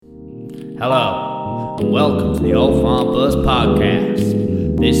Hello, and welcome to the Old Farm Bus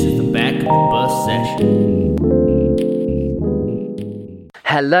Podcast. This is the Back of the Bus session.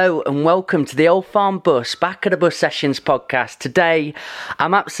 Hello and welcome to the Old Farm Bus Back of the Bus Sessions podcast. Today,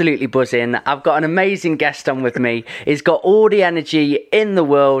 I'm absolutely buzzing. I've got an amazing guest on with me. He's got all the energy in the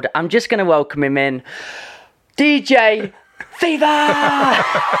world. I'm just going to welcome him in. DJ Fever! Yeah!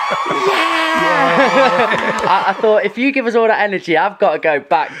 I thought if you give us all that energy, I've got to go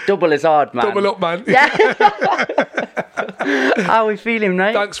back double as hard, man. Double up, man. Yeah. How are we feeling,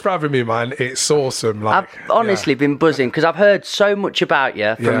 mate? Thanks for having me, man. It's awesome. I've honestly been buzzing because I've heard so much about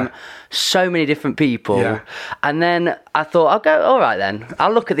you from so many different people. Yeah. And then I thought, I'll go, all right then.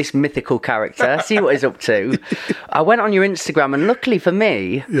 I'll look at this mythical character, see what he's up to. I went on your Instagram and luckily for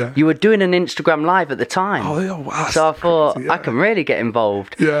me, you were doing an Instagram live at the time. Oh, yeah, wow. So I thought, crazy, I can really get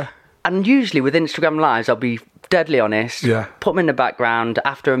involved. Yeah. And usually with Instagram lives, I'll be deadly honest. Yeah. Put them in the background.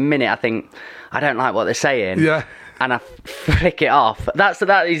 After a minute, I think, I don't like what they're saying. Yeah. And I flick it off. That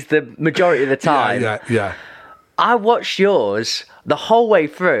is the majority of the time. Yeah. I watched yours the whole way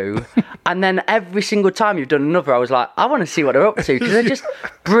through, and then every single time you've done another, I was like, I want to see what they're up to, because they're just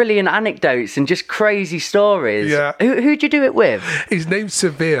brilliant anecdotes and just crazy stories. Yeah. Who'd you do it with? His name's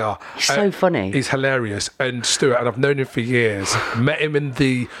Severe. He's so funny. He's hilarious. And Stuart, and I've known him for years. Met him in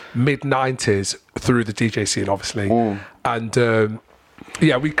the mid-90s through the DJ scene, obviously. And,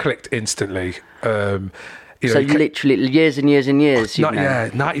 we clicked instantly. Literally years and years and years.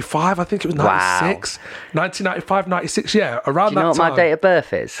 95, I think it was 96. Wow. 1995, 96, around that time. Do you know what my date of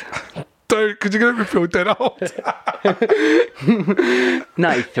birth is? Don't, because you're going to make me feel dead old.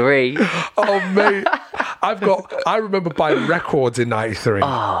 93. Oh, mate. I remember buying records in 93. Oh,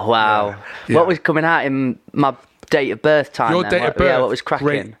 wow. Yeah. What was coming out in my date of birth time? Your then? date of birth? Yeah, what was cracking?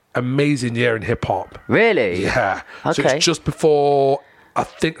 Great, amazing year in hip-hop. Really? Yeah. Okay. So it's just before, I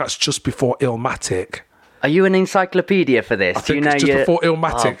think that's just before Illmatic. Are you an encyclopedia for this? I think it's just before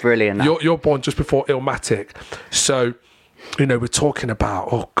Illmatic. Oh, brilliant. You're born just before Illmatic. So, we're talking about,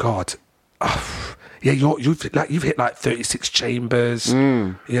 oh, God. You've hit like 36 Chambers,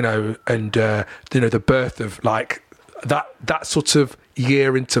 and the birth of like that sort of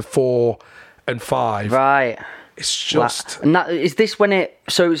year into 4 and 5. Right. It's just. And is this when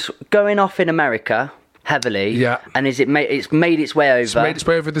it's going off in America heavily? Yeah. And it's made its way over? It's made its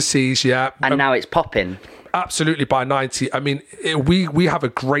way over the seas, yeah. And now it's popping. Absolutely, by 90. I mean, we have a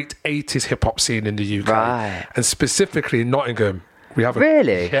great 80s hip hop scene in the UK, right? And specifically in Nottingham. We have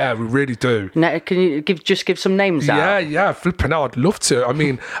really? Yeah, we really do. Now, can you give some names out? Yeah, flipping out. I'd love to. I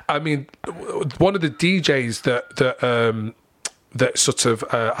mean, one of the DJs that sort of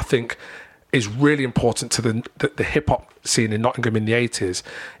I think is really important to the hip hop scene in Nottingham in the 80s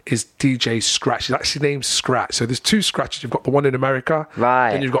is DJ Scratch. He's actually named Scratch. So there's two Scratches. You've got the one in America,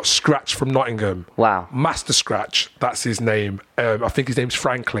 right? And you've got Scratch from Nottingham. Wow. Master Scratch. That's his name. I think his name's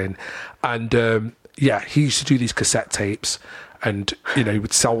Franklin, and he used to do these cassette tapes. And, he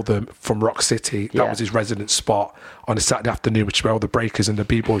would sell them from Rock City. That was his resident spot on a Saturday afternoon, which is where all the breakers and the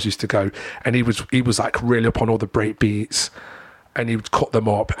B-boys used to go. And he was like really up on all the break beats, and he would cut them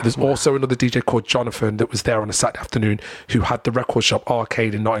up. There's also another DJ called Jonathan that was there on a Saturday afternoon who had the record shop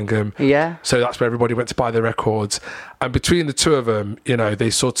Arcade in Nottingham. Yeah. So that's where everybody went to buy their records. And between the two of them, they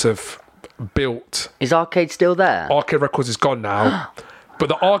sort of built... Is Arcade still there? Arcade Records is gone now. But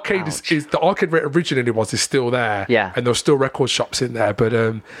the arcade is the arcade where it originally is still there. Yeah. And there's still record shops in there. But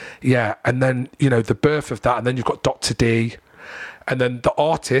and then, the birth of that, and then you've got Dr. D, and then the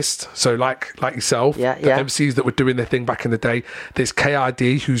artists, so like yourself, the MCs that were doing their thing back in the day. There's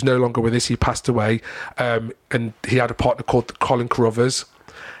KID, who's no longer with us, he passed away. And he had a partner called Colin Carruthers.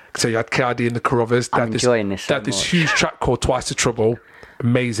 So you had KID and the Carruthers. I'm enjoying this so They had this huge track called Twice the Trouble.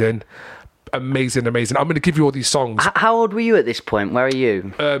 Amazing. I'm going to give you all these songs. How old were you at this point? Where are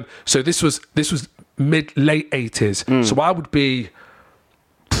you? So this was late 80s. So I would be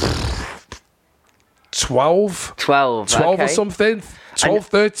 12 okay. or something. 12,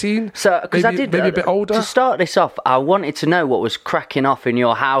 13. So maybe a bit older. To start this off, I wanted to know what was cracking off in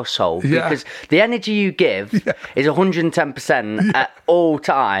your household, because the energy you give is 110% at all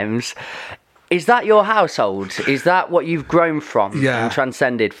times. Is that your household? Is that what you've grown from and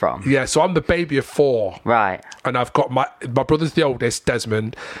transcended from? Yeah, so I'm the baby of 4. Right. And I've got my brother's the oldest,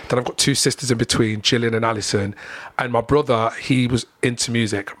 Desmond. Then I've got 2 sisters in between, Gillian and Alison. And my brother, he was into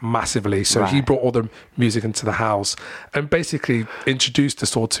music massively. So he brought all the music into the house and basically introduced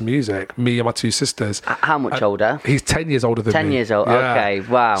us all to music, me and my 2 sisters. How much older? He's 10 years older than me. 10 years old, okay,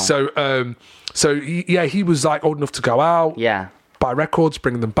 wow. So he was like old enough to go out. Yeah. buy records,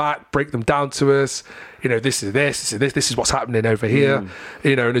 bring them back, break them down to us. You know, this is what's happening over here.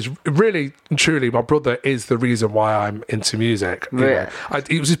 You know, and it's really and truly, my brother is the reason why I'm into music. You know.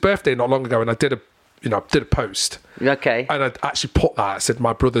 It was his birthday not long ago, and I did a post. Okay. And I actually put that. I said,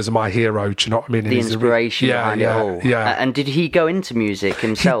 my brother's my hero. Do you know what I mean? The inspiration behind it all. Yeah. And did he go into music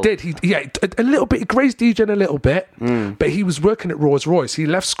himself? He did. A little bit. He grazed DJing a little bit. But he was working at Rolls Royce. He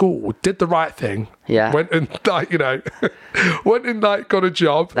left school, did the right thing. Yeah. Went and, got a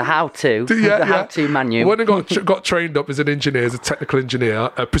job. The how-to. The how-to manual. Went and got trained up as an engineer, as a technical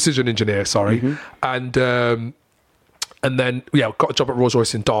engineer, a precision engineer, sorry. And then, got a job at Rolls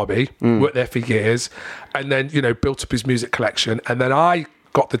Royce in Derby, worked there for years, and then, built up his music collection. And then I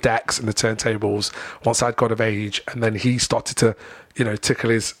got the decks and the turntables once I'd got of age, and then he started to,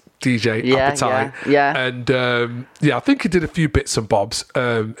 tickle his DJ appetite. Yeah. And, I think he did a few bits and bobs.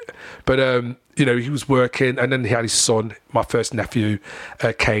 But he was working, and then he had his son, my first nephew,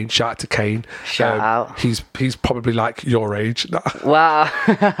 Kane. Shout out to Kane. Shout out. He's probably like your age. Wow.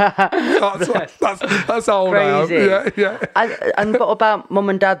 that's how old Crazy. I am. Yeah. And what about mum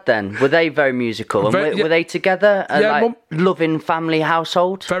and dad then? Were they very musical? And were they together? Loving family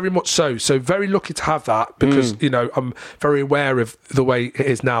household? Very much so. So very lucky to have that because, I'm very aware of the way it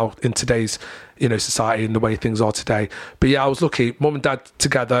is now in today's society and the way things are today. But I was lucky. Mum and dad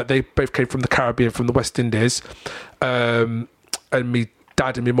together. They both came from the Caribbean, from the West Indies. And me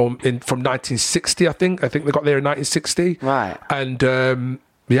dad and my mum from 1960, I think. I think they got there in 1960. Right. And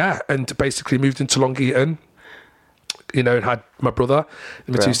and basically moved into Long Eaton. And had my brother,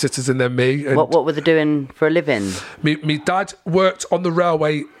 and my two sisters, and then me. And what were they doing for a living? Me dad worked on the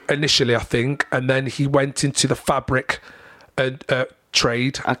railway initially, I think, and then he went into the fabric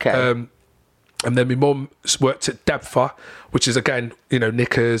trade. Okay. And then my mum worked at Debfa, which is again,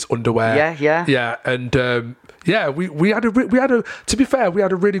 knickers, underwear. Yeah. And we had a. To be fair, we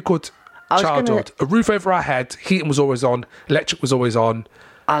had a really good childhood. A roof over our head, heating was always on, electric was always on.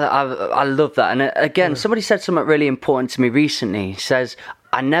 I love that. And again, somebody said something really important to me recently. He says,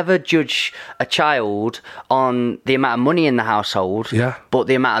 I never judge a child on the amount of money in the household, but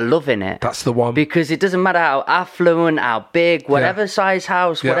the amount of love in it. That's the one. Because it doesn't matter how affluent, how big, whatever size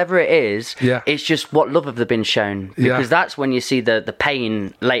house, whatever it is, it's just what love have they been shown. Because that's when you see the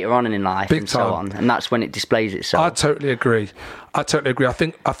pain later on in life and so on. And that's when it displays itself. I totally agree. I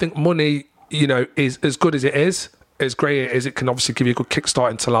think money, is as good as it is. As great as it can obviously give you a good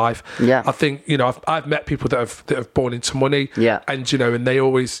kickstart into life. Yeah. I think, I've met people that have born into money. Yeah. And, and they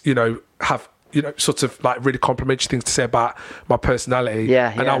always, have, sort of like really complimentary things to say about my personality.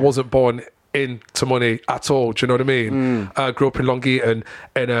 Yeah. And I wasn't born into money at all. Do you know what I mean? I grew up in Long Eaton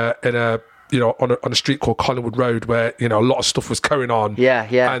in a on a street called Collingwood Road where, a lot of stuff was going on.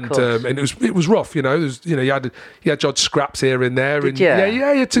 Yeah. And it was rough, you had odd scraps here and there. Did and you?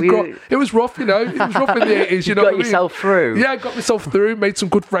 It was rough, it was rough in the 80s, you got yourself through. Yeah, I got myself through, made some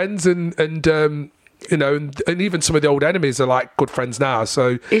good friends and even some of the old enemies are like good friends now.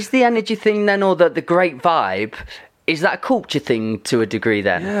 So is the energy thing then, or the great vibe, is that a culture thing to a degree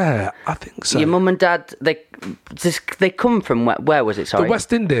then? Yeah, I think so. Your mum and dad, they come from where was it? Sorry, the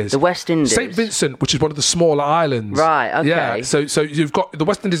West Indies. The West Indies. St. Vincent, which is one of the smaller islands. Right. Okay. Yeah. So you've got the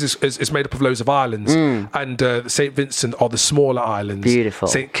West Indies is made up of loads of islands, and St. Vincent are the smaller islands. Beautiful.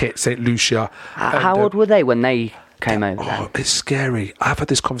 St. Kitts, St. Lucia. How old were they when they came over? Oh, it's scary. I've had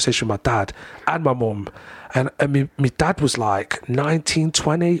this conversation with my dad and my mum. And my dad was like 19,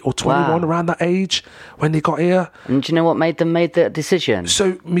 20 or 21, around that age when they got here. And do you know what made them make that decision?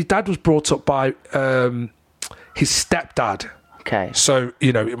 So my dad was brought up by his stepdad. Okay. So,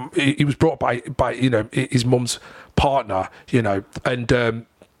 he was brought up by his mum's partner, and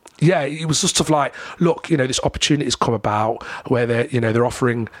it was just stuff like, look, this opportunity has come about where they're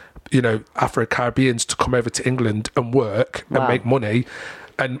offering, Afro-Caribbeans to come over to England and work and make money.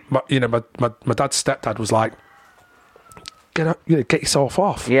 And my dad's stepdad was like, get yourself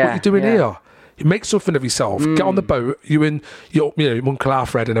off. Yeah, what are you doing here? You make something of yourself. Get on the boat. You and your Uncle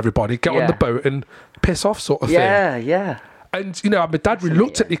Alfred and everybody get on the boat and piss off, sort of thing. Yeah. And my dad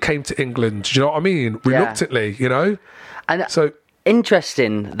reluctantly came to England. Do you know what I mean? Reluctantly, And so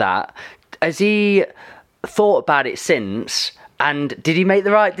interesting that. Has he thought about it since? And did he make the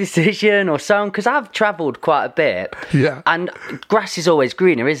right decision or so? Because I've travelled quite a bit. Yeah. And grass is always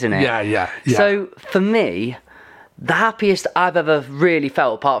greener, isn't it? Yeah. So for me, the happiest I've ever really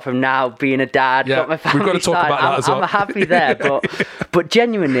felt, apart from now being a dad, got my family we've got to talk started, about that as well. I'm happy there. But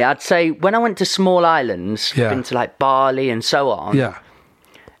genuinely, I'd say when I went to small islands, been to like Bali and so on,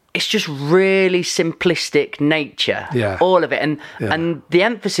 it's just really simplistic nature, all of it, and the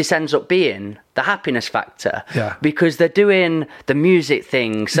emphasis ends up being the happiness factor, because they're doing the music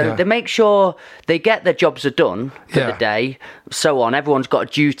thing, so they make sure they get their jobs are done for the day, so on. Everyone's got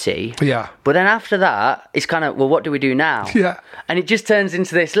a duty, but then after that, it's kind of, well, what do we do now? And it just turns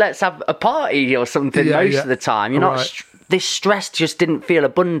into this, let's have a party or something most of the time. You're not this stress just didn't feel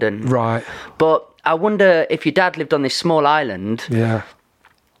abundant, right? But I wonder if your dad lived on this small island,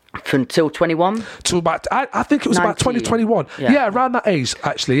 until 21, till about I think it was 19. About 2021, around that age,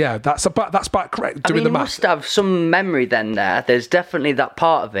 actually. That's about correct. Doing the math, must have some memory then. There's definitely that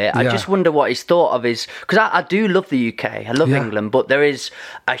part of it. I just wonder what his thought of is, because I do love the UK, I love England, but there is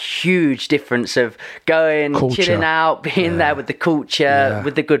a huge difference of going, culture. Chilling out, being there with the culture,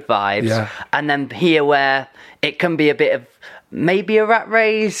 with the good vibes, and then here where it can be a bit of maybe a rat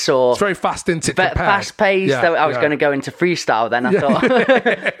race, or it's very fast, isn't it? Fast paced. I was going to go into freestyle then. I thought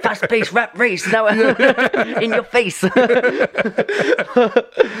fast paced rat race. No, in your face.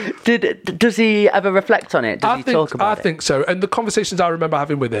 Does he ever reflect on it? Does he talk about it? I think so. And the conversations I remember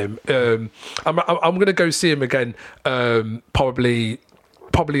having with him, I'm going to go see him again. Probably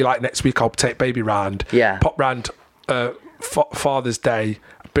like next week. I'll take baby round. Pop round. Father's Day.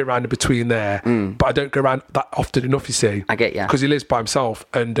 Bit around in between there, but I don't go around that often enough, you see. I get you. Because he lives by himself,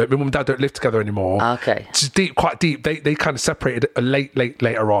 and my mum and dad don't live together anymore. Okay. It's quite deep. They kind of separated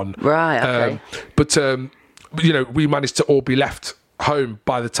later on. Right, okay. But we managed to all be left home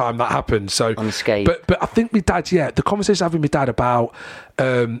by the time that happened. So unscathed. But I think my dad, the conversation I had with my dad about,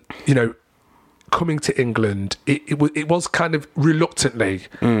 coming to England, it was kind of reluctantly,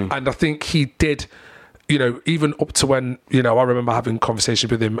 and I think he did. Even up to when, I remember having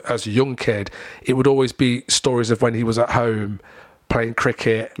conversations with him as a young kid, it would always be stories of when he was at home playing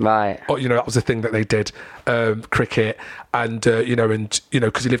cricket. Right. Or, that was the thing that they did, cricket. And,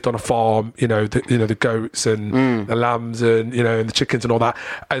 because he lived on a farm, the goats and the lambs and, and the chickens and all that.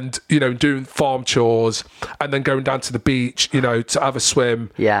 And, doing farm chores and then going down to the beach, to have a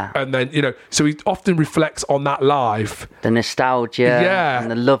swim. Yeah. And then, so he often reflects on that life. The nostalgia. Yeah. And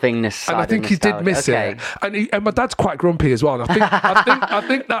the lovingness side. And I think he did miss it. And my dad's quite grumpy as well. And I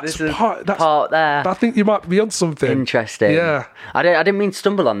think that's part there. I think you might be on something. Interesting. Yeah. I didn't mean to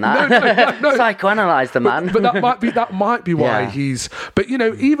stumble on that. No. Psychoanalyze the man. But that might be why he's. But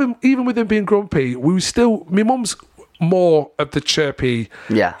even with him being grumpy, we were still. My mum's more of the chirpy.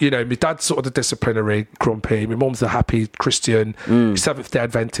 Yeah. My dad's sort of the disciplinary, grumpy. My mum's the happy Christian, Seventh-day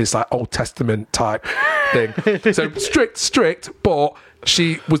Adventist, like Old Testament type thing. So strict, but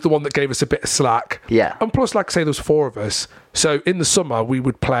she was the one that gave us a bit of slack. Yeah. And plus, like I say, there was 4 of us. So in the summer we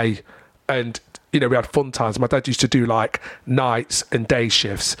would play and. We had fun times. My dad used to do like nights and day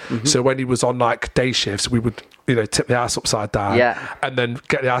shifts. Mm-hmm. So when he was on like day shifts, we would, tip the house upside down and then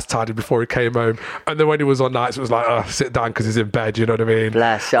get the house tidied before he came home. And then when he was on nights, it was like, sit down because he's in bed, you know what I mean?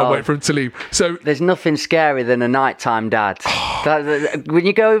 Bless. And wait for him to leave. So there's nothing scary than a nighttime dad. When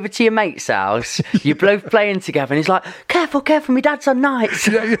you go over to your mate's house, you're both playing together and he's like, careful, my dad's on nights.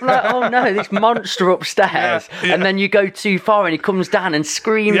 Like, oh no, this monster upstairs. Yeah. And then you go too far and he comes down and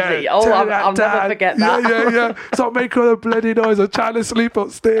screams at you. I'll never forget that. Yeah. Stop making all the bloody noise. I'm trying to sleep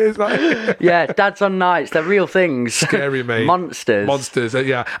upstairs. Yeah, dads on nights, they're real things. Scary, mate. Monsters,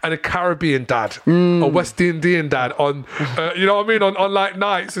 yeah. And a Caribbean dad, a West Indian dad on, you know what I mean? On like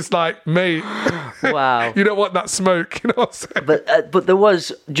nights, it's like, mate. Wow. You don't want that smoke, you know what I'm saying? But there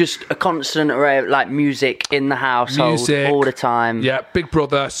was just a constant array of like music in the household all the time. Yeah, big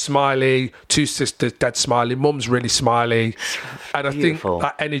brother, smiley, 2 sisters, dead smiley, mum's really smiley. And I think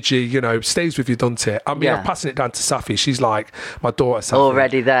that energy, stays with you, doesn't it? I mean, I'm passing it down to Safi. She's like, my daughter Safi.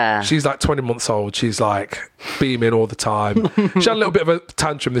 Already there. She's like 20 months old. She's like beaming all the time. She had a little bit of a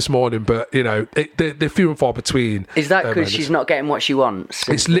tantrum this morning, but, they're few and far between. Is that because she's not getting what she wants?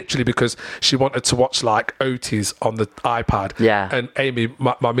 It's literally because she wanted to watch like Otis on the iPad. Yeah. And Amy,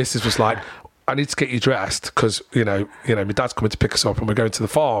 my missus, was like, I need to get you dressed because, my dad's coming to pick us up and we're going to the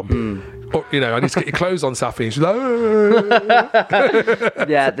farm. Or, I need to get your clothes on, Safi. And she's like,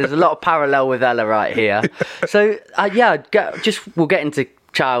 yeah, there's a lot of parallel with Ella right here. So, we'll get into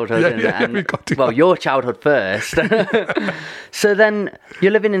childhood your childhood first. So then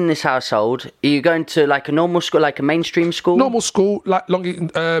you're living in this household. Are you going to like a normal school, like a mainstream school? Normal school, like Long Eaton,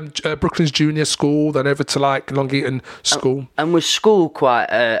 Brooklands Junior School, then over to like Long Eaton School. And was school quite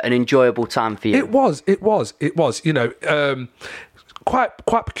an enjoyable time for you? It was. Quite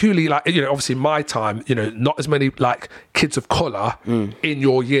peculiarly, like, obviously my time, not as many like kids of colour in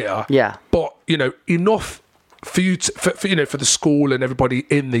your year. Yeah. But, enough for you for the school and everybody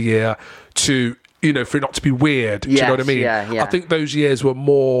in the year to you know, for it not to be weird. Do you know what I mean? Yeah. I think those years were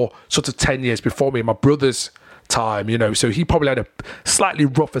more sort of 10 years before me. My brother's time, you know, so he probably had a slightly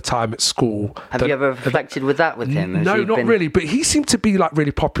rougher time at school. Have you ever reflected with that with him? Has No, he not been- really, but he seemed to be like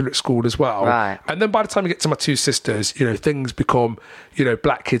really popular at school as well. Right. And then by the time you get to my two sisters, you know, things become, you know,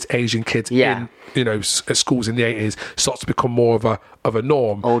 black kids, Asian kids in, you know, at schools in the 80s starts to become more of a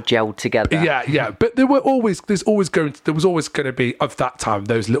norm. all gelled together? Yeah. But there was always going to be, of that time,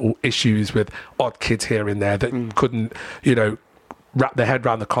 those little issues with odd kids here and there that couldn't, you know, wrap their head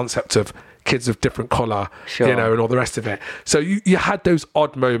around the concept of kids of different colour, Sure. you know, and all the rest of it. So you had those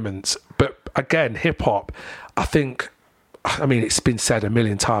odd moments. But again, hip hop, I think, I mean, it's been said a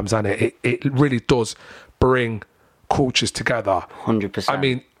million times, hasn't it? It really does bring cultures together. 100%. I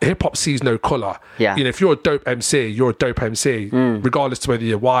mean, hip hop sees no colour. Yeah. You know, if you're a dope MC, you're a dope MC, regardless to whether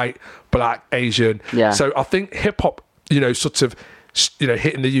you're white, black, Asian. Yeah. So I think hip hop, you know, sort of, you know,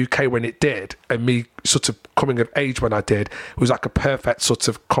 hitting the UK when it did, and me sort of coming of age when I did, it was like a perfect sort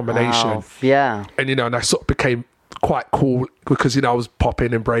of combination. Wow. Yeah. And, you know, and I sort of became quite cool because, you know, I was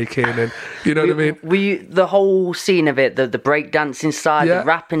popping and breaking and, you know what I mean? Were you, the whole scene of it, the breakdancing side, Yeah. the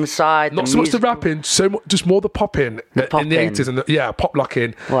rapping side? Not so much the rapping, just more the popping in popping. the 80s and pop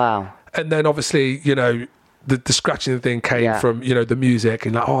locking. Wow. And then obviously, you know, the scratching thing came Yeah. from, you know, the music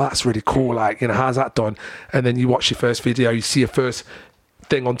and like, oh, that's really cool. Like, you know, how's that done? And then you watch your first video, you see your first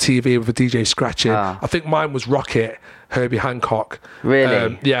thing on TV with a DJ scratching. Ah. I think mine was Rocket, Herbie Hancock.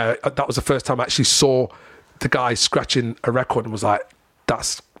 Really? Yeah, that was the first time I actually saw the guy scratching a record and was like,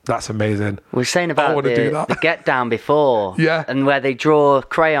 that's amazing. We were saying I about wanna do that. the Get Down before. Yeah. And where they draw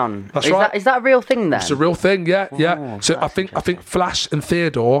crayon. That's right. Is that a real thing then? It's a real thing, yeah. So I that's think Flash and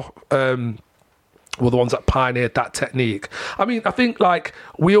Theodore were the ones that pioneered that technique. I mean, I think like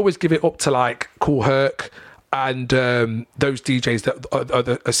we always give it up to like Kool Herc and those DJs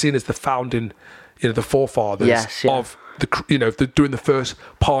that are seen as the founding, you know, the forefathers Yes, yeah. of the, you know, doing the first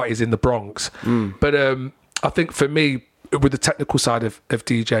parties in the Bronx. But I think for me, with the technical side of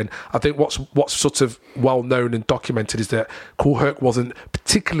DJing, I think what's sort of well known and documented is that Kool Herc wasn't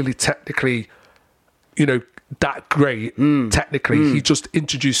particularly technically, you know, that great technically. He just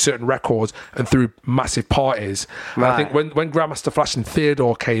introduced certain records and threw massive parties. And I think when Grandmaster Flash and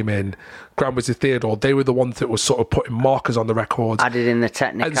Theodore came in, Grand Wizard Theodore, they were the ones that were sort of putting markers on the records. Added in the And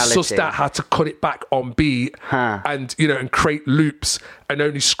technicality. Sustat had to cut it back on beat and, you know, and create loops and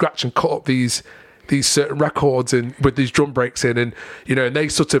only scratch and cut up these certain records and with these drum breaks in, and, you know, and they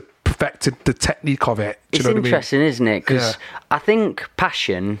sort of perfected the technique of it. Do you It's know what I mean? interesting, isn't it? Because Yeah. I think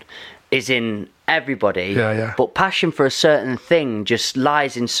passion is in everybody, Yeah. but passion for a certain thing just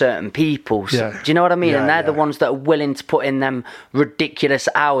lies in certain people. So, Yeah. do you know what I mean? Yeah, And they're the yeah. ones that are willing to put in them ridiculous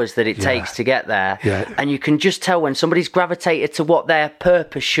hours that it takes to get there. Yeah. And you can just tell when somebody's gravitated to what their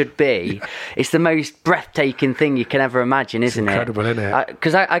purpose should be. It's the most breathtaking thing you can ever imagine, isn't it? incredible, isn't it?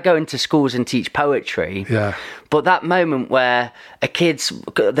 Because I go into schools and teach poetry. Yeah. But that moment where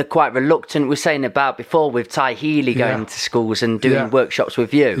they're quite reluctant, we were saying about before with Ty Healy going Yeah. to schools and doing Yeah. workshops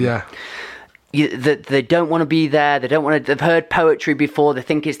with you. Yeah. That they don't want to be there. They don't want to. They've heard poetry before. They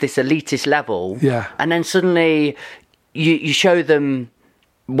think it's this elitist level. Yeah. And then suddenly, you show them.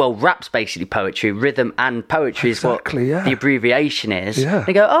 Well, rap's basically poetry. Rhythm and poetry Exactly, is what yeah. the abbreviation is. Yeah.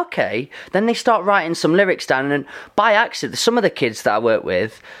 They go, okay. Then they start writing some lyrics down, and by accident, some of the kids that I work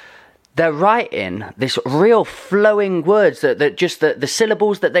with, they're writing this real flowing words that just the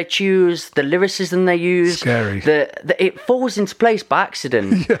syllables that they choose, the lyricism they use. Scary. It falls into place by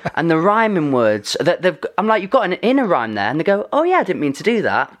accident. And the rhyming words I'm like, you've got an inner rhyme there, and they go, oh yeah, I didn't mean to do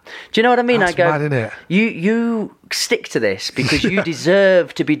that. Do you know what I mean? That's I go, mad, innit? you stick to this because you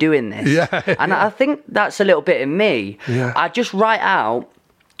deserve to be doing this. Yeah, And I think that's a little bit in me. Yeah. I just write out.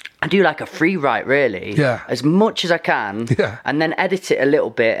 I do like a free write, really, Yeah. as much as I can, Yeah. and then edit it a little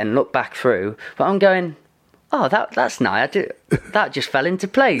bit and look back through. But I'm going, oh, that's nice. That just fell into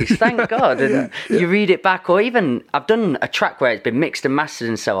place. Thank God. And you read it back, or even I've done a track where it's been mixed and mastered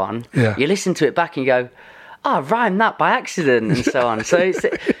and so on. Yeah. You listen to it back and you go, oh, I rhymed that by accident and so on. So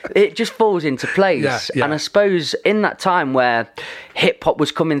it just falls into place. Yeah, yeah. And I suppose in that time where hip hop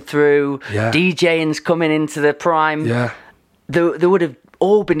was coming through, Yeah. DJing's coming into the prime, Yeah. they would have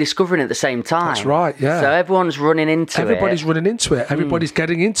all been discovering at the same time. That's right, yeah. So everyone's running into Everybody's it. running into it. Everybody's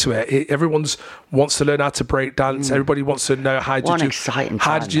getting into it. Everyone's wants to learn how to break dance. Everybody wants to know how What did an you exciting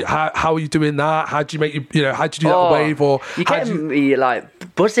how time, did you man. how are you doing that? How do you make how do you do that wave or you're how do getting me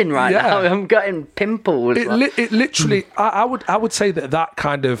like buzzing right Yeah. now. I'm getting pimples. it literally I would say that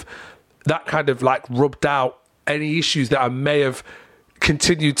kind of like rubbed out any issues that I may have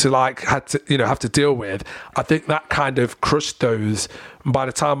continued to like have to deal with, I think that kind of crushed those. And by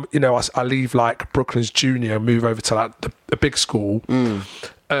the time I leave like Brooklands Junior and move over to like a big school, you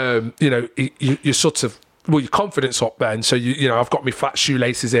sort of, well, your confidence up then. So I've got my fat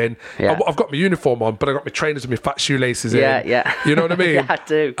shoelaces in. Yeah. I've got my uniform on, but I got my trainers with my fat shoelaces in. Yeah. You know what I mean? Yeah, I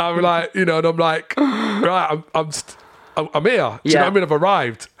do. I'm like, and I'm like, right, I'm here. Do you know what I mean? I've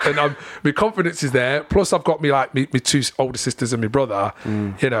arrived, and my confidence is there. Plus, I've got my two older sisters and my brother.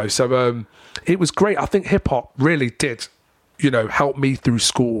 So it was great. I think hip hop really did, help me through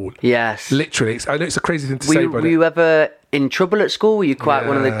school. Yes, literally. I know it's a crazy thing to say, but were you ever in trouble at school? Were you quite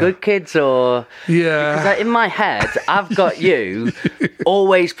one of the good kids, or? Yeah. Because in my head, I've got you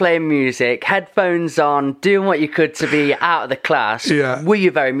always playing music, headphones on, doing what you could to be out of the class. Yeah. Were you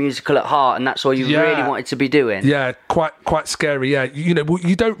very musical at heart, and that's all you really wanted to be doing? Yeah, quite scary. Yeah, you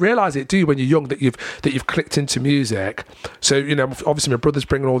don't realise it, do you, when you're young, that you've clicked into music. So obviously my brother's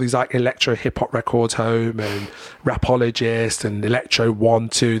bringing all these like electro hip hop records home, and Rapologist and Electro 1,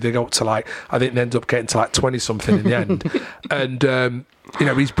 2. They go up to like, I think they end up getting to like 20 something in the end. And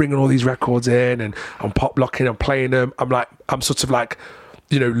he's bringing all these records in, and I'm pop locking and playing them. I'm sort of like,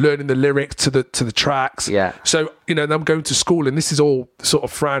 learning the lyrics to the tracks. Yeah. So and I'm going to school, and this is all sort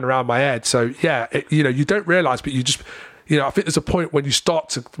of flying around my head. So yeah, you don't realise, but you just, I think there's a point when you start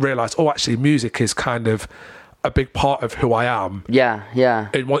to realise, oh, actually, music is kind of a big part of who I am. Yeah.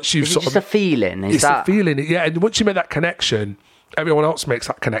 And once you've It's a feeling. It's a feeling. Yeah. And once you make that connection, everyone else makes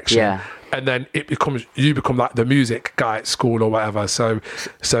that connection. Yeah. And then you become like the music guy at school or whatever. So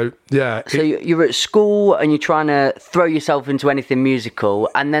yeah. So you're at school and you're trying to throw yourself into anything musical,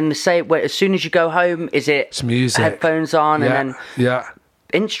 and then as soon as you go home, it's music, headphones on, and then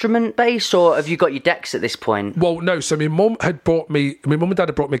instrument based, or have you got your decks at this point? Well, no. So my mum and dad had brought me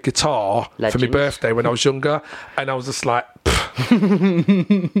a guitar for my birthday when I was younger, and I was just like,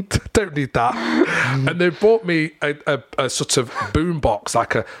 don't need that. And they bought me a sort of boom box,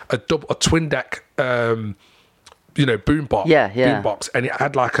 like a twin deck boom box. Boom box, and it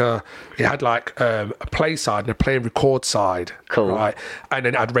had like a play side and a play and record side. Cool. Right. And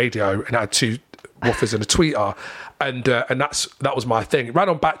then it had radio, and it had two woofers and a tweeter, and that was my thing. It ran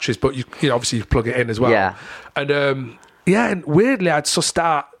on batteries, but you obviously you plug it in as well. Yeah. And and weirdly I'd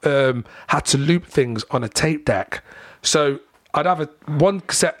had to loop things on a tape deck. So I'd have one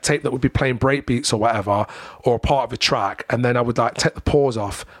cassette tape that would be playing breakbeats or whatever, or a part of a track, and then I would like take the pause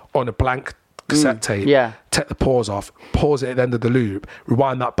off on a blank cassette tape, take the pause off, pause it at the end of the loop,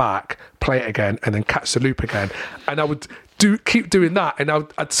 rewind that back, play it again, and then catch the loop again. And I would keep doing that, and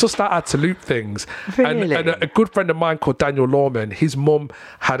I'd suss that out to loop things. Really? And a good friend of mine called Daniel Lawman, his mum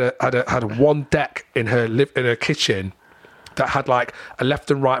had a one deck in her kitchen that had like a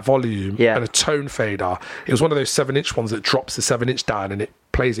left and right volume and a tone fader. It was one of those 7-inch ones that drops the 7-inch down and it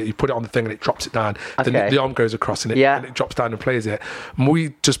plays it. You put it on the thing and it drops it down. Okay. Then the arm goes across and it drops down and plays it. And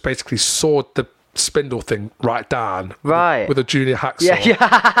we just basically sawed the spindle thing right down with a junior hacksaw.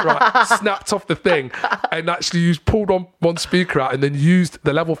 Right, snapped off the thing and actually pulled one speaker out and then used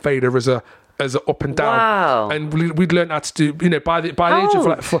the level fader as a up and down. Wow. And we'd learned how to do, by the age of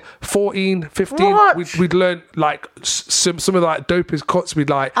like 14, 15, we'd learned like some of the like dopest cuts.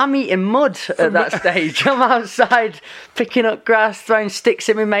 I'm eating mud at that stage. I'm outside picking up grass, throwing sticks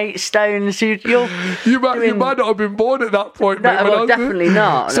at my mate's stones. You might not have been born at that point, mate. No, definitely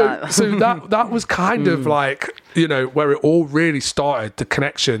not. So that was kind of like, where it all really started, the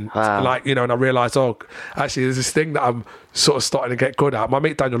connection. Wow. Like, and I realised, actually there's this thing that I'm sort of starting to get good at. My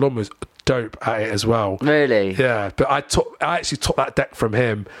mate Daniel Lund was dope at it as well. Really? Yeah, but I actually took that deck from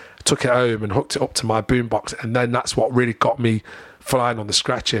him, took it home and hooked it up to my boombox, and then that's what really got me flying on the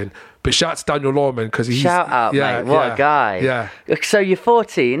scratching. But shout out to Daniel Lawman, because he's... Shout out, mate. What a guy. Yeah. So you're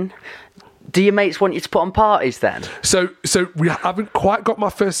 14... Do your mates want you to put on parties then? So we haven't quite got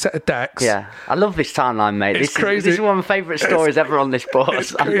my first set of decks. Yeah, I love this timeline, mate. It's crazy. This is one of my favourite stories ever on this bus.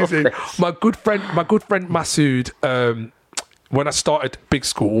 It's crazy. My good friend Masood, when I started big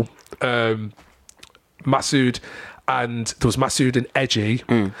school, Masood, and there was Masood and Edgy,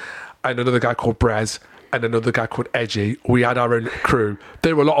 and another guy called Brez, and another guy called Edgy. We had our own crew.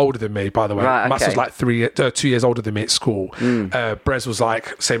 They were a lot older than me, by the way. Right, okay. Mass was like 2 years older than me at school. Brez was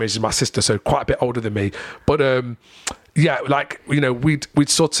like same age as my sister, so quite a bit older than me. But we'd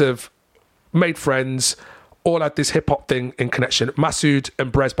sort of made friends. All had this hip hop thing in connection. Masood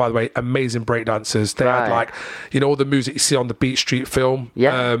and Brez, by the way, amazing breakdancers. They had like, all the music you see on the Beat Street film.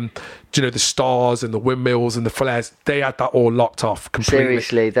 Yeah. The stars and the windmills and the flares. They had that all locked off completely.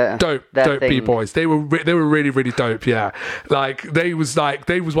 Seriously, dope B-boys. They were really, really dope. Yeah, like they was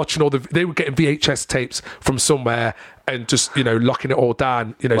watching they were getting VHS tapes from somewhere and just, you know, locking it all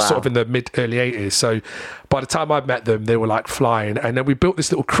down, you know, Wow. sort of in the early 80s. So by the time I met them, they were like flying. And then we built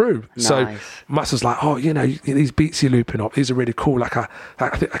this little crew. So Nice. Mass was like, oh, you know, these beats you're looping up, these are really cool. Like, I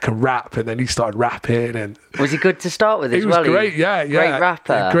think I can rap. And then he started rapping. And Was he good to start with as he was well? great, yeah. Great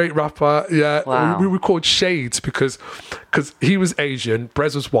rapper. Great rapper, yeah. Wow. We were called Shades because he was Asian,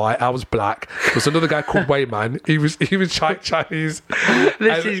 Brez was white, I was black. There was another guy called Wayman. He was Chinese.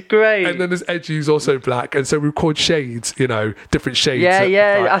 This is great. And then there's Edgy, who's also black. And so we were called Shades, you know, different shades. Yeah, of,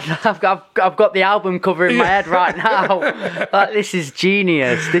 yeah. like- I've got the album cover in my head right now. Like, this is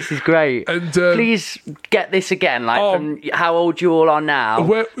genius. This is great. And, please get this again. Like, from how old you all are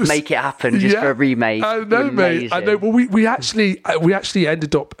now, make it happen just for a remake. I know, mate. I know. Well, we actually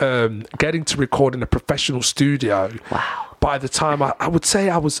ended up getting to record in a professional studio. Wow. By the time I would say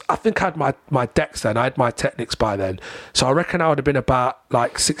I think I had my decks then. I had my Technics by then. So I reckon I would have been about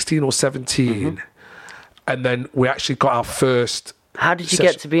like 16 or 17. And then we actually got our first. How did you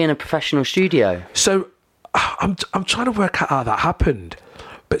get to be in a professional studio? So I'm trying to work out how that happened.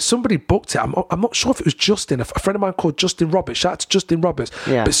 But somebody booked it. I'm not sure if it was Justin. A friend of mine called Justin Roberts. Shout out to Justin Roberts.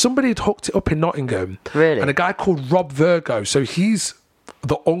 Yeah. But somebody had hooked it up in Nottingham. Really? And a guy called Rob Virgo. So he's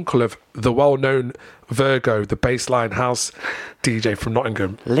the uncle of the well-known Virgo, the baseline house DJ from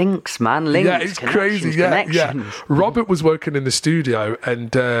Nottingham. Links, man. Links. Yeah, it's crazy. Yeah, yeah. Connections. Robert was working in the studio,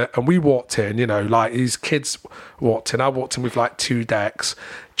 and we walked in. You know, like his kids walked in. I walked in with like 2 decks.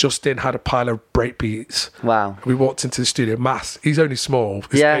 Justin had a pile of breakbeats. Wow. We walked into the studio. Mass, he's only small.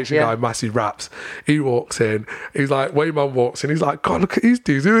 This Asian guy, Mass, he raps. He walks in. He's like, Wayman walks in. He's like, God, look at these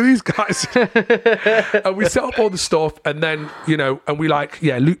dudes. Who are these guys? And we set up all the stuff, and then, you know, and we like,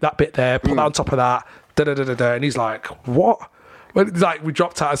 loop that bit there, put that on top of that, da-da-da-da-da. And he's like, what? Well, it's like we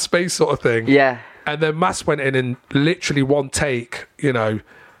dropped out of space sort of thing. Yeah. And then Mass went in and literally one take, you know,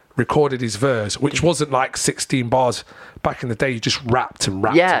 recorded his verse, which wasn't like 16 bars. Back in the day, you just rapped and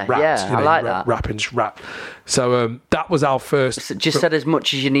rapped and rapped. Yeah, you know, I like that. Rapping, just rap. So that was our first. So just said as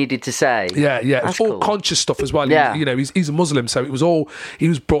much as you needed to say. Yeah. That's It's all cool. conscious stuff as well. Yeah. You know, he's a Muslim, so it was all, he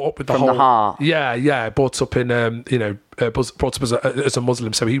was brought up with the From whole. the heart. Yeah. Brought up in, brought up as a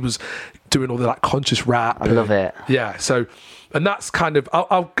Muslim, so he was doing all the like conscious rap. I love it. Yeah. So, and that's kind of,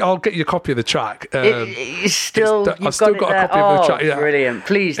 I'll get you a copy of the track. It's still, I've still got a copy of the track. Yeah. Brilliant.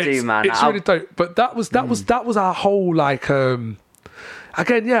 Please do, man. It's really dope. But that was our whole like.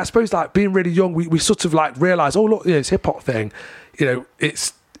 Again, yeah, I suppose like being really young, we sort of like realised, oh look, it's hip hop thing, you know,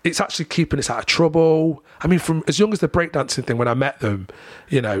 it's actually keeping us out of trouble. I mean, from as young as the breakdancing thing, when I met them,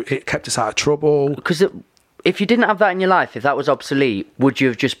 you know, it kept us out of trouble. Because if you didn't have that in your life, if that was obsolete, would you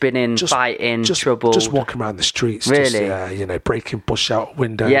have just been in fighting, trouble? Just walking around the streets. Really? Just, you know, breaking bush out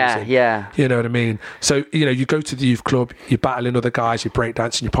windows. Yeah. You know what I mean? So, you know, you go to the youth club, you're battling other guys, you're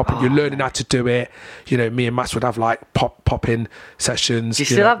breakdancing, you're popping, you're learning how to do it. You know, me and Mass would have like pop-in sessions. Do you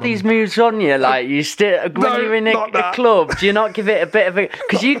still have these moves on you? Like, you still, when you're in a club, do you not give it a bit of a...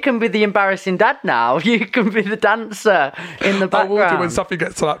 Because you can be the embarrassing dad now. You can be the dancer in the I will background. do when Safi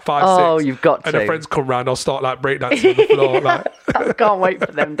gets to like 5, 6. Oh, you've got and to. her friends come round, I'll start like breakdancing on the floor. Like. I can't wait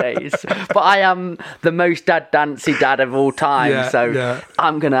for them days. But I am the most dancey dad of all time,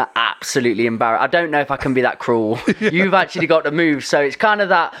 I'm going to absolutely embarrass. I don't know if I can be that cruel. You've actually got to move, so it's kind of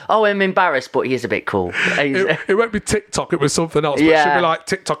that, I'm embarrassed, but he is a bit cool. It won't be TikTok, it was something else. But it should be like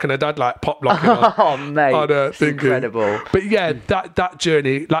TikTok and her dad like pop locking on. Oh, mate, it's incredible. But yeah, that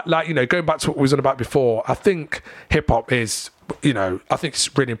journey, like you know, going back to what we was on about before, I think hip hop is, you know, I think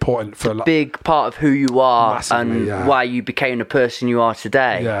it's really important for a big part of who you are. Massively, and why you became the person you are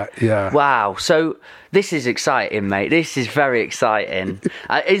today. Yeah. Wow. So this is exciting, mate. This is very exciting.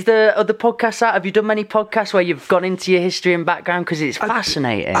 Is there other podcasts out? Have you done many podcasts where you've gone into your history and background? Because it's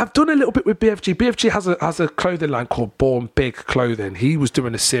fascinating. I've done a little bit with BFG. BFG has a clothing line called Born Big Clothing. He was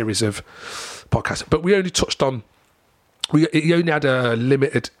doing a series of podcasts, but we only touched on. He only had a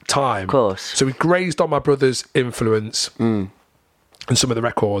limited time. Of course. So we grazed on my brother's influence and some of the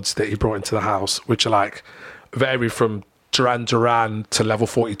records that he brought into the house, which are like vary from Duran Duran to Level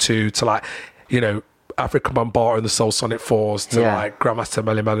 42 to like, you know, African Bambaataa and the Soul Sonic 4s to like Grandmaster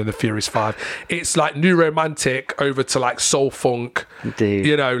Melly Man and the Furious 5. It's like new romantic over to like soul funk,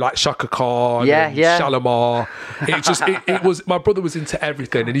 you know, like Shaka Khan, and Shalimar. It was, my brother was into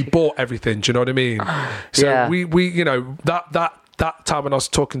everything and he bought everything. Do you know what I mean? So we you know, that time when I was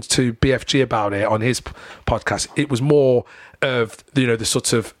talking to BFG about it on his podcast, it was more of, you know, the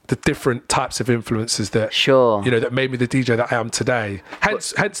sort of the different types of influences that, you know, that made me the DJ that I am today.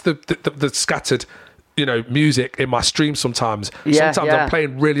 Hence the scattered, you know, music in my stream sometimes. Sometimes I'm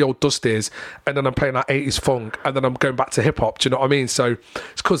playing really old dusties and then I'm playing like 80s funk and then I'm going back to hip hop. Do you know what I mean? So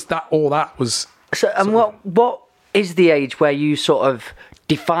it's because all that was... So, and what is the age where you sort of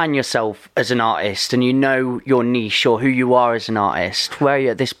define yourself as an artist and you know your niche or who you are as an artist? Where are you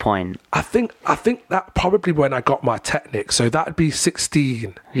at this point? I think that probably when I got my Technic, so that'd be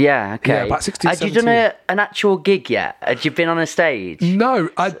 16. Yeah, okay. Yeah, about 16, Had you done an actual gig yet? Had you been on a stage? No,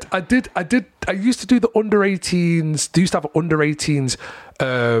 I did. I used to do the under 18s. They used to have an under 18s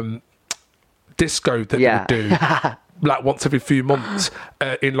disco that they would do. Like once every few months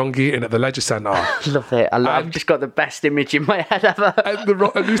in Long Eaton at the Leisure Centre. Love it. I've just got the best image in my head ever. And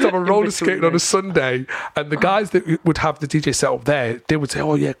we used to have a roller skating on a Sunday, and the guys that would have the DJ set up there, they would say,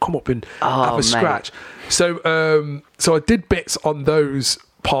 "Oh yeah, come up and have a scratch." So, so I did bits on those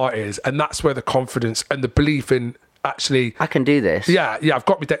parties, and that's where the confidence and the belief in actually I can do this. Yeah, I've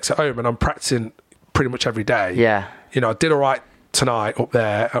got my decks at home, and I'm practicing pretty much every day. Yeah, you know, I did all right tonight up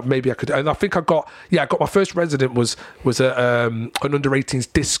there. Maybe I could, and I think I got my first resident was an under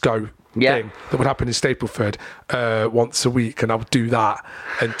 18s disco thing that would happen in Stapleford once a week, and I would do that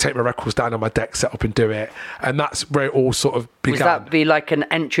and take my records down on my deck set up and do it, and that's where it all sort of began. Was that be like an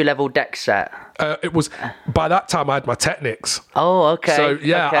entry level deck set? It was, by that time I had my Technics. Oh, okay. So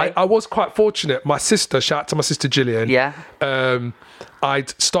yeah, okay. I was quite fortunate. My sister, shout out to my sister Gillian. Yeah. I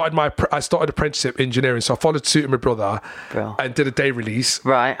started apprenticeship engineering, so I followed suit of my brother and did a day release.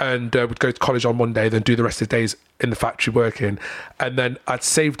 Right. And would go to college on Monday, then do the rest of the days in the factory working. And then I'd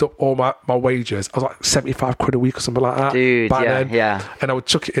saved up all my wages. I was like 75 quid a week or something like that. Dude, back yeah, then. yeah. And I would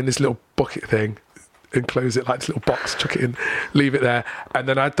chuck it in this little bucket thing and close it, like this little box, chuck it in, leave it there. And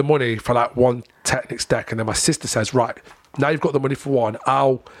then I had the money for like one Technics deck. And then my sister says, right, now you've got the money for one,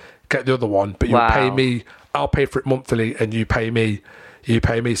 I'll get the other one, but you'll pay me, I'll pay for it monthly and you pay me.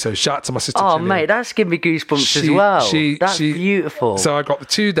 So shout out to my sister. Oh, Gillian. mate, that's giving me goosebumps as well. That's beautiful. So I got the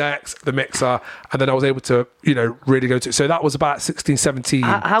 2 decks, the mixer, and then I was able to, really go to it. So that was about 16, 17.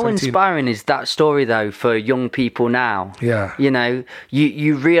 How 17. inspiring is that story, though, for young people now? Yeah.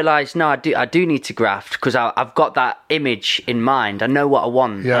 You realise, no, I do need to graft because I've got that image in mind. I know what I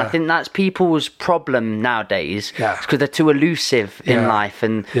want. Yeah. And I think that's people's problem nowadays. Yeah. Because they're too elusive in life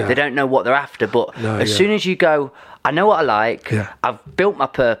and they don't know what they're after. But as soon as you go, I know what I like. Yeah. I've built my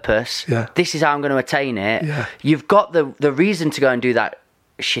purpose. Yeah. This is how I'm going to attain it. Yeah. You've got the reason to go and do that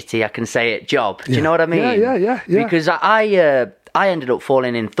shitty, I can say it, job. Do you know what I mean? Yeah. Because I ended up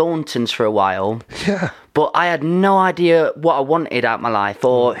falling in Thorntons for a while. Yeah. But I had no idea what I wanted out of my life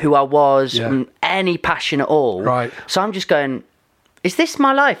or who I was, any passion at all. Right. So I'm just going, is this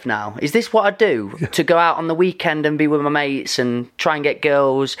my life now? Is this what I do? To go out on the weekend and be with my mates and try and get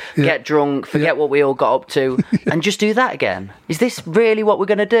girls, get drunk, forget what we all got up to, and just do that again? Is this really what we're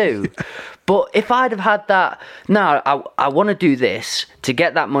going to do? But if I'd have had that, no, I want to do this to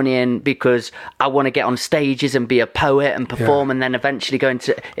get that money in because I want to get on stages and be a poet and perform and then eventually go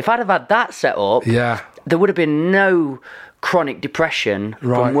into... If I'd have had that set up, there would have been no chronic depression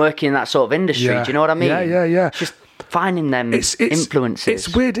from working in that sort of industry. Do you know what I mean? Yeah. Just finding them influences.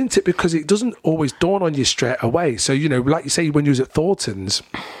 It's weird, isn't it? Because it doesn't always dawn on you straight away. So, like you say, when you was at Thorntons,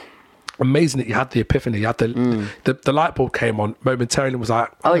 amazing that you had the epiphany. You had the light bulb came on momentarily and was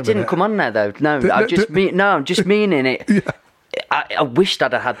like... Oh, it didn't come on there, though. No, I'm just meaning it. Yeah. I wished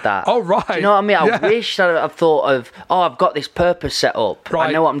I'd have had that. Oh, right. Do you know what I mean? I wished I'd have thought of, I've got this purpose set up. Right.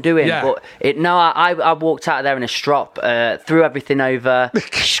 I know what I'm doing. Yeah. But I walked out of there in a strop, threw everything over,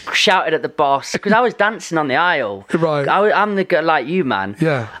 shouted at the boss, because I was dancing on the aisle. Right. I'm the girl like you, man.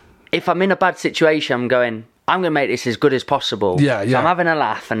 Yeah. If I'm in a bad situation, I'm going to make this as good as possible. Yeah. So I'm having a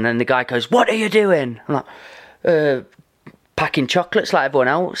laugh, and then the guy goes, what are you doing? I'm like, packing chocolates like everyone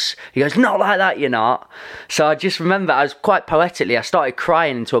else. He goes, not like that, you're not. So I just remember, I was quite poetically, I started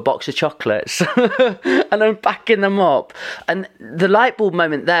crying into a box of chocolates and I'm packing them up. And the light bulb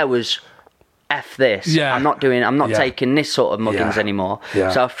moment there was, F this. Yeah. I'm not taking this sort of muggins anymore. Yeah.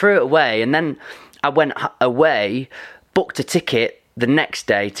 So I threw it away, and then I went away, booked a ticket the next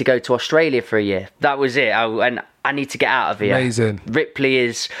day to go to Australia for a year. That was it. I need to get out of here. Amazing. Ripley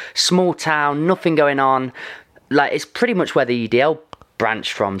is small town, nothing going on. Like, it's pretty much where the EDL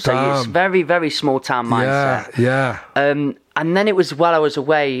branched from. So it's very, very small town mindset. Yeah. And then it was while I was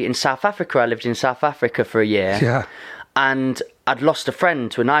away in South Africa. I lived in South Africa for a year. Yeah. And I'd lost a friend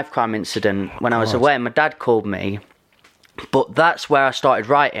to a knife crime incident when I was away. And my dad called me. But that's where I started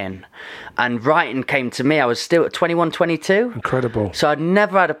writing. And writing came to me. I was still at 21, 22. Incredible. So I'd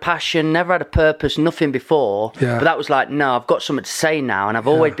never had a passion, never had a purpose, nothing before. Yeah. But that was like, no, I've got something to say now. And I've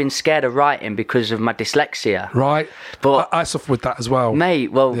always been scared of writing because of my dyslexia. Right. But I suffer with that as well.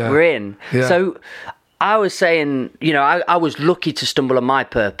 Mate, we're in. Yeah. So I was saying, you know, I was lucky to stumble on my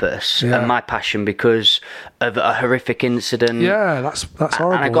purpose and my passion because of a horrific incident. Yeah, that's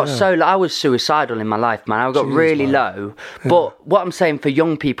horrible. And I got I was suicidal in my life, man. I got really low. Yeah. But what I'm saying for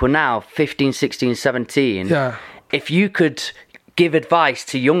young people now, 15, 16, 17, if you could give advice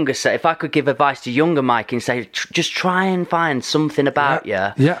to younger, if I could give advice to younger Mike and say, just try and find something about you.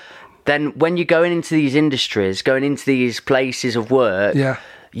 Yeah. Then when you're going into these industries, going into these places of work,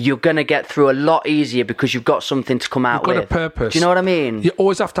 you're going to get through a lot easier because you've got something to come out with. You've got a purpose. Do you know what I mean? You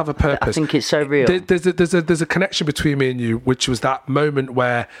always have to have a purpose. I think it's so real. There's a connection between me and you, which was that moment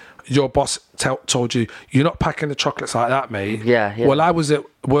where your boss told you, you're not packing the chocolates like that, mate. Yeah. Well, I was at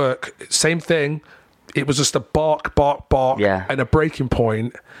work, same thing. It was just a bark, and a breaking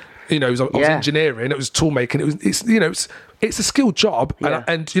point. You know, I was engineering, it was tool making. It's a skilled job,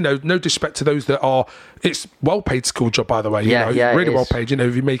 and you know, no disrespect to those that are. It's well paid skilled job, by the way. Really well paid. You know,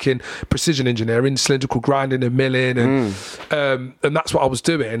 if you're making precision engineering, cylindrical grinding and milling, and that's what I was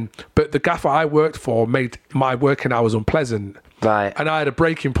doing. But the gaffer I worked for made my working hours unpleasant. Right. And I had a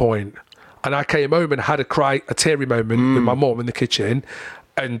breaking point, and I came home and had a teary moment with my mum in the kitchen,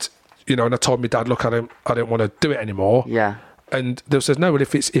 and you know, and I told my dad, look, I don't want to do it anymore. Yeah. And they said, no, well,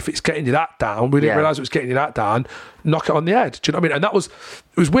 if it's getting you that down, we didn't realise it was getting you that down, knock it on the head. Do you know what I mean? And it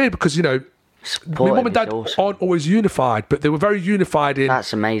was weird because, you know, my mum and dad aren't always unified, but they were very unified in...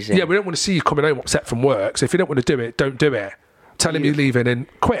 That's amazing. Yeah, we don't want to see you coming home upset from work, so if you don't want to do it, don't do it. Tell him you're leaving and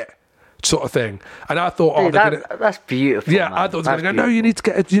quit. Sort of thing. And I thought, that's beautiful. Yeah, man. I thought they were going to go, no, you need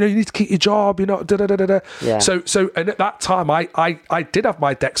to keep your job, you know, Yeah. So and at that time I did have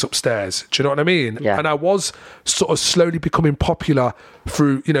my decks upstairs. Do you know what I mean? Yeah. And I was sort of slowly becoming popular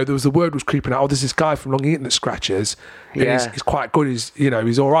through, you know, there was the word was creeping out, there's this guy from Long Eaton that scratches. Yeah. He's quite good,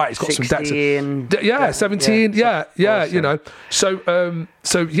 he's all right, he's got 16, some decks. 17, awesome. You know.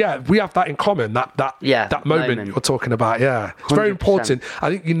 So yeah, we have that in common, that moment you're talking about, It's 100%. Very important.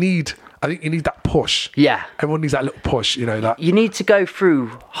 I think you need that push. Yeah. Everyone needs that little push, you know. That you need to go through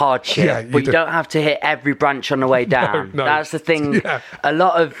hardship, but you don't have to hit every branch on the way down. No. That's the thing a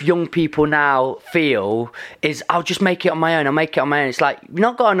lot of young people now feel is, I'll just make it on my own. It's like, you've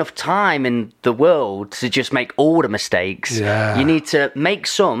not got enough time in the world to just make all the mistakes. Yeah. You need to make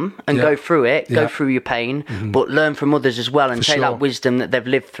some and go through it, go through your pain, but learn from others as well and take that wisdom that they've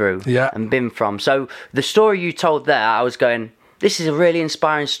lived through and been from. So the story you told there, I was going... This is a really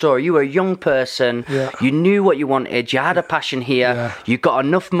inspiring story. You were a young person. Yeah. You knew what you wanted. You had a passion here. Yeah. You got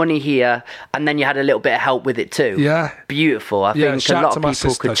enough money here. And then you had a little bit of help with it too. Yeah. Beautiful. I think a lot of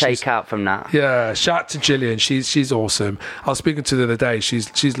people could take out from that. Yeah. Shout out to Gillian. She's awesome. I was speaking to her the other day.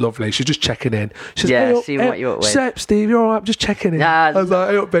 She's lovely. She's just checking in. She's seeing what you're up with. Steve, you're all right? I'm just checking in. Nah, I was like,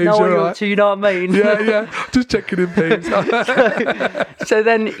 hey up, babes, know what you're you're all up to, you know what I mean? Yeah. Just checking in, babes. So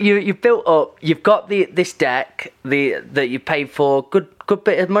then you built up, you've got this deck that you paid for, good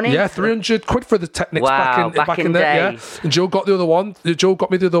bit of money. Yeah, 300 quid for the Technics back in there. day. Yeah, and Joe got the other one. Joe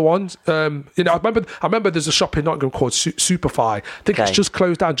got me the other one. You know, I remember there's a shop in Nottingham called Superfi. I think it's just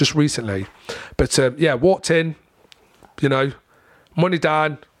closed down just recently. But walked in, you know, money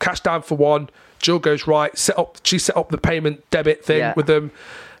down, cash down for one. Joe goes, right, she set up the payment debit thing with them,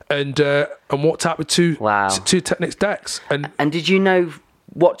 and walked out with two Technics decks. And did you know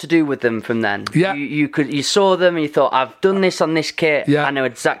what to do with them from then? Yeah. You saw them and you thought, I've done this on this kit. Yeah. I know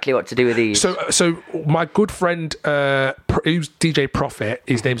exactly what to do with these. So my good friend, who's DJ Profit,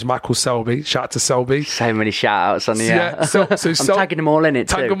 his name's Michael Selby. Shout out to Selby. So many shout outs on the air. Yeah. So I'm tagging them all in it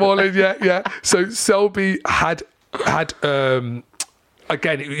too. Tag them all in, yeah. So Selby had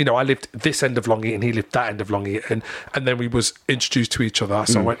again, you know, I lived this end of Long Eaton, he lived that end of Long Eaton, and then we was introduced to each other.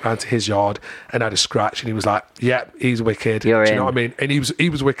 So I went round to his yard and had a scratch, and he was like, "Yeah, he's wicked." Do you know what I mean? And he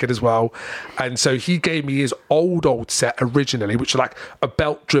was wicked as well. And so he gave me his old set originally, which was like a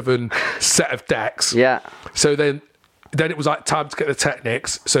belt-driven set of decks. Yeah. So then it was like time to get the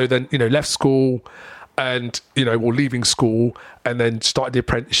Technics. So then, you know, left school. And, you know, we're leaving school and then started the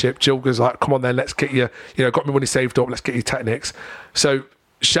apprenticeship. Jill was like, come on then, let's get you, you know, got my money saved up, let's get you Technics. So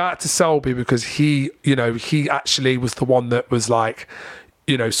shout out to Selby because he actually was the one that was like,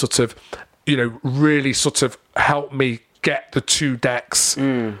 you know, sort of, you know, really sort of helped me get the two decks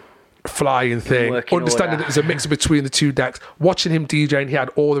flying thing. Understanding that there's a mixer between the two decks. Watching him DJ, and he had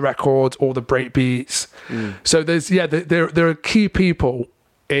all the records, all the break beats. So there's, there are key people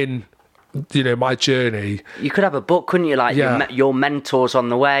in, you know, my journey. You could have a book, couldn't you? Like your mentors on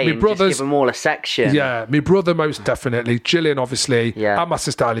the way, and just give them all a section. Yeah, my brother most definitely, Gillian obviously, and my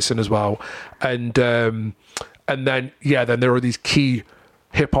sister Alison as well, and then there are these key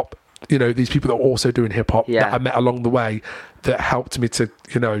hip hop, you know, these people that are also doing hip hop that I met along the way that helped me to,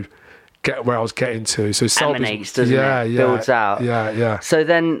 you know, get where I was getting to. So emanates, doesn't it? Builds out. Yeah. So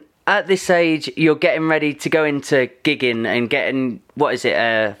then, at this age, you're getting ready to go into gigging and getting, what is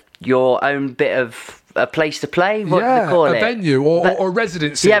it, your own bit of a place to play? What do they call it? A venue or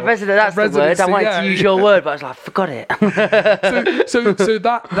residency. Yeah, that's the word. I wanted to use your word, but I was like, I forgot it. so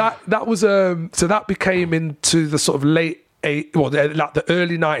that was so that became into the sort of the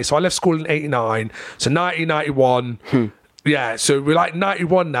early 90s. So I left school in 89. So 1991. Yeah, so we're like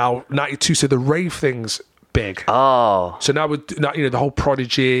 91 now, 92. So the rave thing's big. Oh. So now we're, the whole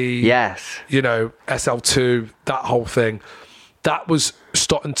Prodigy. Yes. SL2, that whole thing. That was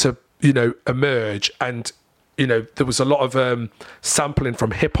starting to, emerge. And, there was a lot of sampling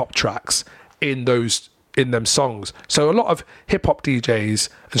from hip hop tracks in them songs. So a lot of hip hop DJs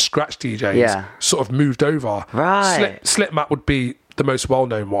and scratch DJs sort of moved over. Right. Slipmatt would be the most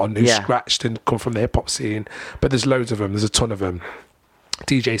well-known one who scratched and come from the hip hop scene, but there's loads of them. There's a ton of them.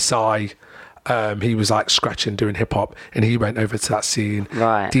 DJ Psy, he was like scratching, doing hip hop, and he went over to that scene.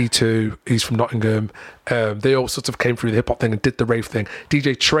 Right. D2, he's from Nottingham. They all sort of came through the hip hop thing and did the rave thing.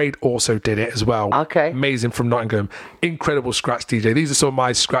 DJ Trade also did it as well. Okay. Amazing, from Nottingham. Incredible scratch DJ. These are some of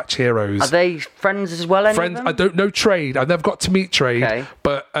my scratch heroes. Are they friends as well? Friends? I don't know Trade. I've never got to meet Trade,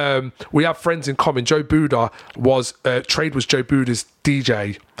 but we have friends in common. Joe Buddha was Trade was Joe Buddha's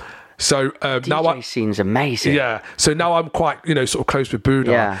DJ. So now scene's amazing. Yeah. So now I'm quite, sort of close with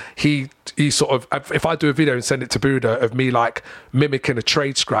Buddha. Yeah. He sort of, if I do a video and send it to Buddha of me like mimicking a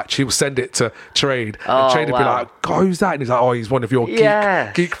Trade scratch, he will send it to Trade. And Trade will be like, God, who's that? And he's like, oh, he's one of your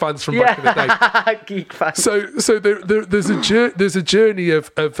geek fans from back in the day. Geek fans. So there's a journey of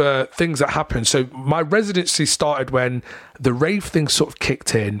things that happen. So my residency started when the rave thing sort of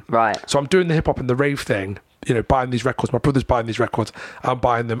kicked in. Right. So I'm doing the hip hop and the rave thing. Buying these records. My brother's buying these records. I'm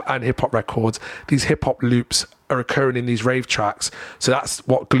buying them, and hip hop records. These hip hop loops are occurring in these rave tracks. So that's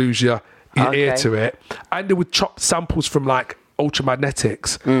what glues your ear to it. And they would chop samples from like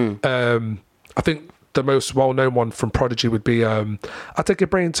Ultramagnetics. I think the most well-known one from Prodigy would be I Take Your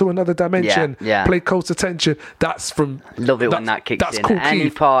Brain to Another Dimension. Yeah. Play Close Attention. That's from... Love it when that kicks in. Cool Any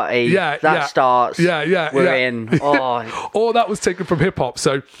Keith. party that starts, we're in. Oh. All that was taken from hip-hop.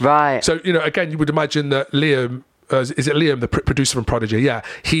 So, right. So, again, you would imagine that Liam... is it Liam, the producer from Prodigy? Yeah.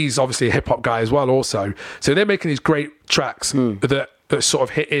 He's obviously a hip-hop guy as well also. So they're making these great tracks that sort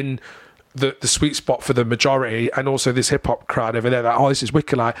of hit in the sweet spot for the majority, and also this hip hop crowd over there. Like, oh, this is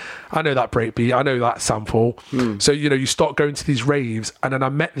wicked. Like, I know that breakbeat, I know that sample. So you start going to these raves, and then I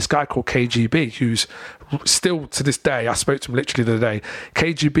met this guy called KGB, who's still to this day. I spoke to him literally the other day.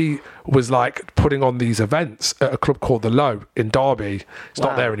 KGB was like putting on these events at a club called the Low in Derby. It's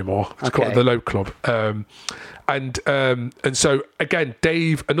not there anymore. It's called the Low Club. And so again,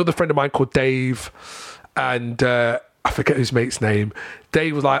 Dave, another friend of mine called Dave, and I forget his mate's name.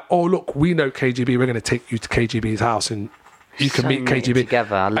 Dave was like, "Oh, look, we know KGB. We're going to take you to KGB's house, and you can meet KGB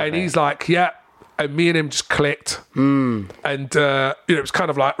together." And he's like, "Yeah." And me and him just clicked. And it was kind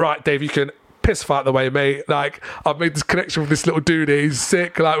of like, "Right, Dave, you can piss far out the way, mate. Like, I've made this connection with this little dude. He's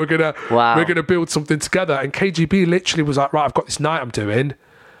sick. Like, we're gonna build something together." And KGB literally was like, "Right, I've got this night I'm doing.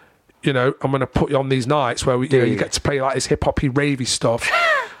 I'm going to put you on these nights where you get to play like this hip hoppy, ravey stuff."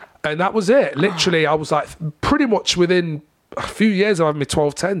 And that was it. Literally, I was like, pretty much within a few years of having my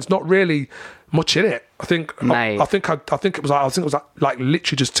 1210s, not really much in it. I think it was like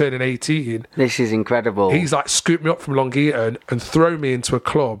literally just turning 18. This is incredible. He's like scooped me up from Long Eaton and thrown me into a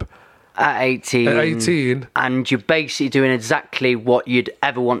club. At 18. And you're basically doing exactly what you'd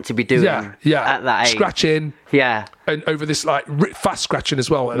ever want to be doing at that age. Scratching. Yeah. And over this, like, fast scratching as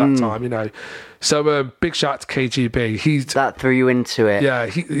well at that time, So, big shout out to KGB. That threw you into it. Yeah,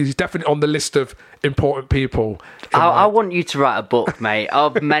 he's definitely on the list of important people. I want you to write a book, mate,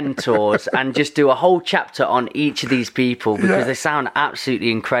 of mentors and just do a whole chapter on each of these people, because they sound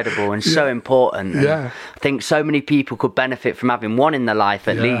absolutely incredible and so important. And I think so many people could benefit from having one in their life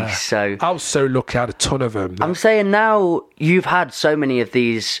at least. So I was so lucky. I had a ton of them. I'm saying now you've had so many of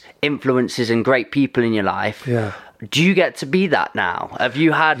these influences and great people in your life. Yeah. Do you get to be that now? Have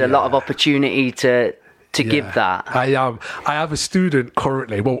you had a lot of opportunity to give that? I have a student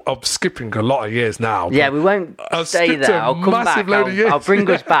currently. Well, I'm skipping a lot of years now. Yeah, we won't stay there. I'll come back. I'll bring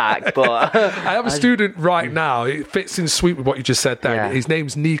us back. But I have a student right now. It fits in sweet with what you just said there. Yeah. His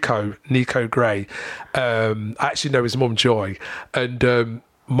name's Nico Gray. I actually know his mum, Joy. And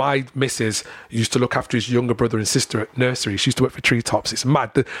my missus used to look after his younger brother and sister at nursery. She used to work for Treetops. It's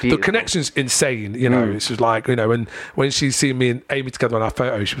mad. The connection's insane, It's just like, and when she's seen me and Amy together on our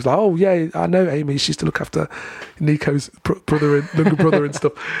photo, she was like, "Oh yeah, I know Amy. She used to look after Nico's brother and younger brother and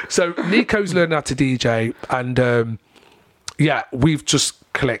stuff." So Nico's learning how to DJ, and we've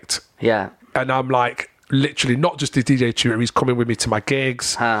just clicked. Yeah. And I'm like, literally not just a DJ tutor, he's coming with me to my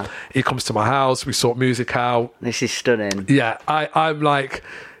gigs. He comes to my house, we sort music out. This is stunning. Yeah, I'm like,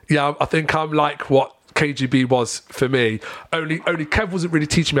 I think I'm like what KGB was for me. Only Kev wasn't really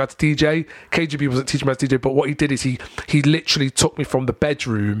teaching me how to DJ. KGB wasn't teaching me how to DJ, but what he did is he literally took me from the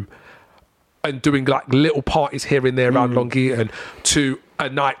bedroom and doing like little parties here and there around Long Eaton to a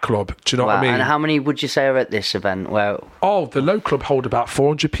nightclub. Do you know what I mean? And how many would you say are at this event? The Low Club hold about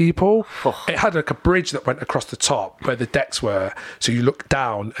 400 people. Oh. It had like a bridge that went across the top where the decks were. So you look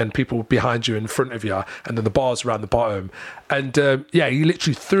down and people behind you in front of you, and then the bars around the bottom. And he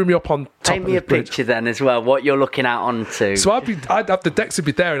literally threw me up on top Paint of me a bridge. picture then as well, what you're looking out onto. So I'd have the decks would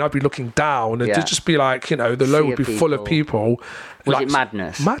be there and I'd be looking down and it'd just be like, the Low would be full of people. Was it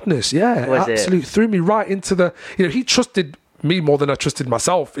madness? Madness, yeah. Was absolutely. Threw me right into the, he trusted me more than I trusted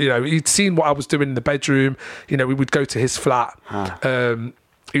myself. He'd seen what I was doing in the bedroom. We would go to his flat.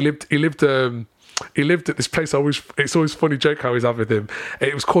 He lived at this place. It's always funny joke I always have with him.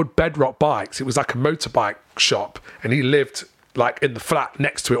 It was called Bedrock Bikes. It was like a motorbike shop, and he lived like in the flat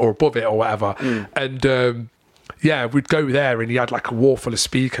next to it or above it or whatever. And we'd go there, and he had like a wall full of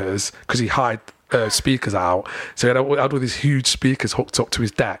speakers because he hired speakers out. So he had all these huge speakers hooked up to his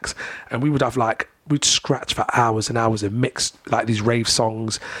decks, and we would have we'd scratch for hours and hours and mix like these rave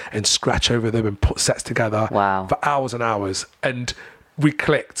songs and scratch over them and put sets together for hours and hours. And we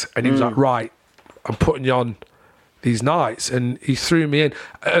clicked, and he was like, right, I'm putting you on these nights. And he threw me in.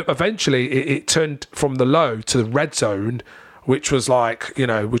 Eventually it turned from the Low to the Red Zone, which was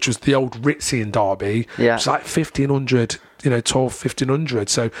which was the old Ritzy in Derby. Yeah. It's like 1,500, 1,500.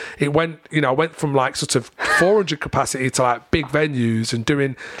 So it went, I went from like sort of 400 capacity to like big venues and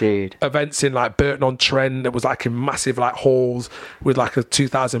doing events in like Burton-on-Trent. It was like in massive like halls with like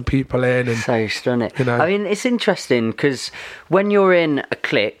 2,000 people in. And so stunning. I mean, it's interesting because when you're in a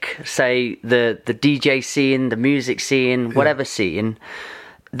clique, say the DJ scene, the music scene, whatever scene,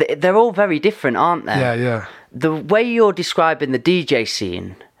 they're all very different, aren't they? Yeah. The way you're describing the DJ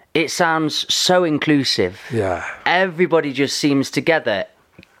scene, it sounds so inclusive. Yeah. Everybody just seems together.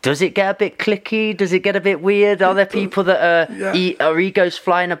 Does it get a bit cliquey? Does it get a bit weird? Are there people that are egos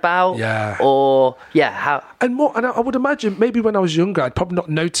flying about? Yeah. Or, how... And I would imagine maybe when I was younger, I'd probably not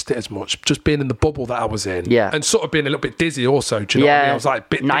noticed it as much, just being in the bubble that I was in. Yeah. And sort of being a little bit dizzy also. Do you know what I mean? I was like a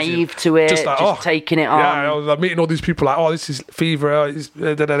bit naive dizzy. to it, just taking it on. Yeah, I was like, meeting all these people like, this is Fever, he's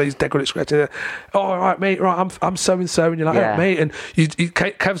dead good at scratching. All right, mate, right, I'm so-and-so. And you're like, oh, mate. And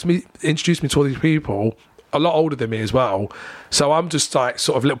Kev's introduced me to all these people, a lot older than me as well. So I'm just like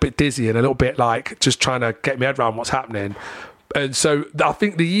sort of a little bit dizzy and a little bit like just trying to get my head around what's happening. And so I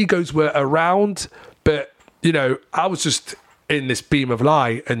think the egos were around, but, I was just in this beam of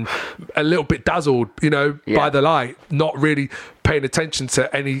light and a little bit dazzled, by the light, not really paying attention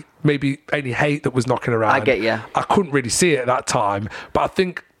to any hate that was knocking around. I get you. I couldn't really see it at that time, but I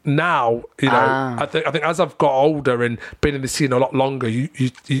think now, I think as I've got older and been in the scene a lot longer,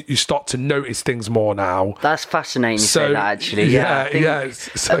 you start to notice things more now. That's fascinating to say that, actually.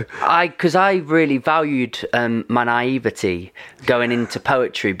 Because I really valued my naivety going into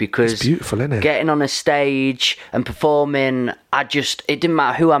poetry, because it's beautiful, isn't it? Getting on a stage and performing, it didn't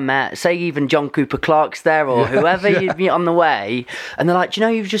matter who I met, say even John Cooper Clarke's there or whoever you'd meet on the way, and they're like, do you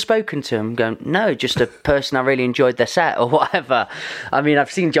know you've just spoken to him? I'm going, no, just a person I really enjoyed their set or whatever. I mean,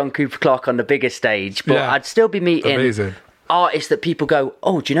 I've seen John Cooper Clarke on the bigger stage, but I'd still be meeting artists that people go,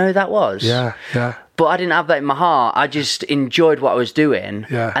 oh, do you know who that was? Yeah. But I didn't have that in my heart. I just enjoyed what I was doing.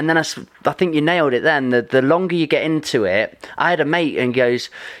 Yeah. And then I think you nailed it then. The longer you get into it, I had a mate and goes,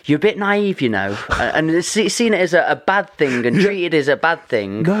 you're a bit naive, and seen it as a bad thing and treated it as a bad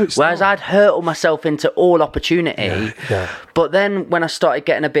thing. No, it's whereas not. I'd hurtle myself into all opportunity. Yeah. But then when I started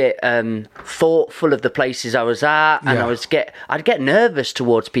getting a bit thoughtful of the places I was at, and I'd get nervous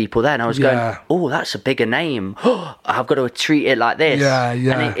towards people then. I was going, oh, that's a bigger name. I've got to treat it like this. Yeah.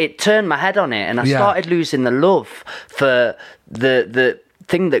 And it turned my head on it, and I started losing the love for the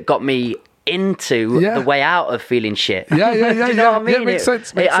thing that got me into the way out of feeling shit. Do you know what I mean? Yeah, makes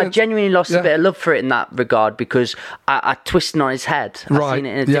sense. I genuinely lost a bit of love for it in that regard, because I twisted on his head. I've seen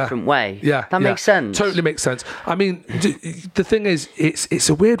it in a different way. That makes sense. Totally makes sense. I mean, the thing is, it's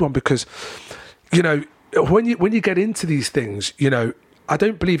a weird one, because when you get into these things, I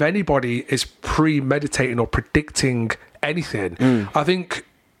don't believe anybody is premeditating or predicting anything. I think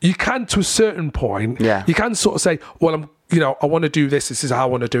you can, to a certain point, you can sort of say, well, I want to do this. This is how I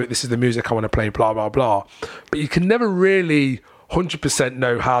want to do it. This is the music I want to play, blah, blah, blah. But you can never really 100%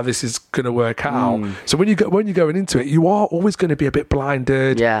 know how this is going to work out. So when you're going into it, you are always going to be a bit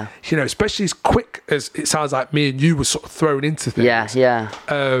blinded. Yeah. You know, especially as quick as it sounds like me and you were sort of thrown into things. Yeah.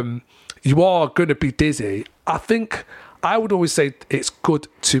 You are going to be dizzy. I think I would always say it's good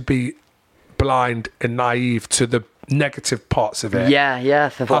to be blind and naive to the negative parts of it. Yeah. I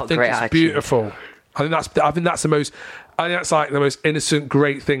think it's beautiful. I think that's the most. I think that's like the most innocent,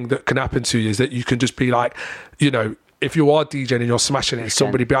 great thing that can happen to you, is that you can just be like, you know, if you are DJing and you're smashing it,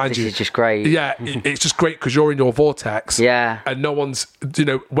 somebody behind you. This is just great. Yeah, it's just great because you're in your vortex. Yeah. And no one's, you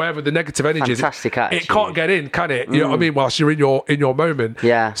know, wherever the negative energy Fantastic is, attitude. it can't get in, can it? You know what I mean? Whilst you're in your moment.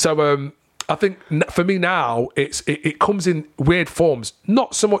 Yeah. So I think for me now, it comes in weird forms.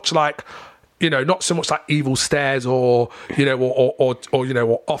 Not so much like, you know, not so much like evil stares or, you know, or you know,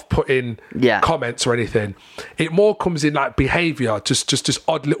 or off-putting comments or anything. It more comes in like behaviour, just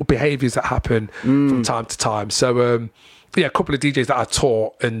odd little behaviours that happen from time to time. So a couple of DJs that I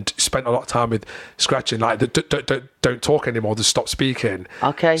taught and spent a lot of time with scratching, like don't talk anymore, just stop speaking.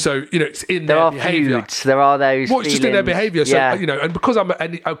 Okay. So, you know, it's in their behaviour. There are those. Well, it's just in their behaviour. So, you know, and because I'm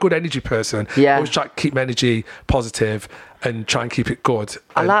a good energy person, I always try to keep my energy positive and try and keep it good.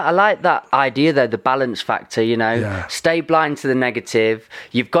 I like that idea though, the balance factor, you know, stay blind to the negative.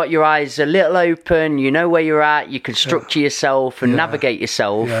 You've got your eyes a little open, you know where you're at, you can structure yourself and navigate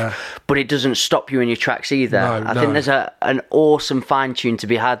yourself, but it doesn't stop you in your tracks either. I think there's an awesome fine tune to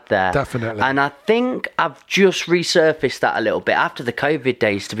be had there. Definitely. And I think I've just resurfaced that a little bit after the COVID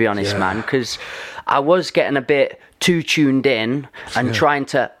days, to be honest, man, because I was getting a bit too tuned in and trying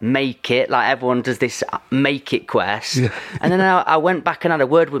to make it, like everyone does this make it quest. And then I went back and had a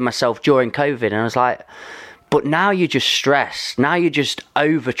word with myself during COVID, and I was like, but now you're just stressed. Now you're just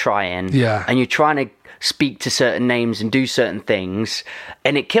over trying. And you're trying to speak to certain names and do certain things,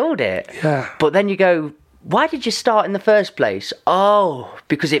 and it killed it. But then you go, why did you start in the first place? Oh,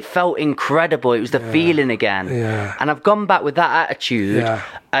 because it felt incredible. It was the feeling again. And I've gone back with that attitude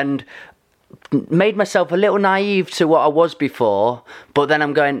and made myself a little naive to what I was before, but then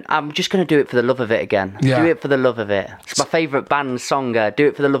I'm just going to do it for the love of it again. Do it for the love of it. It's my favourite band song, do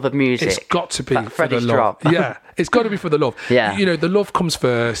it for the love of music. It's got to be for Freddie's the love. Drop. It's got to be for the love. You know, the love comes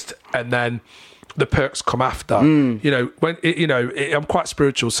first and then the perks come after. You know, when I'm quite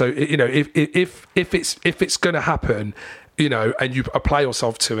spiritual, so you know, if it's going to happen, you know, and you apply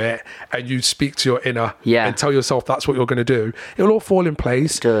yourself to it and you speak to your inner and tell yourself that's what you're going to do, it'll all fall in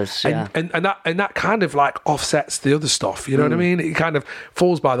place. It does, and that kind of like offsets the other stuff, you know what I mean? It kind of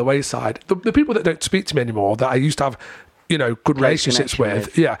falls by the wayside. The people that don't speak to me anymore, that I used to have, you know, good relationships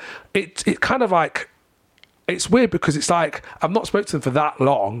with, it kind of like, it's weird because it's like I've not spoken to them for that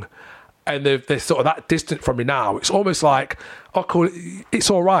long, and they're sort of that distant from me now. It's almost like, oh, cool, it's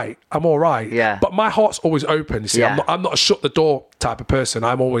all right. I'm all right. But my heart's always open. You see, I'm not a shut the door type of person.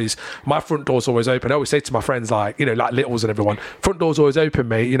 My front door's always open. I always say to my friends, like, you know, like Littles and everyone, front door's always open,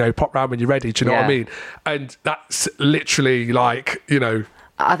 mate. You know, pop round when you're ready. Do you know what I mean? And that's literally like, you know.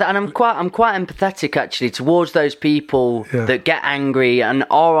 And I'm quite empathetic actually towards those people that get angry and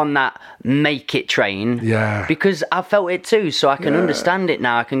are on that make it train. Because I felt it too, so I can understand it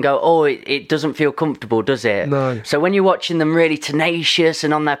now. I can go, oh, it doesn't feel comfortable, does it? No. So when you're watching them really tenacious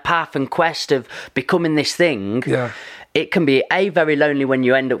and on their path and quest of becoming this thing, it can be very lonely when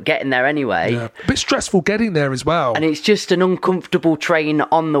you end up getting there anyway. A bit stressful getting there as well. And it's just an uncomfortable train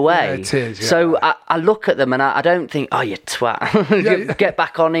on the way. It is. So I look at them and I don't think, oh, you twat, get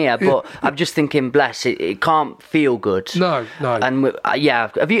back on here. But I'm just thinking, bless it can't feel good. No. And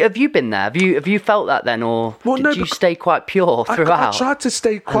have you been there? Have you felt that then, or did you stay quite pure throughout? I tried to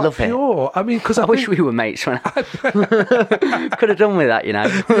stay quite pure. I mean, because I wish we were mates when could have done with that, you know.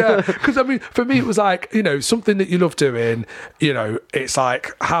 Because I mean, for me, it was like, you know, something that you love doing. You know, it's like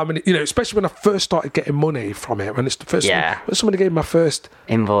how many, you know, especially when I first started getting money from it, when it's the first when somebody gave me my first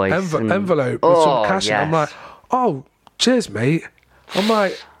invoice envelope with some cash in, I'm like, oh, cheers, mate. I'm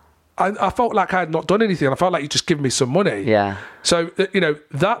like, I felt like I had not done anything. I felt like you just given me some money. So, you know,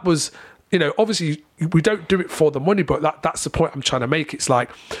 that was, you know, obviously we don't do it for the money, but that's the point I'm trying to make. It's like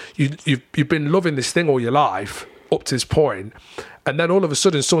you've been loving this thing all your life up to this point, and then all of a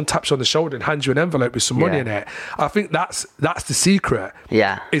sudden someone taps you on the shoulder and hands you an envelope with some money in it. I think that's the secret.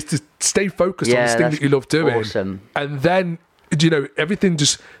 Is to stay focused on this thing that you love doing. Awesome. And then, you know, everything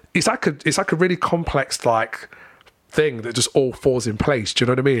just, it's like a really complex like thing that just all falls in place. Do you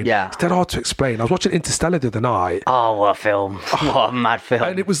know what I mean? It's dead hard to explain. I was watching Interstellar the other night. Oh, what a film. What a mad film.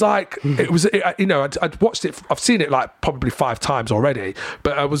 And it was like, you know, I'd watched it, I've seen it like probably 5 times already,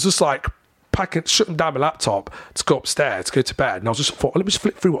 but I was just like, shutting down my laptop to go upstairs, to go to bed, and I was just thought, let me just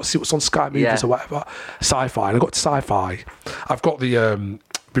flip through see what's on Sky Movies or whatever, Sci-Fi. And I got to Sci-Fi. I've got the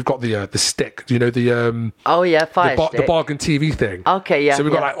we've got the stick, you know, the Fire Stick, the bargain TV thing. Okay, yeah. So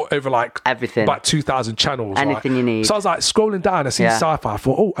we've got like over everything, about 2,000 channels, anything you need. So I was like scrolling down, I seen Sci-Fi. I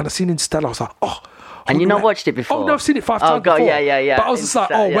thought, and I seen Interstellar. I was like, and you not watched it before? Oh no, I've seen it 5 times before. Yeah. But I was just like,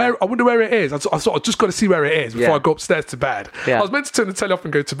 where? I wonder where it is. I thought I've just got to see where it is before I go upstairs to bed. Yeah. I was meant to turn the telly off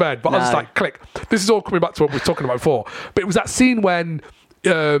and go to bed, but I was just like, click. This is all coming back to what we were talking about before. But it was that scene when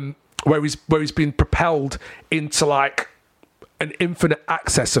where he's been propelled into like an infinite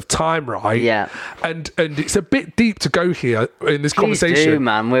access of time, right? Yeah. And it's a bit deep to go here in this Please conversation. do,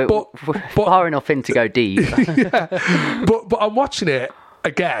 man. We're far enough in to go deep. But I'm watching it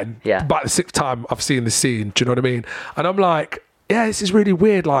again, about the 6th time I've seen the scene. Do you know what I mean? And I'm like, yeah, this is really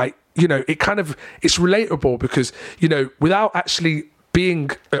weird. Like, you know, it's relatable because, you know, without actually being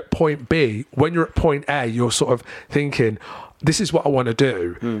at point B, when you're at point A, you're sort of thinking, this is what I want to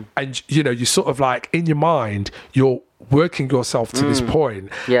do. And, you know, you sort of like in your mind, you're working yourself to this point.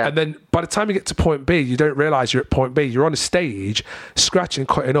 Yeah. And then by the time you get to point B, you don't realize you're at point B. You're on a stage, scratching,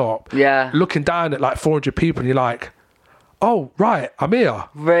 cutting up, looking down at like 400 people, and you're like, oh, right, I'm here.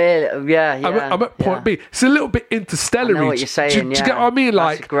 Really? Yeah. I'm at point B. It's a little bit interstellar. I know what you're saying. Do you get what I mean?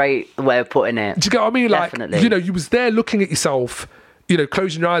 Like, that's a great way of putting it. Do you get what I mean? Definitely. Like, you know, you was there looking at yourself, you know,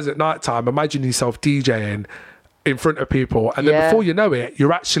 closing your eyes at night time, imagining yourself DJing in front of people. And then before you know it,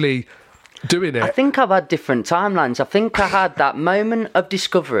 you're actually doing it. I think I've had different timelines. I think I had that moment of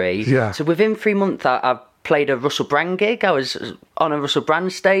discovery. Yeah. So within 3 months, I've played a Russell Brand gig. I was on a Russell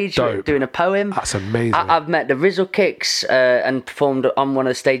Brand stage doing a poem. That's amazing. I've met the Rizzle Kicks and performed on one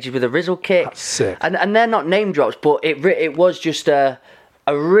of the stages with a Rizzle Kick. That's sick. And they're not name drops, but it was just a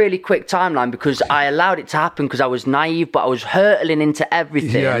really quick timeline because I allowed it to happen because I was naive, but I was hurtling into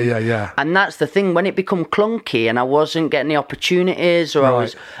everything. Yeah. And that's the thing, when it become clunky and I wasn't getting the opportunities, or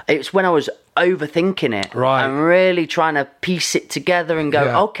it's when I was overthinking it, and really trying to piece it together and go,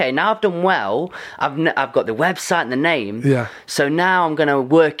 okay, now I've done well, I've got the website and the name, so now I'm going to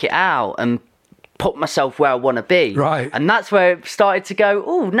work it out and put myself where I want to be. And that's where it started to go,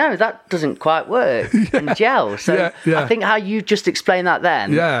 oh, no, that doesn't quite work and gel. So I think how you just explained that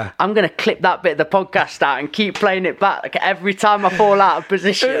then, I'm going to clip that bit of the podcast out and keep playing it back every time I fall out of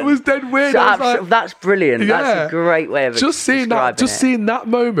position. It was dead weird. So that's brilliant. That's a great way of seeing that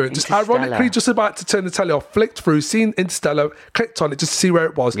moment, just ironically just about to turn the telly off, flicked through, seen Interstellar, clicked on it just to see where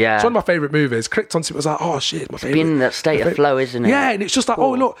it was. It's one of my favourite movies. Clicked on it, was like, oh shit, it's my favourite. Being in that state of flow, isn't it? Yeah, and it's just like,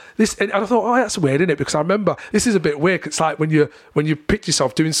 oh look, this, and I thought, oh, that's weird, isn't it? Because I remember this is a bit weird. It's like when you picture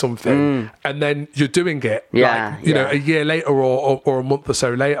yourself doing something and then you're doing it, like, you know, a year later or a month or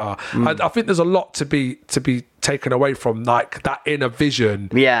so later. I think there's a lot to be taken away from, like that inner vision,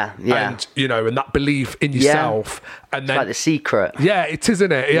 and you know, and that belief in yourself, and then like The Secret. It is,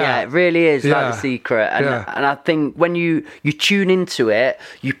 isn't it? It really is like The Secret, and I think when you tune into it,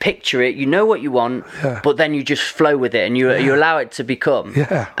 you picture it, you know what you want, but then you just flow with it and you allow it to become,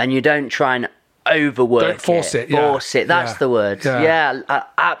 and you don't try and overwork. Don't force it. Force it. That's the word.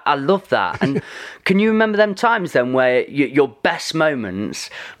 I love that. And can you remember them times then where your best moments,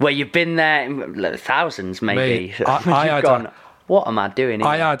 where you've been there in thousands, maybe? Mate, what am I doing here?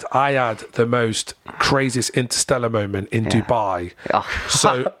 I had the most craziest Interstellar moment in Dubai.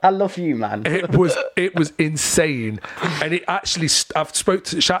 So I love you, man. It was insane, and it actually. I've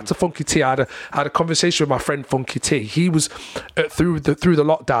shout out to Funky T. I had a conversation with my friend Funky T. He was through the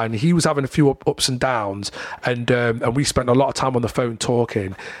lockdown. He was having a few ups and downs, and we spent a lot of time on the phone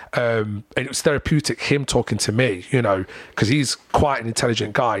talking. And it was therapeutic, him talking to me, you know, because he's quite an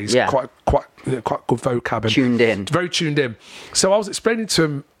intelligent guy. He's quite good vocab and very tuned in. So I was explaining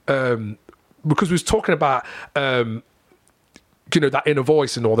to him because we was talking about you know, that inner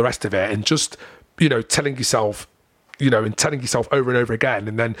voice and all the rest of it, and just, you know, telling yourself over and over again,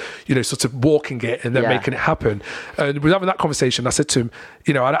 and then, you know, sort of walking it and then making it happen. And we were having that conversation. I said to him,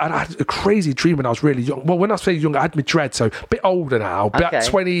 you know, I had a crazy dream when I was really young. Well, when I say young, I had my dread, so a bit older now, about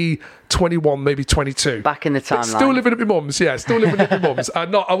 20, 21, maybe 22. Back in the timeline. Still living at my mum's, still living at my mum's.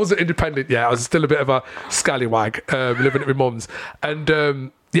 I wasn't independent yet. I was still a bit of a scallywag, living at my mum's. And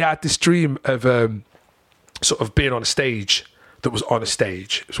I had this dream of sort of being on a stage that was on a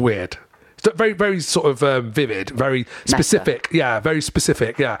stage. It was weird. Very, very sort of vivid, very specific. Meta. Very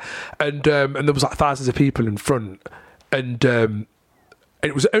specific. And there was like thousands of people in front, and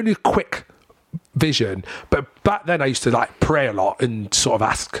it was only a quick vision. But back then, I used to like pray a lot and sort of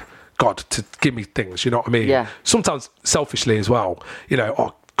ask God to give me things. You know what I mean? Yeah. Sometimes selfishly as well. You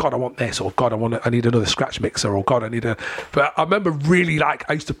know, God, I want this, or God, I need another scratch mixer, or God, I need a. But I remember really like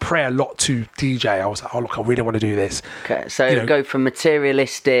I used to pray a lot to DJ. I was like, oh look, I really want to do this. Okay, so go from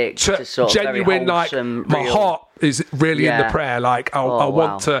materialistic to sort of genuine, very wholesome, like my heart is really in the prayer. Like I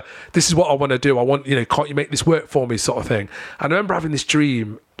want to. This is what I want to do. I want, can't you make this work for me, sort of thing. And I remember having this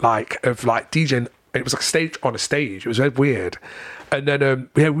dream of DJing. It was like on a stage. It was very weird. And then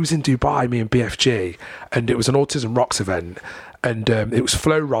we was in Dubai, me and BFG, and it was an Autism Rocks event, and it was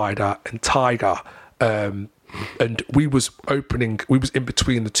Flow Rider and Tiger, and we was in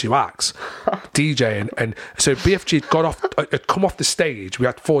between the two acts, DJing, and so BFG had come off the stage. We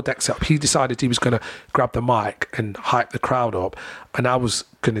had 4 decks up. He decided he was going to grab the mic and hype the crowd up, and I was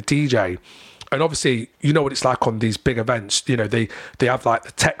going to DJ. And obviously, you know what it's like on these big events. They have like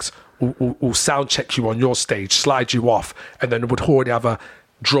the techs will sound check you on your stage, slide you off, and then would already have a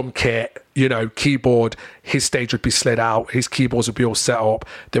drum kit, keyboard. His stage would be slid out, his keyboards would be all set up,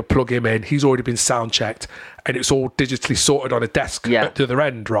 they'll plug him in, he's already been sound checked, and it's all digitally sorted on a desk at the other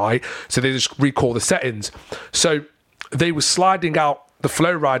end, right? So they just recall the settings. So they were sliding out the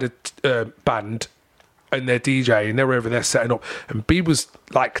Flow Rider band and their DJ, and they were over there setting up, and B was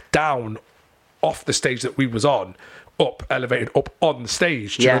like down off the stage that we was on, up, elevated up on the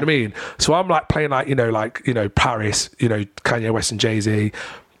stage. Do you know what I mean? So I'm like playing like Paris, Kanye West and Jay-Z,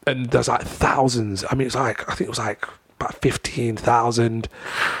 and there's like thousands. I mean, I think it was like about 15,000.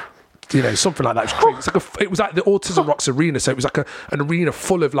 Something like that. It was crazy. It was like the Autism Rocks arena, so it was like an arena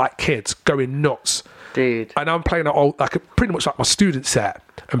full of like kids going nuts. Dude. And I'm playing pretty much like my student set,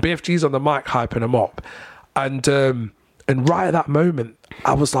 and BFG's on the mic hyping them up, and right at that moment,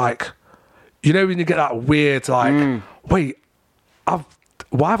 I was like, when you get that weird wait,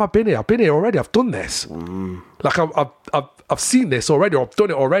 why have I been here? I've been here already. I've done this. Like I've seen this already, or I've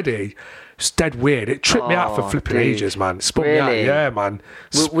done it already. It's dead weird. It tripped me out for flipping ages, man. It spun me out. Yeah, man.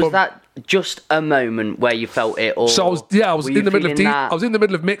 Was that just a moment where you felt it, or so I was in the middle of I was in the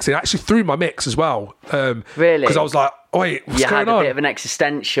middle of mixing. I actually threw my mix as well. Really? Because I was like, wait, what's going on? You had a bit of an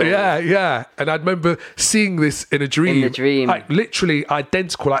existential. Yeah. And I remember seeing this in a dream. In the dream. Like literally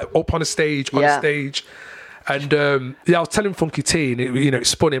identical, like up on a stage, And I was telling Funky T, and it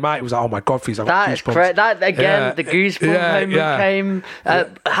spun him out. It was like, oh my God, I've got goosebumps. That again, the goosebump moment came.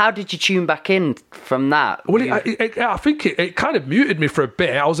 How did you tune back in from that? Well, I think it kind of muted me for a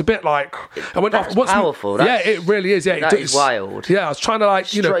bit. I was a bit like, I went That's powerful. It really is. Yeah, that is wild. Yeah, I was trying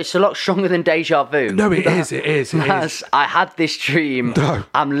to it's a lot stronger than deja vu. No, it is. I had this dream. No.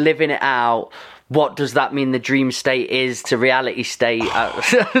 I'm living it out. What does that mean the dream state is to reality state?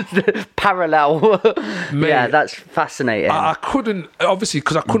 Parallel. Mate, yeah, that's fascinating. I couldn't, obviously,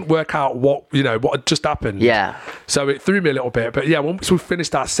 because I couldn't work out what had just happened. Yeah. So it threw me a little bit. But yeah, once we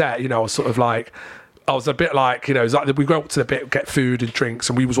finished that set, I was sort of like, I was a bit like, it was like we go up to the bit, get food and drinks,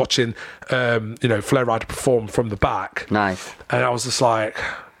 and we was watching, Flow Rider perform from the back. Nice. And I was just like,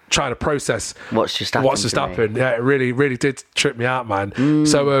 trying to process what's just happened. Yeah, it really, really did trip me out, man.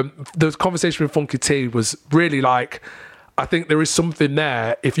 So the conversation with Funky T was really like, I think there is something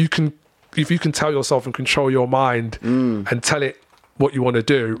there. If you can tell yourself and control your mind and tell it what you want to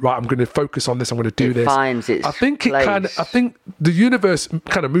do, right, I'm going to focus on this, I'm going to do this. Finds its place. I think the universe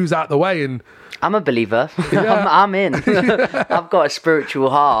kind of moves out of the way, and I'm a believer. Yeah. I'm in. I've got a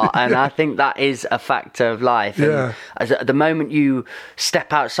spiritual heart, and I think that is a factor of life. Yeah. And at the moment you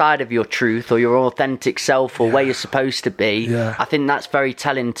step outside of your truth or your authentic self or where you're supposed to be, I think that's very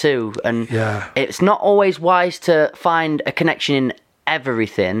telling too. And it's not always wise to find a connection in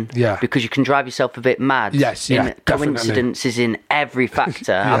everything, because you can drive yourself a bit mad. Coincidence is in every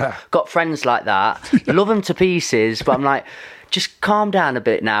factor. I've got friends like that. Love them to pieces, but I'm like, just calm down a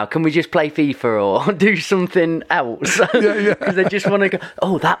bit now. Can we just play FIFA or do something else? Because they just want to go,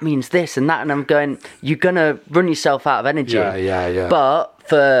 oh, that means this and that. And I'm going, you're going to run yourself out of energy. But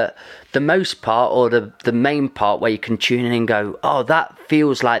for the most part, or the main part where you can tune in and go, oh, that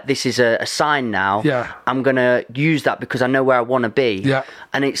feels like this is a sign now. I'm going to use that because I know where I want to be.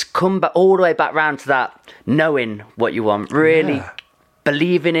 And it's come back all the way back round to that knowing what you want. Really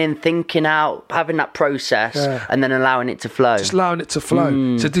believing in, thinking out, having that process, and then allowing it to flow. Just allowing it to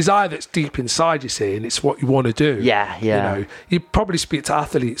flow. It's a desire that's deep inside, you see, and it's what you want to do. You probably speak to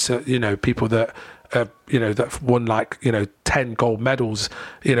athletes, people that that won 10 gold medals,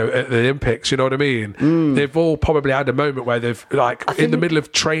 at the Olympics. You know what I mean? They've all probably had a moment where they've in the middle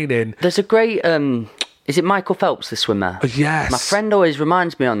of training. There's a great. Is it Michael Phelps, the swimmer? Yes. My friend always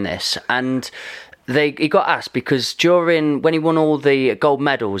reminds me on this, and he got asked because when he won all the gold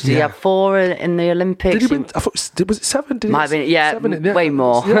medals, did he have 4 in the Olympics? Did he win? I thought, was it 7? Might have been, 7, way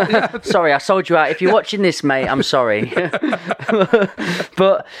more. Sorry, I sold you out. If you're watching this, mate, I'm sorry.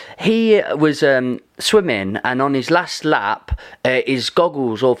 But he was swimming, and on his last lap, his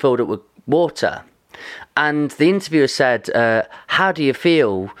goggles all filled up with water. And the interviewer said, how do you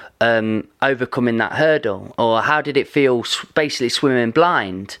feel overcoming that hurdle? Or how did it feel basically swimming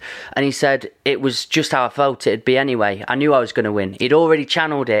blind? And he said, it was just how I felt it'd be anyway. I knew I was going to win. He'd already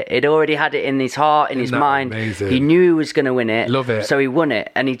channeled it. He'd already had it in his heart, in his mind. Amazing? He knew he was going to win it. Love it. So he won it.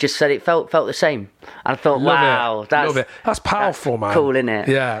 And he just said it felt the same. And I thought, wow, that's powerful, man. Cool, innit?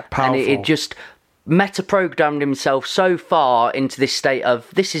 Yeah, powerful. And it just meta-programmed himself so far into this state of,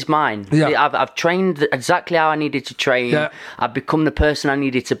 this is mine. Yeah. I've trained exactly how I needed to train. Yeah. I've become the person I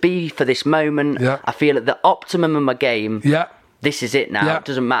needed to be for this moment. Yeah. I feel at the optimum of my game. Yeah. This is it now. Yeah. It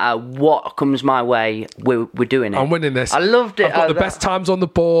doesn't matter what comes my way. We're doing it. I'm winning this. I loved it. I've got the best times on the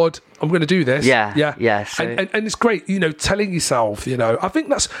board. I'm going to do this. Yeah. So, and it's great, telling yourself, I think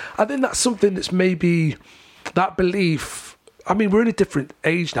that's something that's maybe that belief. I mean, we're in a different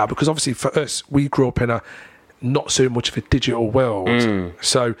age now because obviously for us, we grew up in a not so much of a digital world.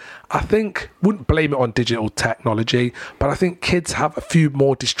 So I think, wouldn't blame it on digital technology, but I think kids have a few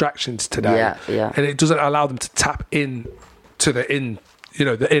more distractions today. Yeah. And it doesn't allow them to tap in to the inner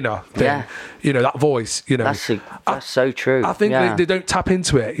thing, that voice, That's so true. I think they don't tap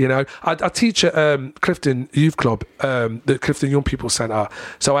into it, I teach at Clifton Youth Club, the Clifton Young People Centre.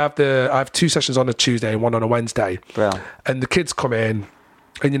 So I have 2 sessions on a Tuesday and 1 on a Wednesday. Brilliant. And the kids come in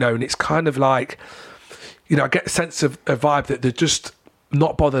and, and it's kind of like, I get a sense of a vibe that they're just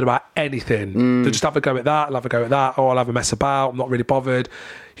not bothered about anything. They just have a go at that, I'll have a go at that, or I'll have a mess about, I'm not really bothered,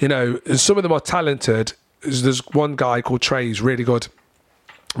 and some of them are talented. There's one guy called Trey, he's really good,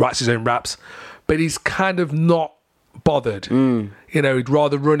 writes his own raps, but he's kind of not bothered. He'd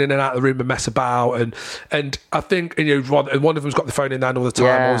rather run in and out of the room and mess about, and I think, and one of them's got the phone in there all the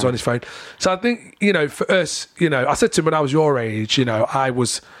time, always on his phone. So I think, for us, I said to him when I was your age, I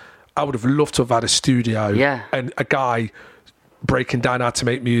would have loved to have had a studio and a guy breaking down how to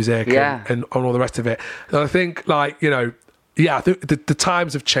make music and all the rest of it. And I think, I think the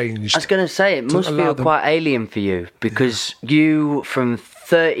times have changed. I was going to say, it must feel quite alien for you because you, from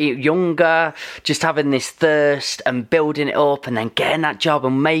 30, younger, just having this thirst and building it up and then getting that job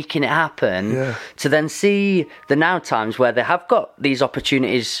and making it happen, to then see the now times where they have got these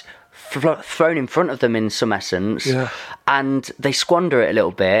opportunities thrown in front of them in some essence, and they squander it a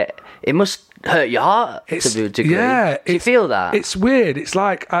little bit. It must hurt your heart to a degree. Yeah, do you feel that? It's weird. It's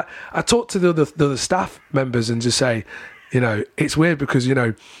like I talk to the other staff members and just say, it's weird because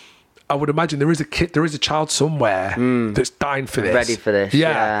I would imagine there is a child somewhere that's dying for this, ready for this.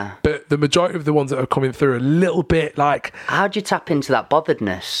 Yeah, but the majority of the ones that are coming through are a little bit like. How do you tap into that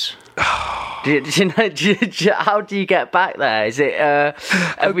botheredness? How do you get back there? Is it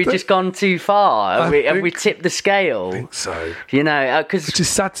have we just gone too far? Have we tipped the scale? I think so. Because which is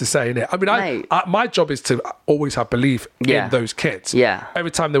sad to say, isn't it? I mean, my job is to always have belief in those kids. Yeah.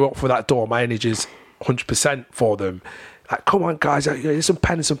 Every time they walk through that door, my energy is 100% for them. Like, come on, guys, here's some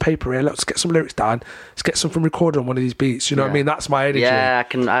pen and some paper here. Let's get some lyrics down. Let's get something recorded on one of these beats. You know what I mean? That's my energy. Yeah,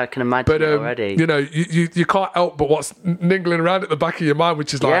 I can imagine it already. You can't help but what's niggling around at the back of your mind,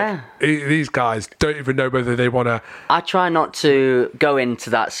 which is like, these guys don't even know whether they want to. I try not to go into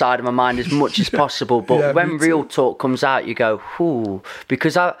that side of my mind as much as possible, but when real talk comes out, you go, whoo.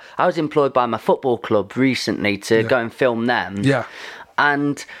 Because I was employed by my football club recently to go and film them. Yeah.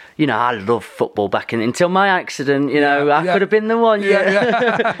 And, I love football until my accident, I could have been the one,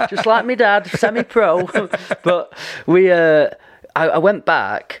 just like my dad, semi-pro. But I went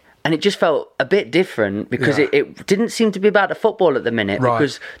back and it just felt a bit different because it didn't seem to be about the football at the minute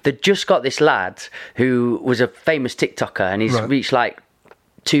because they'd just got this lad who was a famous TikToker and he's reached like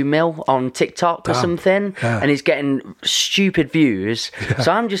 2 mil on TikTok or something, and he's getting stupid views.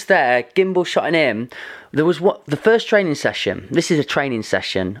 So I'm just there, gimbal shotting him. There was the first training session. This is a training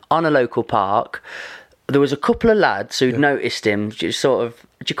session on a local park. There was a couple of lads who'd noticed him, just sort of,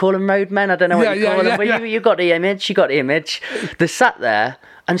 do you call them roadmen? I don't know what you call them. But you got the image. They sat there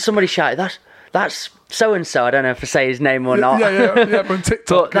and somebody shouted, that's so-and-so. I don't know if I say his name or not. Yeah, from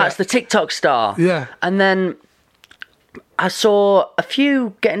TikTok. But that's the TikTok star. Yeah. And then I saw a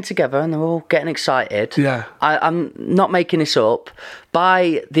few getting together and they were all getting excited. Yeah. I'm not making this up.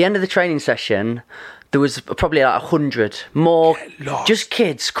 By the end of the training session, there was probably like 100 more just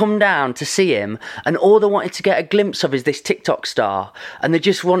kids come down to see him, and all they wanted to get a glimpse of is this TikTok star, and they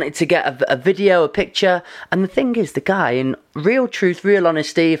just wanted to get a video, a picture. And the thing is, the guy, in real truth, real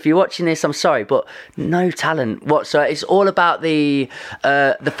honesty, if you're watching this, I'm sorry, but no talent whatsoever. It's all about the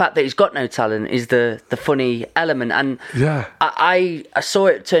fact that he's got no talent is the funny element. And I saw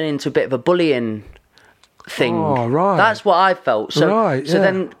it turn into a bit of a bullying thing. Oh, right. That's what I felt. So, right, so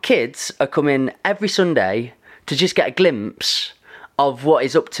then kids are coming every Sunday to just get a glimpse of what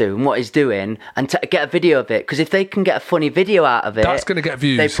he's up to and what he's doing, and to get a video of it. Because if they can get a funny video out of it, that's going to get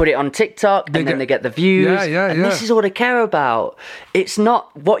views. They put it on TikTok, and then they get the views. And this is all they care about. It's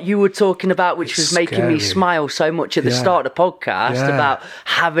not what you were talking about, which was making me smile so much at the start of the podcast, about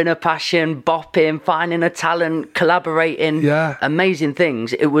having a passion, bopping, finding a talent, collaborating, amazing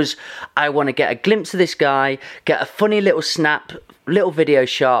things. It was, I want to get a glimpse of this guy, get a funny little snap, little video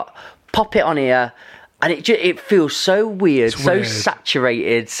shot, pop it on here. And it feels so weird, so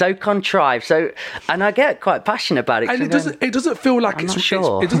saturated, so contrived, and I get quite passionate about it. And it doesn't feel like it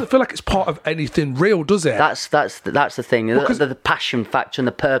doesn't feel like it's part of anything real, does it? That's the thing. The passion factor and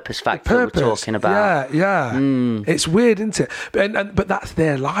the purpose factor that we're talking about. It's weird, isn't it? But that's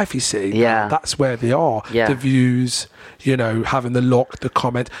their life, you see. Yeah, that's where they are. Yeah. The views, having the look, the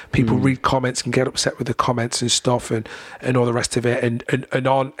comment. People read comments and get upset with the comments and stuff, and all the rest of it, and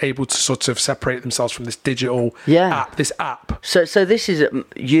aren't able to sort of separate themselves from this digital app. So this is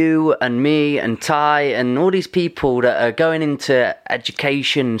you and me and Ty and all these people that are going into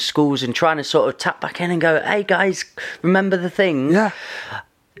education, schools, and trying to sort of tap back in and go, hey guys, remember the thing? Yeah.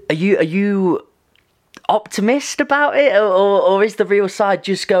 Are you optimist about it, or is the real side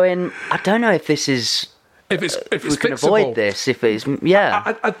just going, I don't know if this is... If it's we can fixable. avoid this, if it's...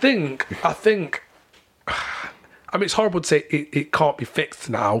 Yeah. I think... I mean, it's horrible to say it can't be fixed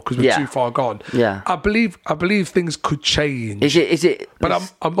now because we're too far gone. Yeah. I believe things could change. Is it? But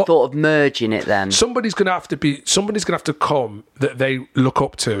I'm not, thought of merging it then. Somebody's gonna have to come that they look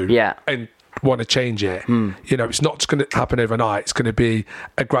up to. Yeah. And want to change it. It's not just going to happen overnight. It's going to be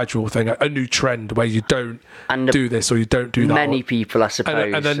a gradual thing, a new trend where you don't do this or you don't do that. Many people, I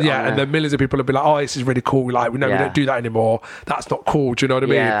suppose. And then millions of people will be like, oh, this is really cool. Like, we don't do that anymore. That's not cool. Do you know what I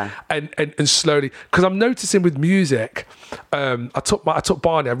mean? Yeah. And slowly, because I'm noticing with music, I took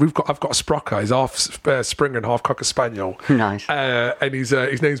Barney. I've got a Sprocker. He's half Springer and half Cocker Spaniel. Nice. And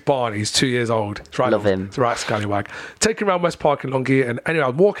his name's Barney. He's 2 years old. Love him. It's right scallywag. Taking around West Park in Long Eaton. Anyway,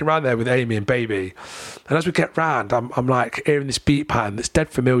 I'm walking around there with Amy and Baby, and as we get round, I'm like hearing this beat pattern that's dead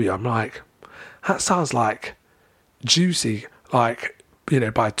familiar. I'm like, that sounds like Juicy, like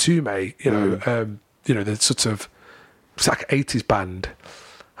by Toomey. The sort of, it's like an 80s band.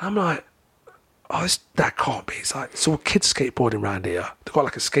 I'm like, oh, that can't be. It's like, it's all kids skateboarding around here. They've got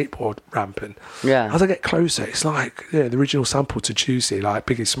like a skateboard ramp, and as I get closer, it's like the original sample to Juicy, like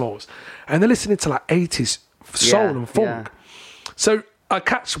Biggie Smalls, and they're listening to like 80s soul and funk. So I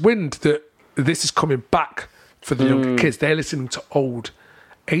catch wind that this is coming back for the younger kids. They're listening to old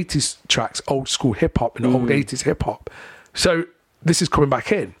 80s tracks, old school hip hop and old 80s hip hop. So this is coming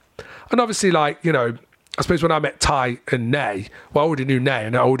back in. And obviously, like, I suppose when I met Ty and Nay, well, I already knew Nay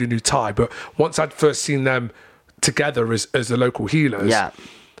and I already knew Ty, but once I'd first seen them together as the local healers,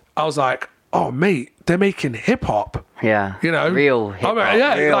 I was like, oh, mate, they're making hip hop. Yeah. Real hip hop.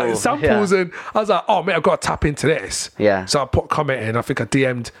 Like samples. And I was like, oh, mate, I've got to tap into this. Yeah. So I put a comment in. I think I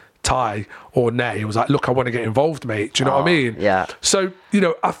DM'd Ty or Nay. It was like, look, I want to get involved, mate. Do you know what I mean? Yeah. So,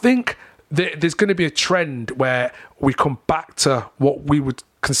 I think there's going to be a trend where we come back to what we would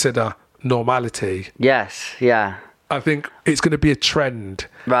consider normality. Yes, yeah. I think it's going to be a trend.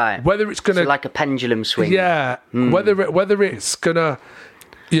 Right. Whether it's going to... like a pendulum swing. Yeah. Whether it's going to...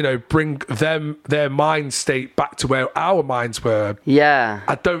 bring their mind state back to where our minds were. Yeah.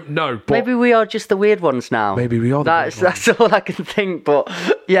 I don't know. But maybe we are just the weird ones now. Maybe we are That's all I can think. But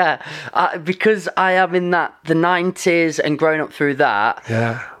yeah, because I am in the 90s and growing up through that.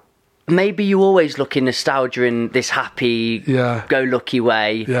 Yeah. Maybe you always look in nostalgia in this happy, go-lucky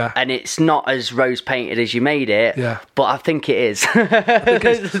way, and it's not as rose-painted as you made it. Yeah. But I think it is.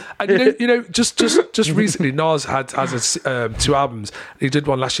 And just recently, Nas has 2 albums. He did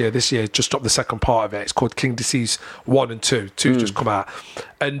one last year. This year, just dropped the second part of it. It's called King Disease 1 and 2. 2's just come out,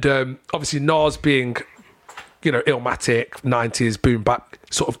 and obviously Nas being, Illmatic, 90s boom bap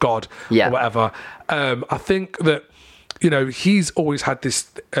sort of god or whatever. I think that. He's always had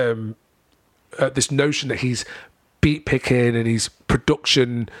this this notion that he's beat picking and his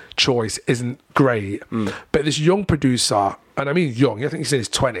production choice isn't great. But this young producer, and I mean young, I think he's in his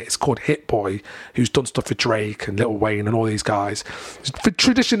 20s, called Hit Boy, who's done stuff for Drake and Lil Wayne and all these guys.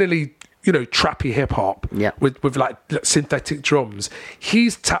 Traditionally you know, trappy hip hop with like synthetic drums.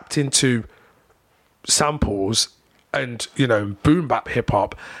 He's tapped into samples and, you know, boom bap hip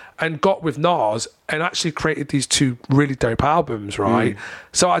hop, and got with Nas and actually created these two really dope albums, right?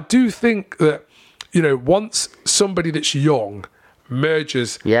 So I do think that, you know, once somebody that's young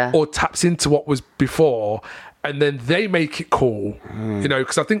merges or taps into what was before, and then they make it cool, you know,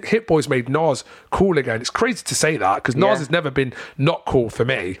 because I think Hit Boy's made Nas cool again. It's crazy to say that, because Nas has never been not cool for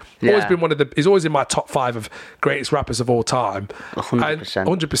me. Always been he's always in my top 5 of greatest rappers of all time. 100%.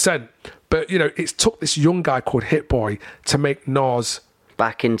 100%. But, you know, it's took this young guy called Hit Boy to make Nas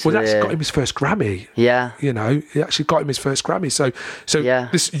back into well, actually got him his first Grammy. Yeah. You know, he actually got him his first Grammy. So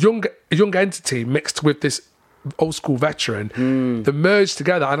this young entity mixed with this old school veteran, they merged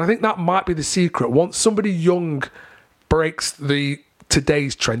together. And I think that might be the secret. Once somebody young breaks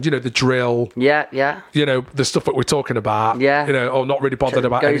today's trend, you know, the drill, you know, the stuff that we're talking about, you know, or not really bothered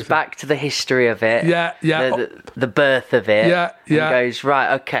about goes anything. back to the history of it, the birth of it, and goes,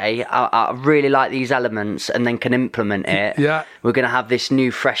 right, okay, I really like these elements, and then can implement it. We're going to have this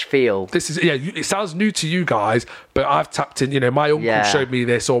new fresh feel. This is it sounds new to you guys, but I've tapped in, you know, my uncle showed me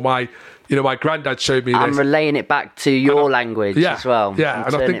this, or my granddad showed me this. I'm relaying it back to your language as well. Yeah,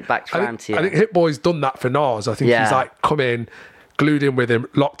 and turn it back around to you. I think Hit Boy's done that for Nas. I think he's like come in, glued in with him,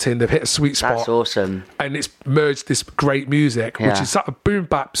 locked in, they've hit a sweet spot. That's awesome. And it's merged this great music, which is sort of boom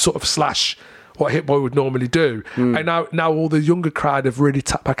bap sort of slash what Hit Boy would normally do. And now all the younger crowd have really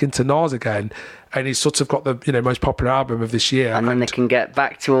tapped back into Nas again, and he's sort of got the, you know, most popular album of this year. And then they can get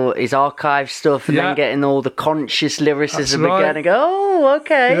back to all his archive stuff, and then getting all the conscious lyricism again, and go, oh,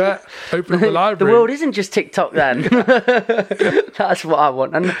 okay. Yeah, open up the library. The world isn't just TikTok then. That's what I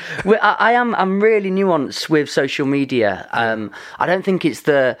want. And I'm really nuanced with social media. I don't think it's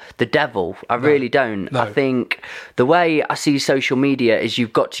the devil. I really don't. I think the way I see social media is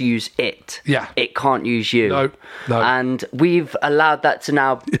you've got to use it. Yeah. It can't use you. No. And we've allowed that to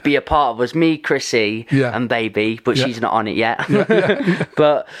now be a part of us. Me, Chrissy, and Baby, but she's not on it yet.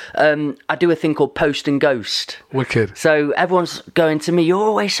 But I do a thing called Post and Ghost. Wicked. So everyone's going to me, you're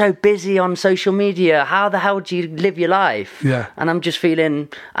always so busy on social media. How the hell do you live your life? Yeah. And I'm just feeling,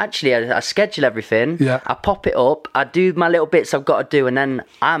 actually, I schedule everything. Yeah. I pop it up. I do my little bits I've got to do, and then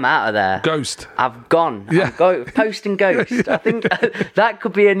I'm out of there. Ghost. I've gone. Yeah. Post and Ghost. I think that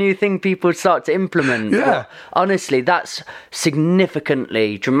could be a new thing people start to implement. Yeah. But honestly, that's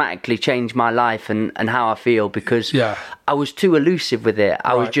significantly, dramatically changed my life and how I feel, because I was too elusive with it.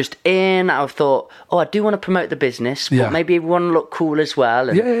 I was just I thought, I do want to promote the business, but maybe we want to look cool as well,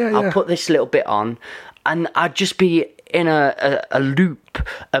 and I'll put this little bit on, and I'd just be in a loop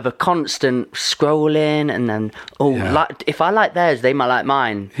of a constant scrolling, and then like, if I like theirs, they might like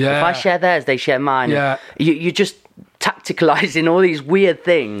mine. If I share theirs, they share mine. You just tacticalizing all these weird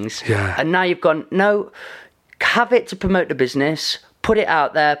things, and now you've gone, no, have it to promote the business, put it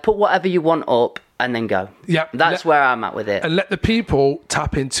out there, put whatever you want up, and then go. That's where I'm at with it. And let the people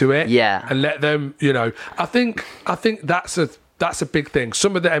tap into it. And let them, you know, I think that's a big thing.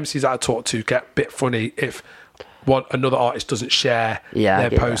 Some of the MCs that I talk to get a bit funny if another artist doesn't share their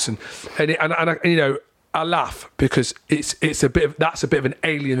posts, and you know, I laugh because it's a bit of an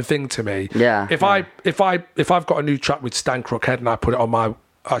alien thing to me. If I've got a new track with Stan Crookhead and I put it on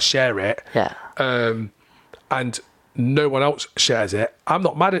I share it. And no one else shares it, I'm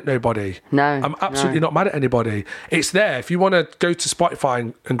not mad at nobody. I'm absolutely not mad at anybody. It's there. If you want to go to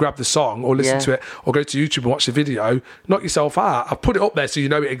Spotify and grab the song, or listen to it, or go to YouTube and watch the video, knock yourself out. I've put it up there so you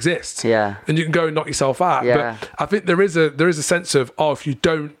know it exists. And you can go and knock yourself out. But I think there is a sense of, if you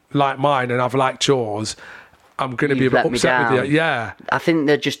don't like mine and I've liked yours, I'm going to be a bit upset with you. I think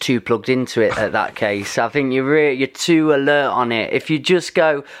they're just too plugged into it at that case. I think you're too alert on it. If you just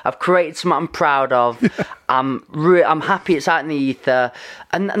go, I've created something I'm proud of, I'm happy it's out in the ether,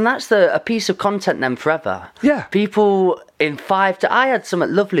 and that's a piece of content then forever. People in I had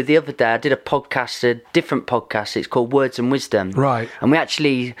something lovely the other day. I did a different podcast. It's called Words and Wisdom. And we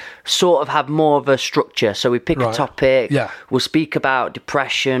actually sort of have more of a structure. So we pick a topic, we'll speak about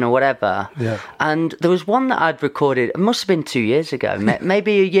depression or whatever. And there was one that I'd recorded, it must have been 2 years ago,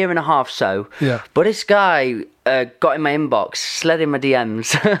 maybe a year and a half so. But this guy got in my inbox, slid in my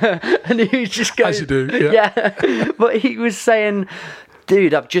DMs, and he was just going, as you do, but he was saying,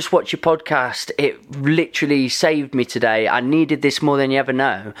 dude, I've just watched your podcast. It literally saved me today. I needed this more than you ever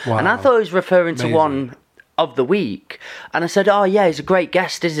know. And I thought he was referring to one of the week. And I said, oh yeah, he's a great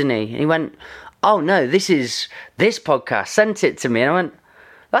guest, isn't he? And he went, oh no, this is this podcast. Sent it to me. And I went,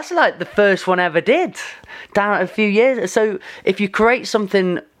 that's like the first one I ever did, down a few years. So if you create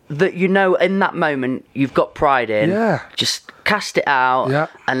something that in that moment you've got pride in. Yeah. Just cast it out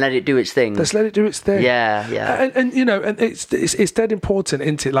and let it do its thing. Let's let it do its thing. Yeah. And and it's dead important,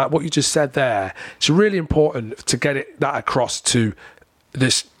 isn't it? Like what you just said there. It's really important to get that across to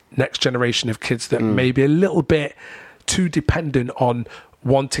this next generation of kids that may be a little bit too dependent on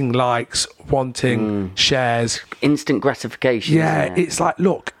wanting likes, wanting shares, instant gratification. Yeah, it's like,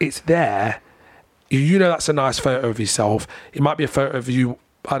 look, it's there. That's a nice photo of yourself. It might be a photo of you,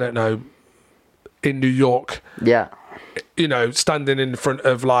 I don't know, in New York. Yeah. Standing in front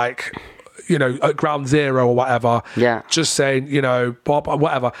of at Ground Zero or whatever. Yeah. Just saying, Bob,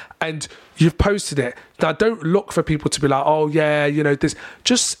 whatever. And you've posted it. Now, don't look for people to be like, oh, yeah, this.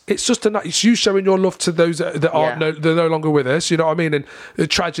 It's you showing your love to those that they're no longer with us. You know what I mean? And the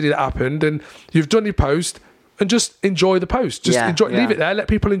tragedy that happened. And you've done your post. And just enjoy the post. Just enjoy. Leave it there. Let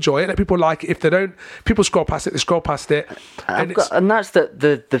people enjoy it. Let people like it. If they don't, people scroll past it. They scroll past it. And that's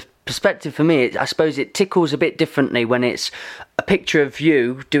the perspective for me. I suppose it tickles a bit differently when it's a picture of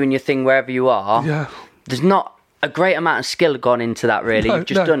you doing your thing wherever you are. Yeah. There's not a great amount of skill gone into that, really. You've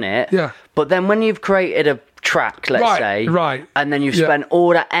just done it. Yeah. But then when you've created a track, let's say, and then you've spent all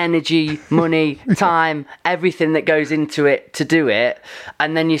that energy, money, time, everything that goes into it to do it,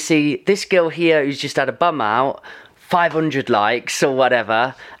 and then you see this girl here who's just had a bum out, 500 likes or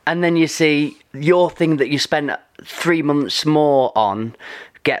whatever, and then you see your thing that you spent 3 months more on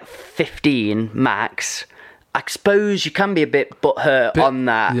get 15 max. I suppose you can be a bit butthurt on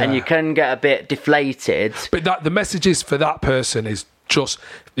that, and you can get a bit deflated. But the message is for that person is just,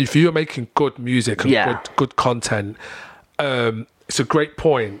 if you're making good music and good content, it's a great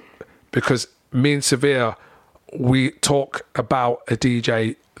point, because me and Severe, we talk about a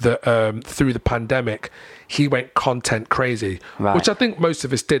DJ that through the pandemic, he went content crazy, which I think most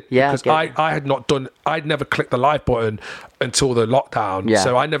of us did, because I'd never clicked the live button until the lockdown,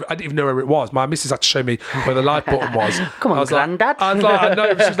 so I didn't even know where it was. My missus had to show me where the live button was. Come on, Grandad. I was like, I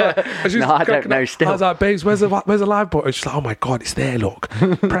know. No, I don't know still. I was like, babes, where's the live button? She's like, oh my God, it's there, look.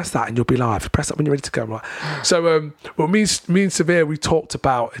 Press that and you'll be live. Press that when you're ready to go. Right. So, me and Severe, we talked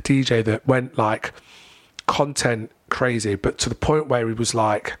about a DJ that went content crazy, but to the point where he was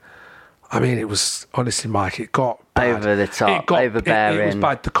like, I mean, it was, honestly, Mike, it got bad. Over the top, overbearing. It was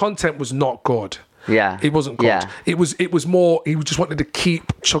bad. The content was not good. Yeah. It wasn't good. Yeah. It was more, he just wanted to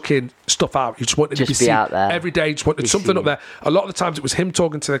keep chucking stuff out. He just wanted to be seen out there. Every day, just wanted something up there. A lot of the times it was him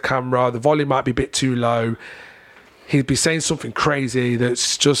talking to the camera, the volume might be a bit too low. He'd be saying something crazy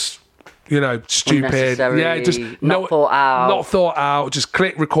that's just, stupid. Just not thought out. Just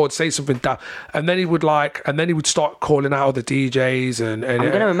click record, say something down, and then he would start calling out other DJs. And I'm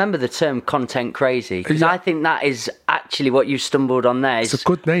going to remember the term "content crazy" because I think that is actually what you stumbled on there. It's a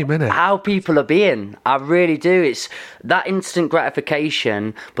good name, isn't it? How people are being. I really do. It's that instant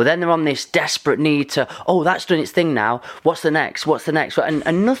gratification, but then they're on this desperate need to. Oh, that's doing its thing now. What's the next?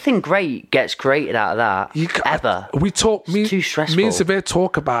 And nothing great gets created out of that ever. It's too stressful. Me and Severe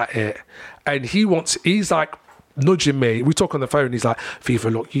talk about it. And he's like nudging me. We talk on the phone. He's like,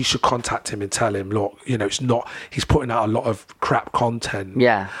 Viva, look, you should contact him and tell him, look, it's not, he's putting out a lot of crap content.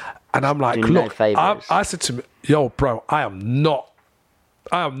 Yeah. And I'm like, look, I said to him, yo, bro, I am not,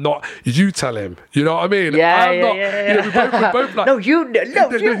 you tell him, you know what I mean? Yeah. We're both like, no, you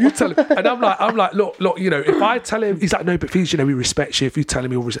tell him. And I'm like, look, if I tell him, he's like, no, but Fees, we respect you. If you tell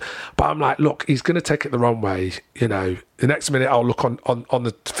him, he'll respect. But I'm like, look, he's going to take it the wrong way, The next minute I'll look on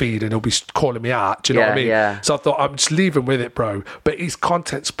the feed and he'll be calling me out. Do you know what I mean? Yeah. So I thought, I'm just leaving with it, bro. But his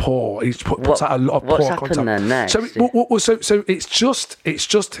content's poor. He's puts out a lot of poor content. Then next? So it's just,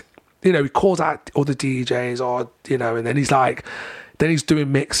 he calls out all the DJs and then he's like, then he's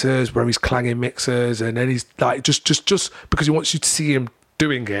doing mixers where he's clanging mixers, and then he's like just because he wants you to see him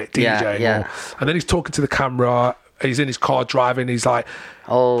doing it, DJing. Yeah. And then he's talking to the camera. He's in his car driving. He's like,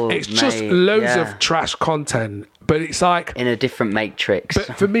 just loads of trash content. But it's like in a different matrix.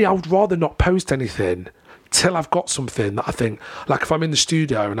 But for me, I would rather not post anything till I've got something that I think, like if I'm in the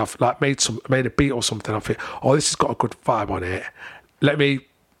studio and I've like made a beat or something, I think, oh, this has got a good vibe on it.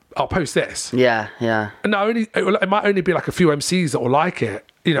 I'll post this. Yeah. And it might only be like a few MCs that will like it.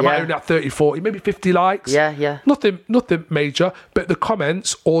 It might only have 30, 40, maybe 50 likes. Yeah. Nothing major. But the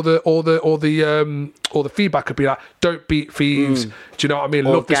comments or the feedback could be like, "Don't beat thieves." Do you know what I mean?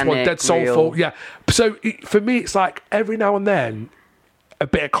 Organic, love this one, dead soulful. real. Yeah. So for me, it's like every now and then, a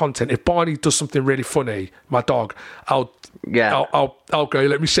bit of content. If Barney does something really funny, my dog, I'll go,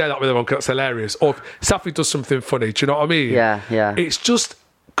 let me share that with everyone because that's hilarious. Or if Safi does something funny, do you know what I mean? Yeah. It's just,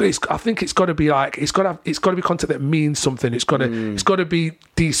 I think it's got to be like it's got to be content that means something. It's got to be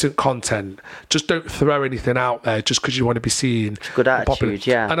decent content. Just don't throw anything out there just because you want to be seen. Good attitude,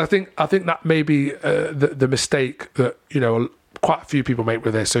 yeah. And I think that may be the mistake that quite a few people make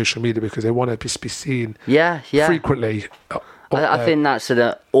with their social media, because they want to be seen frequently. I think that's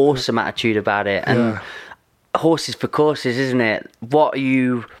an awesome attitude about it. And horses for courses, isn't it? What are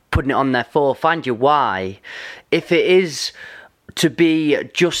you putting it on there for? Find your why. If it is to be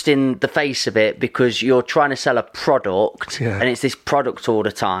just in the face of it because you're trying to sell a product and it's this product all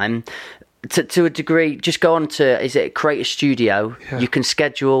the time, to a degree, just go on to, create a studio. You can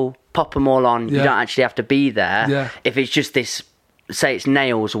schedule, pop them all on. You don't actually have to be there. If it's just this, say it's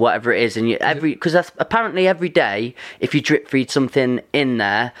nails or whatever it is, and because that's apparently every day, if you drip feed something in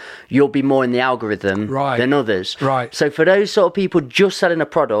there, you'll be more in the algorithm than others. So for those sort of people just selling a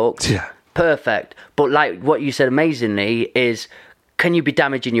product, perfect. But like what you said amazingly is, can you be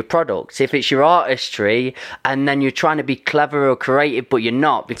damaging your products? If it's your artistry and then you're trying to be clever or creative, but you're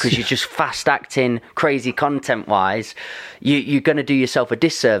not because you're just fast acting crazy content wise, you're going to do yourself a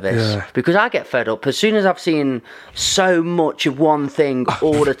disservice. Because I get fed up. As soon as I've seen so much of one thing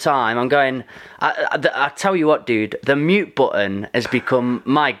all the time, I'm going, I tell you what, dude, the mute button has become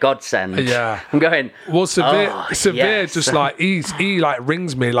my godsend. I'm going, well, Severe just like, he like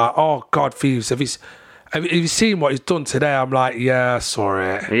rings me like, oh God, Thieves, have you seen what he's done today? I'm like, yeah, I saw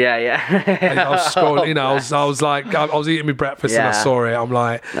it. And I was scrolling, I was like, I was eating my breakfast and I saw it. I'm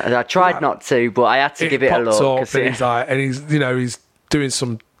like, I tried not to, but I had to give it a look. And he's like, and he's doing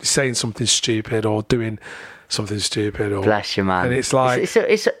saying something stupid or doing something stupid. Or, bless you, man. And it's like,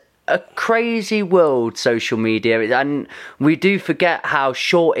 it's a crazy world, social media, and we do forget how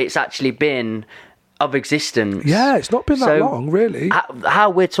short it's actually been of existence. It's not been that long, really.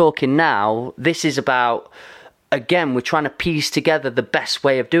 How we're talking now, this is about, again, we're trying to piece together the best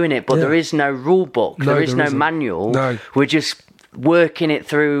way of doing it, but there is no rule book, there is no manual. We're just working it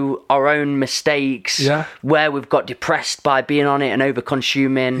through our own mistakes, where we've got depressed by being on it and over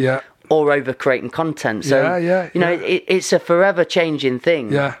consuming, or over creating content. So it's a forever changing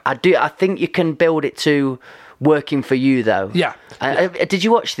thing. I think you can build it to working for you, though. Did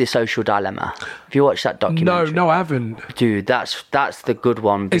you watch The Social Dilemma? Have you watched that documentary? No, I haven't. Dude, that's the good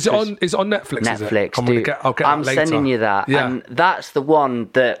one. Is it on Netflix? Netflix, is it? I'll get I'm that later. sending you that. And that's the one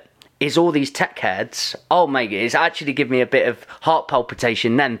that is all these tech heads. Oh my God, it's actually given me a bit of heart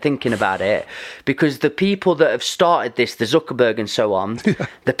palpitation then thinking about it, because the people that have started this, the Zuckerberg and so on,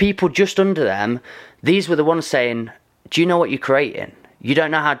 the people just under them, these were the ones saying, do you know what you're creating? You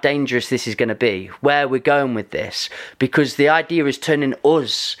don't know how dangerous this is going to be, where we're going with this, because the idea is turning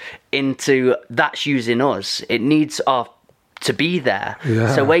us into that's using us. It needs to be there.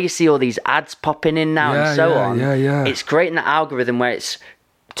 So where you see all these ads popping in now and so on, it's creating that algorithm where it's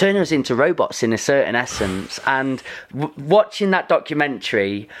turning us into robots in a certain essence. And watching that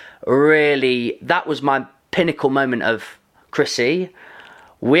documentary, really, that was my pinnacle moment of, Chrissy,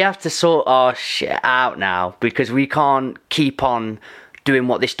 we have to sort our shit out now, because we can't keep on doing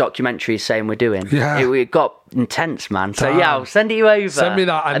what this documentary is saying we're doing. It got intense, man. So I'll send it you over. Send me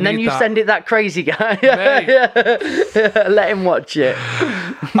that. And then you send it that crazy guy. Let him watch it.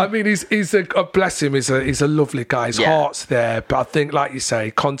 I mean, he's a bless him. He's a lovely guy. His heart's there, but I think, like you say,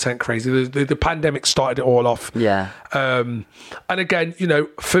 content crazy. The pandemic started it all off. And again,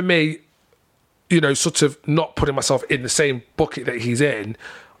 for me, sort of not putting myself in the same bucket that he's in,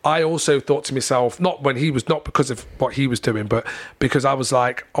 I also thought to myself, not because of what he was doing, but because I was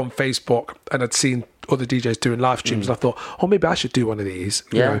like on Facebook and I'd seen other DJs doing live streams, and I thought, oh, maybe I should do one of these.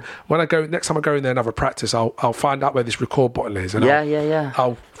 When next time I go in there and have a practice, I'll find out where this record button is, and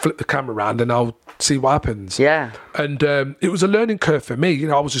I'll flip the camera around and I'll see what happens. And it was a learning curve for me.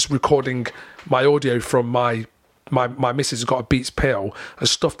 I was just recording my audio from my missus has got a Beats pill and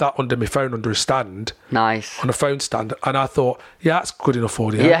stuffed that under my phone under a stand. Nice. On a phone stand. And I thought, that's good enough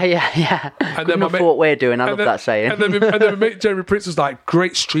audio. And then for what we're doing. I love that saying. And then my mate Jeremy Prince was like,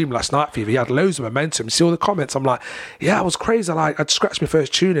 great stream last night for you. He had loads of momentum. See all the comments. I'm like, I was crazy. I'd scratched my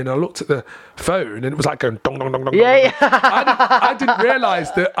first tune in and I looked at the phone and it was like going dong dong dong dong. I didn't realise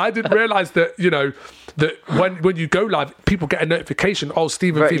that, that when you go live, people get a notification,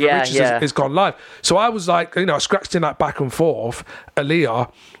 Stephen Fever Richards has gone live. So I was like, I scratched in like back and forth,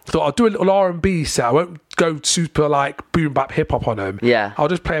 Aaliyah, thought I'll do a little R&B set. I won't go super like boom bap hip hop on him. I'll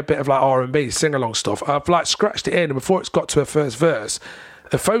just play a bit of like R&B, sing along stuff. I've like scratched it in, and before it's got to her first verse,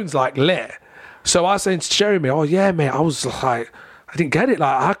 the phone's like lit. So I was saying to Jeremy, oh yeah, mate, I was like, I didn't get it.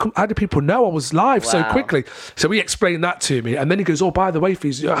 Like, how did people know I was live so Wow. quickly? So he explained that to me, and then he goes, "Oh, by the way,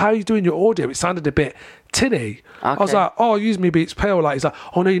 Fees, how are you doing your audio? It sounded a bit tinny." I was Okay. like, "Oh, use me beats pale." Like, he's like,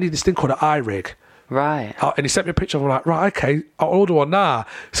 "Oh no, you need this thing called an iRig." Right. And he sent me a picture. I'm like, right, okay, I'll order one now.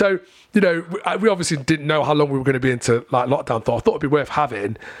 So, you know, we obviously didn't know how long we were going to be into like lockdown. I thought it'd be worth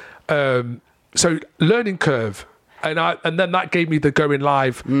having. So learning curve. And then that gave me the going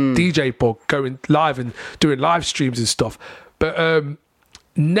live DJ bug, going live and doing live streams and stuff. But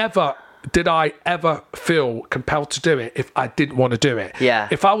never did I ever feel compelled to do it if I didn't want to do it. Yeah.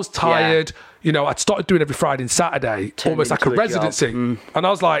 If I was tired, you know, I'd started doing every Friday and Saturday, Turned almost like a into a residency. And I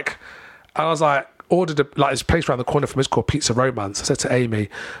was like, ordered this place around the corner from us called Pizza Romance. I said to Amy,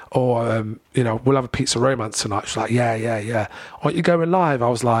 you know, we'll have a Pizza Romance tonight. She's like, yeah. Aren't you going live? I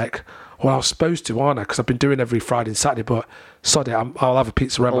was like, well, I was supposed to, aren't I? Because I've been doing every Friday and Saturday, but sod it, I'll have a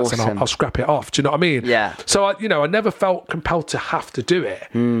Pizza Romance Awesome. and I'll scrap it off. Do you know what I mean? Yeah. So, I never felt compelled to have to do it.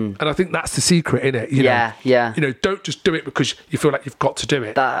 And I think that's the secret in it. You know? Yeah. You know, don't just do it because you feel like you've got to do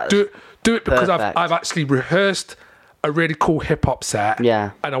it. That's Do it because perfect. I've actually rehearsed a really cool hip hop set.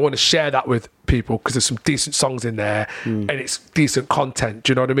 Yeah. And I want to share that with people because there's some decent songs in there and it's decent content.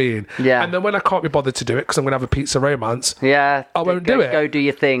 Do you know what I mean? Yeah. And then when I can't be bothered to do it because I'm going to have a Pizza Romance, Yeah. I won't go, do it. Go do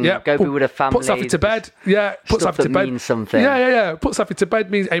your thing. Go be with a family. Put Safi to bed. Yeah. Put Stuff Safi to that bed. means something. Yeah. Put Safi to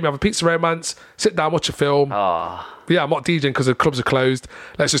bed means, Amy, have a Pizza Romance, sit down, watch a film. Oh, Yeah, I'm not DJing because the clubs are closed.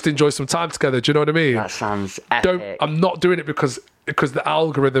 Let's just enjoy some time together. Do you know what I mean? that sounds epic. I'm not doing it because the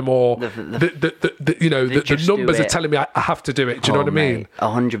algorithm or the just numbers do are it. telling me I have to do it. Do you know what I mean?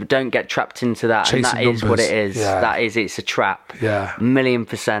 100. Don't get trapped into that. Chasing and that is what numbers. it is. Yeah. That is. It's a trap. Yeah.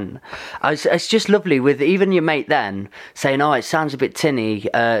 1,000,000%. It's just lovely with even your mate then saying, "Oh, it sounds a bit tinny.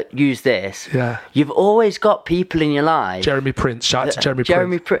 Use this." Yeah. You've always got people in your life. Jeremy Prince. Shout out to Jeremy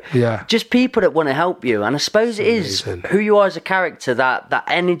Prince. Prince. Yeah. Just people that want to help you. And I suppose it is amazing. who you are as a character, that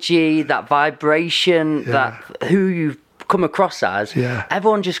energy, that vibration, that who you've come across as. Yeah.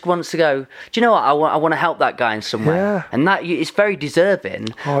 Everyone just wants to go, do you know what? I want to help that guy in some way. Yeah. And that it's very deserving.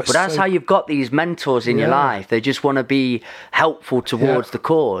 Oh, it's but that's so- how you've got these mentors in your Yeah. life. They just want to be helpful towards the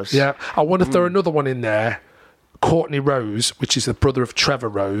cause. Yeah. I want to throw another one in there. Courtney Rose, which is the brother of Trevor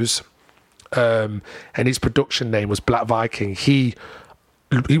Rose, and his production name was Black Viking. He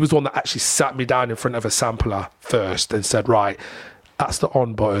was the one that actually sat me down in front of a sampler first and said, right, that's the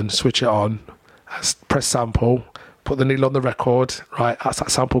on button, switch it on, press sample, put the needle on the record, right, that's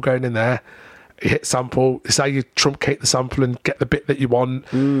that sample going in there, you hit sample, it's how you truncate the sample and get the bit that you want.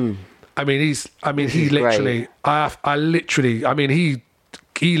 I mean, he literally,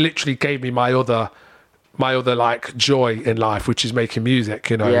 he literally gave me my other like joy in life, which is making music,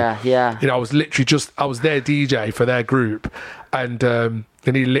 you know. Yeah. You know, I was their DJ for their group, and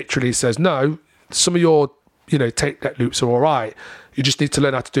he literally says, no, some of your, you know, tape deck loops are all right. You just need to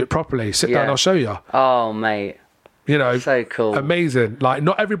learn how to do it properly. Sit down, I'll show you. Oh, mate. You know, So cool. amazing. Like,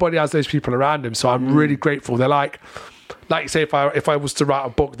 not everybody has those people around him, so I'm really grateful. They're like you say, if I was to write a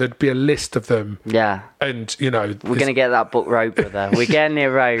book, there'd be a list of them. Yeah. And you know, We're going to get that book wrote, brother. We're getting it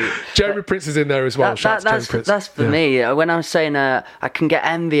wrote. Jeremy Prince is in there as well. Shout out to Jeremy Prince. That's for me. When I was saying I can get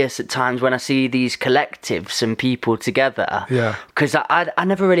envious at times when I see these collectives and people together. Yeah. Because I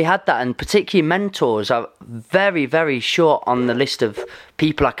never really had that, and particularly mentors are very, very short on the list of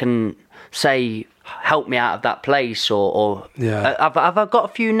people I can say help me out of that place or Yeah. I've got a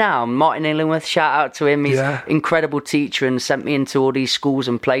few now. Martin Illingworth, shout out to him. He's Yeah. incredible teacher and sent me into all these schools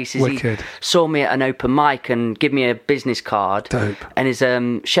and places. Wicked. He saw me at an open mic and give me a business card. Dope. And is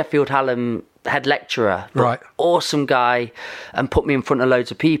Sheffield Hallam head lecturer. Right. Awesome guy, and put me in front of loads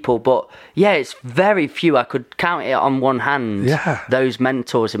of people. But yeah, it's very few. I could count it on one hand. Yeah. Those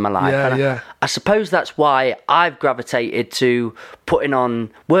mentors in my life. Yeah, And yeah. I suppose that's why I've gravitated to putting on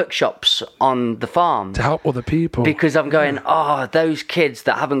workshops on the farm. To help other people. Because I'm going, those kids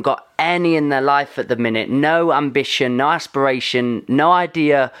that haven't got any in their life at the minute, no ambition, no aspiration, no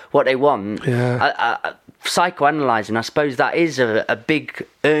idea what they want. Yeah. Psychoanalyzing, I suppose that is a big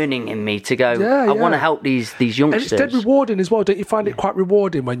earning in me to go, I want to help these and youngsters. it's dead rewarding as well. Don't you find it quite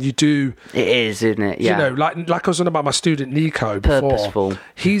rewarding when you do? It is, isn't it? Yeah. You know, like I was on about my student Nico before. Purposeful.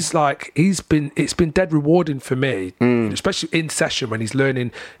 It's been dead rewarding for me, especially in session when he's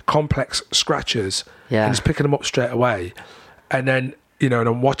learning complex scratches. Yeah. And he's picking them up straight away, and then. You know, and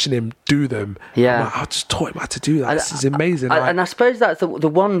I'm watching him do them. Yeah. I'm like, I just taught him how to do that. This is amazing. And I suppose that's the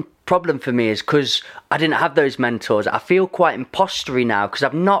one problem for me is because I didn't have those mentors. I feel quite impostery now because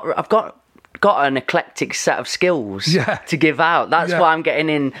I've got got an eclectic set of skills Yeah. to give out. That's why I'm getting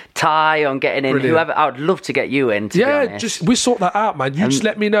in Ty, I'm getting in Brilliant. whoever. I would love to get you in, to be honest. we sort that out, man. You just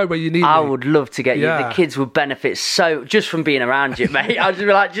let me know where you need I me. would love to get you. The kids would benefit so just from being around you, mate. I'd just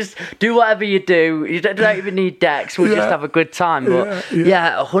be like, just do whatever you do. You don't even need decks. We'll just have a good time. But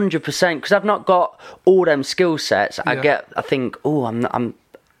 100%. Because I've not got all them skill sets. I think, I'm.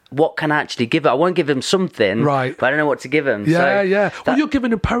 What can I actually give it? I won't give him something, right? But I don't know what to give him. Well, you're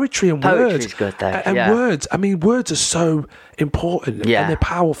giving him poetry and words. Poetry's good, though. And words. I mean, words are so important and they're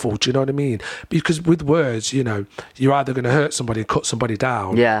powerful. Do you know what I mean? Because with words, you know, you're either going to hurt somebody and cut somebody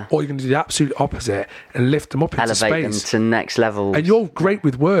down, or you're going to do the absolute opposite and lift them up into space, elevate them to next level. And you're great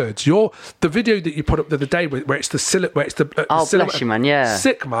with words. The video that you put up the other day where it's the bless you, man. Yeah,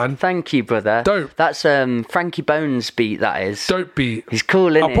 sick, man. Thank you, brother. Dope. That's Frankie Bones beat. That is dope beat. He's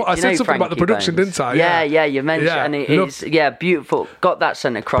cool, isn't it? I said something about the production, didn't I? Yeah. You mentioned, and it's beautiful. Got that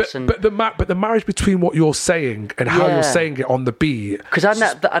sent across, but the marriage between what you're saying and how you're saying it on the beat. Because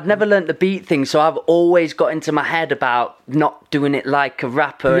I'd never learnt the beat thing, so I've always got into my head about not doing it like a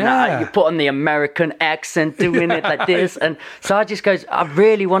rapper. And you put on the American accent, doing it like this, and so I just goes, I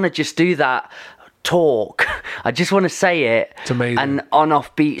really want to just do that. Talk. I just want to say it. It's amazing. And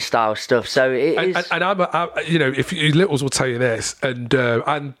on-off beat style stuff. So it is. And I'm if you Littles will tell you this, and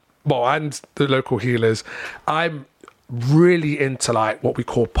the local healers, I'm really into like what we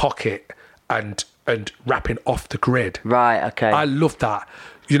call pocket and rapping off the grid. Right. Okay. I love that.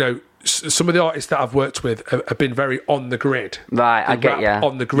 You know, some of the artists that I've worked with have been very on the grid. Right. I get you.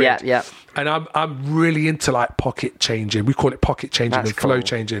 On the grid. Yeah. And I'm really into like pocket changing. We call it pocket changing and flow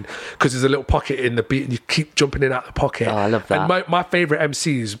changing because there's a little pocket in the beat and you keep jumping in and out the pocket. Oh, I love that. And my favourite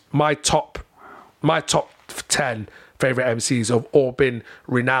MCs, my top 10 favourite MCs have all been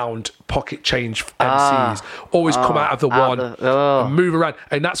renowned pocket change MCs. Always come out of the one and move around.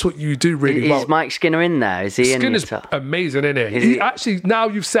 And that's what you do really well. Is Mike Skinner in there? Is he Skinner's amazing, isn't he? He actually, now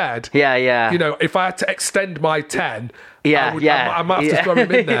you've said, you know, if I had to extend my 10... I might have to throw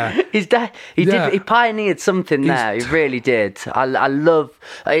him in there. He pioneered something there. He really did. I love.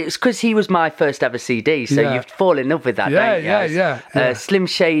 It's because he was my first ever CD. So you fall in love with that, don't you? Yeah. Slim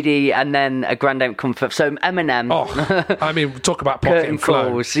Shady, and then A Grand Don't Comfort. So Eminem. I mean, talk about pocket and flow.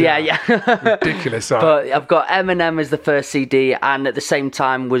 Calls. Yeah. Ridiculous. But I've got Eminem as the first CD, and at the same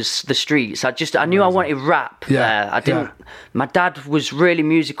time was The Streets. I knew I wanted rap there. I didn't. My dad was really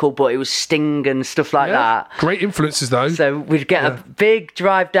musical, but it was Sting and stuff like that. Great influences though. So we'd get a big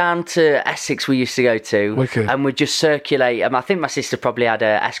drive down to Essex we used to go to. Wicked. And we'd just circulate. I think my sister probably had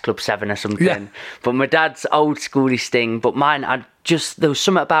a S Club 7 or something. Yeah. But my dad's old schooly Sting. But mine, there was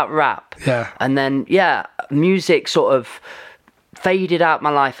something about rap. Yeah. And then, music sort of faded out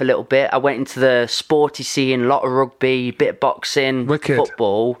my life a little bit. I went into the sporty scene, a lot of rugby, bit of boxing,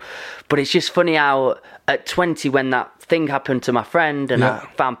 football. But it's just funny how at 20, when that thing happened to my friend and I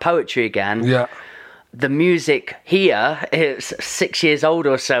found poetry again, the music here, it's 6 years old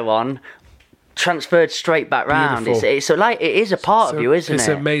or so on, transferred straight back round. It's like it is a part of you, isn't it? It's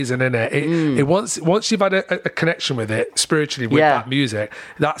amazing, isn't it? It once you've had a connection with it spiritually with that music,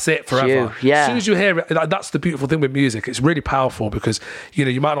 that's it forever. As soon as you hear it, that's the beautiful thing with music. It's really powerful because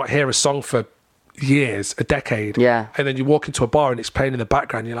you might not hear a song for years, a decade, and then you walk into a bar and it's playing in the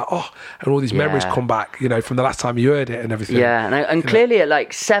background, you're like, and all these memories come back, from the last time you heard it and everything. And clearly at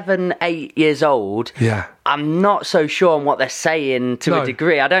like 7-8 years old, I'm not so sure on what they're saying to a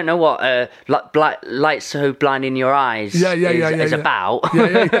degree. I don't know what Lights So Blinding Your Eyes is about.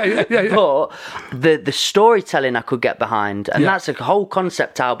 But the storytelling I could get behind, and that's a whole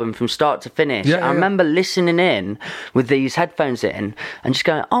concept album from start to finish. I remember listening in with these headphones in and just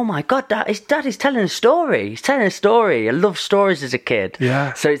going, oh my God, Dad is telling a story. He's telling a story. I loved stories as a kid.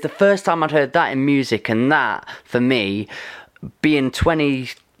 So it's the first time I'd heard that in music, and that, for me, being 20...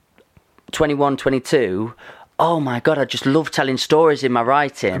 21, 22, oh my God, I just love telling stories in my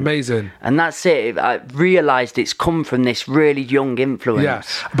writing. Amazing. And that's it. I realised it's come from this really young influence. Yeah,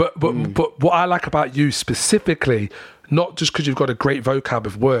 but what I like about you specifically, not just because you've got a great vocab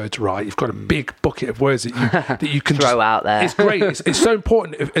of words, right? You've got a big bucket of words that you can throw out there. It's great. It's so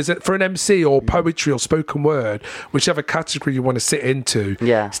important. Is it for an MC or poetry or spoken word, whichever category you want to sit into?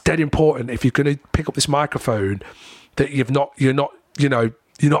 It's dead important. If you're going to pick up this microphone, that you're not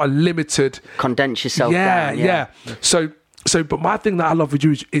a limited. Condense yourself down. So, but my thing that I love with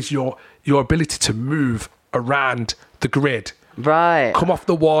you is your ability to move around the grid. Right. Come off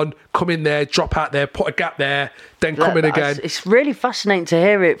the one, come in there, drop out there, put a gap there, then come in again. It's really fascinating to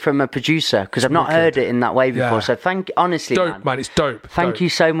hear it from a producer because I've not heard it in that way before. So honestly, dope, man. It's dope. Thank you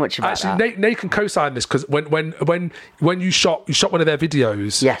so much about that. Actually, Nate can co-sign this because when you shot one of their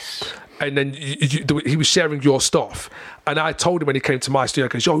videos. Yes. and then he was sharing your stuff. And I told him when he came to my studio, I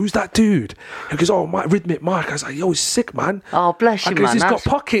goes, yo, who's that dude? He goes, oh, Rhythmic Mike. I was like, yo, he's sick, man. Oh, bless you, man. He's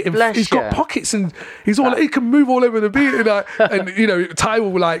got pockets and he's all he can move all over the beat. And Ty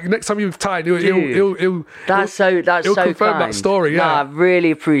will like next time you're with Ty, he'll that's so confirm kind. that story. Yeah, no, I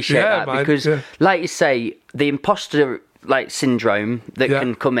really appreciate that man, because, like you say, the imposter syndrome that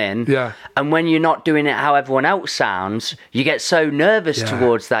can come in, and when you're not doing it how everyone else sounds, you get so nervous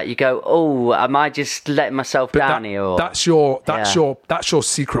towards that. You go, oh, am I just letting myself down here? Or... That's your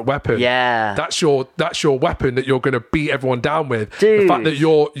secret weapon. Yeah, that's your weapon that you're going to beat everyone down with. Dude, the fact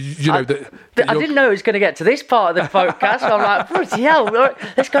that I didn't know it was going to get to this part of the podcast. So I'm like, bloody hell,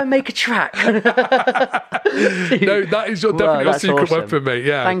 let's go and make a track. No, that is definitely your secret weapon, mate.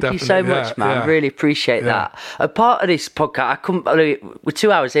 Yeah, thank you so much, man. Really appreciate that. A part of this podcast, I couldn't believe we're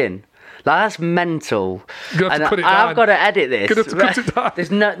 2 hours in. Like, that's mental. You have to cut it down. I've got to edit this. You have to cut it down. There's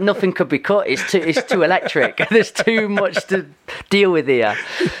nothing could be cut. It's too electric. There's too much to deal with here.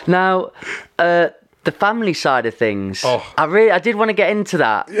 Now, the family side of things. Oh. I did want to get into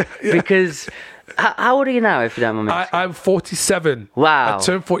that because. How old are you now, if you don't mind me asking? I'm 47. Wow. I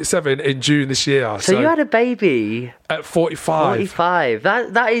turned 47 in June this year. So you had a baby at 45. 45.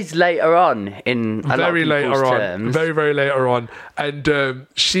 That is later on in a lot of people's terms. Very, very later on. And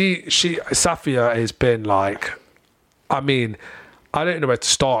Safia has been like, I mean, I don't know where to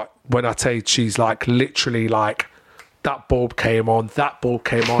start when I tell you she's like literally like, that bulb came on, that bulb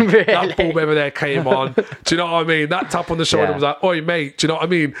came on, really? That bulb over there came on. Do you know what I mean? That tap on the shoulder was like, oi, mate. Do you know what I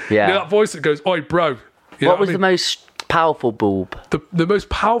mean? Yeah. You know that voice that goes, oi, bro. What was the most powerful bulb? The most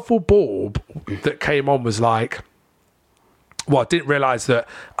powerful bulb that came on was like, well, I didn't realise that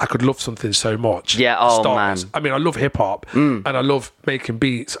I could love something so much. Yeah, man. I mean, I love hip-hop, and I love making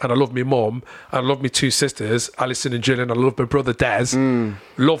beats, and I love my mum, and I love my two sisters, Alison and Gillian, I love my brother Des.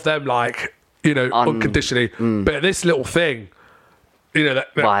 Love them like... unconditionally. But this little thing, that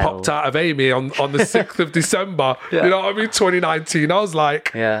popped out of Amy on the 6th of December, you know what I mean, 2019, I was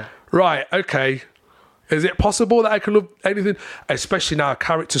like, right, okay, is it possible that I can love anything? Especially now,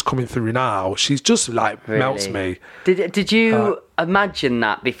 characters coming through now, she's just like, melts me. Did you imagine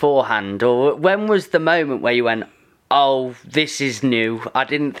that beforehand? Or when was the moment where you went, oh, this is new, I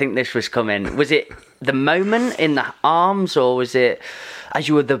didn't think this was coming? Was it the moment in the arms, or was it as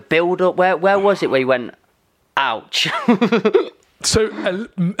you were the build-up? Where was it where you went, ouch? So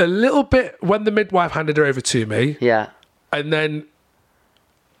a little bit when the midwife handed her over to me. Yeah. And then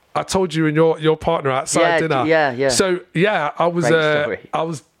I told you and your partner outside dinner. Yeah. So I was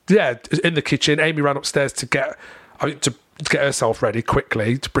in the kitchen. Amy ran upstairs to get herself ready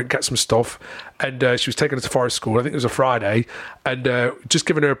quickly to get some stuff, and she was taking her to forest school. I think it was a Friday, and just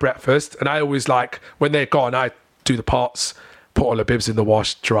giving her a breakfast. And I always like when they're gone, I do the pots, put all the bibs in the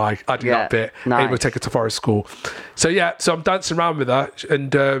wash, dry. I do that bit. Nice. Amy will take her to forest school. So I'm dancing around with her,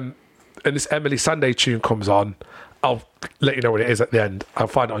 and this Emily Sandé tune comes on. I'll let you know what it is at the end. I'll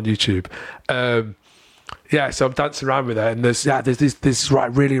find it on YouTube. So I'm dancing around with her, and there's this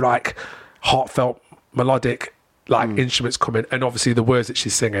really like heartfelt melodic instruments coming, and obviously the words that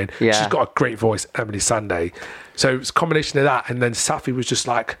she's singing. Yeah. She's got a great voice, Emily Sandé. So it's a combination of that, and then Safi was just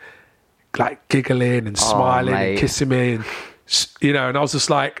like giggling and smiling and kissing me, and and I was just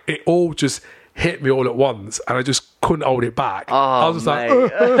like, it all just hit me all at once, and I just couldn't hold it back. I was just like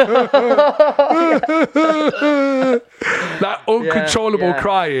that uncontrollable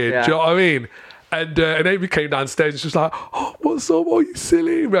crying. Do you know what I mean? And Amy came downstairs and she was like, oh, what's up? Oh, you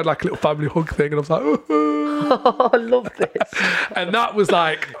silly. We had like a little family hug thing, and I was like, oh, I love this. And that was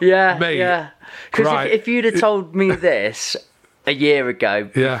like, mate. Yeah. Because if you'd have told me this a year ago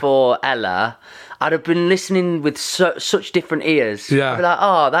before Ella, I'd have been listening with such different ears. Yeah. I'd be like,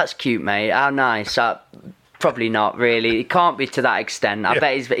 oh, that's cute, mate. How nice. Probably not really. It can't be to that extent. I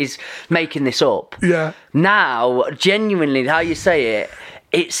bet he's making this up. Yeah. Now, genuinely, how you say it,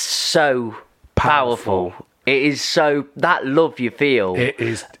 it's so powerful. It is so, that love you feel. It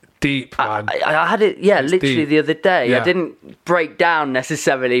is deep, man. I had it, literally deep. the other day. Yeah. I didn't break down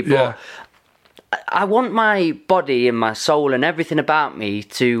necessarily, but I want my body and my soul and everything about me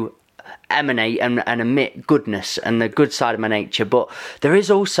to emanate and emit goodness and the good side of my nature. But there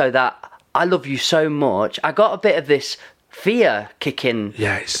is also that I love you so much. I got a bit of this fear kicking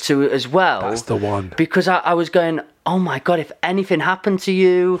to it as well. That's the one. Because I was going, oh my God, if anything happened to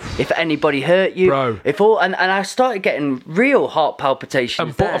you, if anybody hurt you, bro. And I started getting real heart palpitations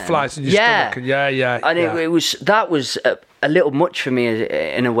and butterflies in your stomach. And it was a little much for me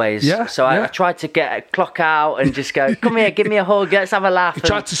in a way. Yeah, so I tried to get a clock out and just go, come here, give me a hug, let's have a laugh. You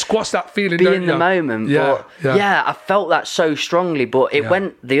tried to squash that feeling, be in the moment. Yeah, but I felt that so strongly, but it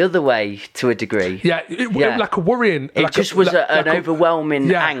went the other way to a degree. Yeah, it like a worrying. It like just was an overwhelming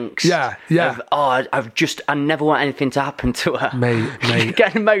angst. Yeah. Of, I never want anything to happen to her. Mate.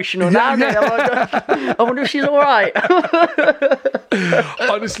 Getting emotional now. I wonder if she's all right.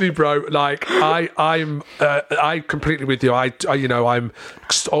 Honestly, bro, like I'm completely with you. I'm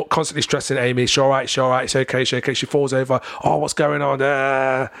constantly stressing Amy. She's all right. It's okay. She falls over. Oh, what's going on? Do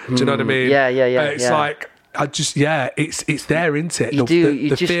you know what I mean? Yeah. It's like it's there, isn't it?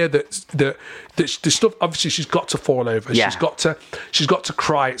 The fear that the stuff. Obviously, she's got to fall over. Yeah. She's got to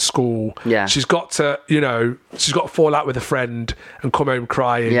cry at school. Yeah. She's got to she's got to fall out with a friend and come home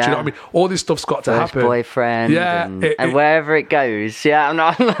crying. Yeah. Do you know what I mean? All this stuff's got to happen. Boyfriend. Yeah. And wherever it goes. Yeah. I'm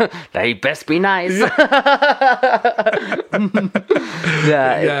not. They best be nice. But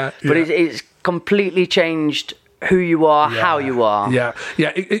it's completely changed who you are, how you are.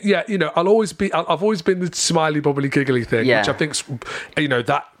 I've always been the smiley, bubbly, giggly thing, which I think's,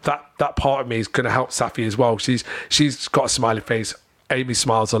 that part of me is going to help Safi as well. She's got a smiley face. Amy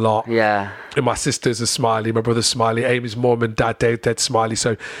smiles a lot. Yeah. And my sister's a smiley, my brother's smiley, Amy's mum and dad, dead smiley.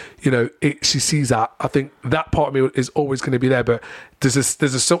 So, she sees that. I think that part of me is always going to be there. But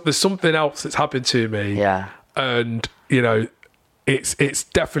there's something else that's happened to me. Yeah. And it's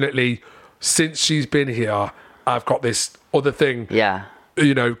definitely, since she's been here, I've got this other thing,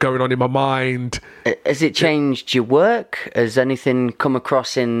 going on in my mind. Has it changed your work? Has anything come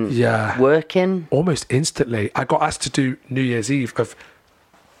across in working? Almost instantly. I got asked to do New Year's Eve of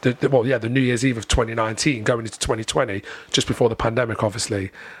the New Year's Eve of 2019, going into 2020, just before the pandemic, obviously.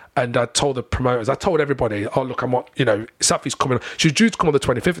 And I told the promoters, I told everybody, oh, look, Safi's coming. She was due to come on the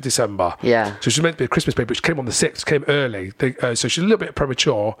 25th of December. Yeah. So she was meant to be a Christmas baby, but she came on the 6th, came early. So she's a little bit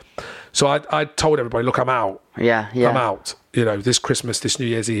premature. So I told everybody, look, I'm out. Yeah. I'm out. This Christmas, this New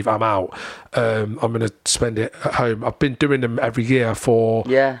Year's Eve, I'm out. I'm going to spend it at home. I've been doing them every year for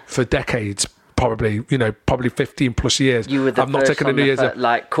decades. Probably 15 plus years. You were the I've not taken a New Year's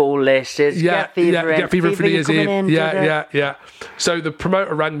Eve. Call list is get fever for New Year's Eve. Yeah. So the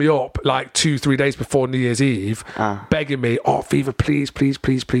promoter rang me up like 2-3 days before New Year's Eve, begging me, oh, Fever, please.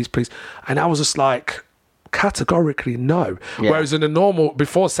 And I was just like, categorically no. Whereas in a normal,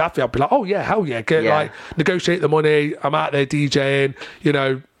 before Safi, I'd be like, oh yeah, hell yeah, negotiate the money, I'm out there DJing,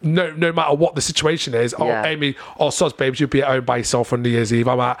 no matter what the situation is. Oh, Amy, soz babes, you'll be at home by yourself on New Year's Eve.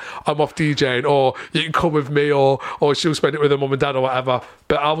 I'm off DJing, or you can come with me, or she'll spend it with her mum and dad or whatever.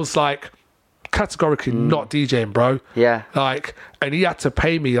 But I was like, categorically not DJing, bro. Yeah. And he had to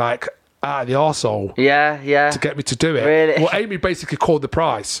pay me out of the arsehole. Yeah. To get me to do it. Really? Well, Amy basically called the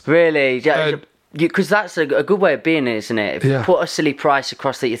price. Really? Yeah. Because that's a good way of being it, isn't it? If you put a silly price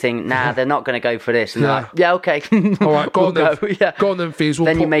across that you think, they're not going to go for this. And they're like, okay. All right, go on then, Thieves.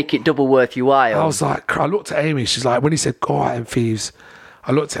 Then you make it double worth your while. I was like, I looked at Amy. She's like, when he said, go out and Thieves,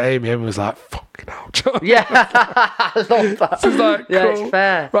 I looked at Amy and was like, fucking hell. Yeah, I love that. She's like, cool. It's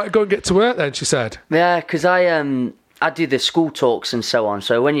fair. Right, go and get to work then, she said. Yeah, because I do the school talks and so on.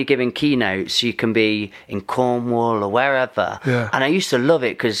 So when you're giving keynotes, you can be in Cornwall or wherever. Yeah. And I used to love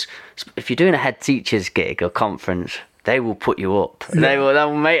it because if you're doing a head teacher's gig or conference, they will put you up. Yeah.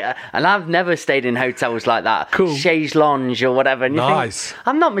 They'll make it. And I've never stayed in hotels like that. Cool. Chaise Lounge or whatever. And you think,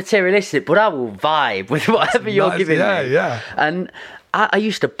 I'm not materialistic, but I will vibe with whatever you're giving me. Yeah. And I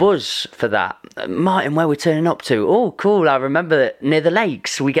used to buzz for that. Martin, where we're turning up to? Oh, cool. I remember that near the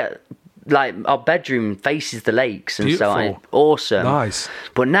lakes, we get... our bedroom faces the lakes and Beautiful. so on. Awesome. Nice.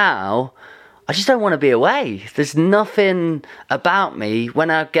 But now, I just don't want to be away. There's nothing about me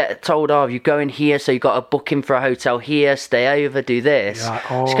when I get told, you're going here, so you've got a booking for a hotel here, stay over, do this.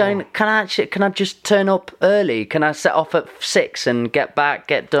 Just going, can I just turn up early? Can I set off at 6 and get back,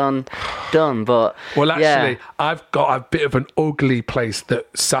 get done? But well, actually, I've got a bit of an ugly place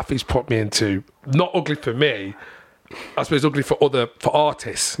that Safi's put me into. Not ugly for me, I suppose ugly for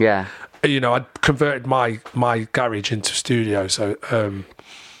artists. Yeah. I converted my garage into studio. So,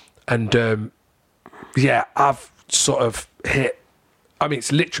 I've sort of hit. I mean,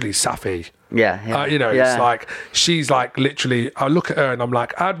 it's literally Safi. Yeah. It's like she's like literally. I look at her and I'm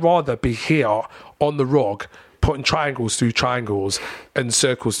like, I'd rather be here on the rug, putting triangles through triangles and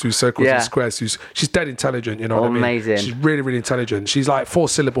circles through circles and squares. She's dead intelligent. You know what I mean? Amazing. She's really, really intelligent. She's like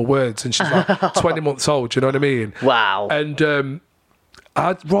 4-syllable words, and she's like 20 months old. You know what I mean? Wow. And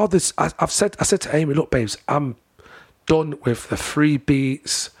I'd rather. I said to Amy, look, babes, I'm done with the free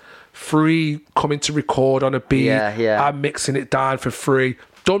beats, free coming to record on a beat. Yeah. I'm mixing it down for free.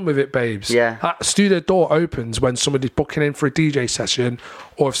 done with it, babes. Yeah. That studio door opens when somebody's booking in for a DJ session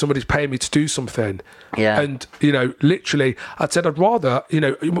or if somebody's paying me to do something. Yeah. And, you know, literally, I'd said I'd rather, you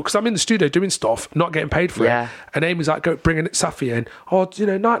know, because I'm in the studio doing stuff, not getting paid for Yeah. it. And Amy's like, bringing Safi in. Oh, you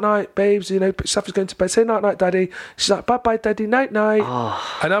know, night, babes. You know, Safi's going to bed. Say night, daddy. She's like, bye, daddy. Night.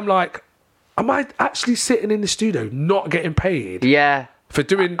 Oh. And I'm like, am I actually sitting in the studio not getting paid? Yeah. For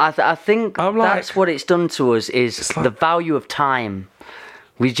doing... I think I'm like- that's what it's done to us is like- the value of time.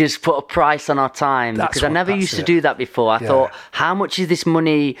 We just put a price on our time because I never used to do that before. I thought, how much is this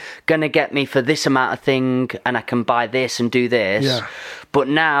money going to get me for this amount of thing and I can buy this and do this? Yeah. But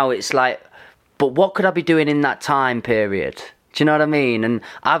now it's like, but what could I be doing in that time period? Do you know what I mean? And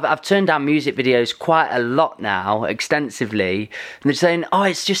I've turned down music videos quite a lot now, extensively. And they're saying, oh,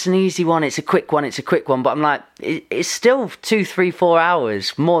 it's just an easy one. It's a quick one. But I'm like, it's still 2, 3, 4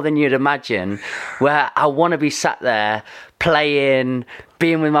 hours, more than you'd imagine, where I want to be sat there playing,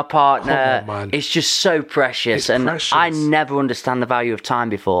 being with my partner. Oh, man. It's just so precious. It's precious. I never understand the value of time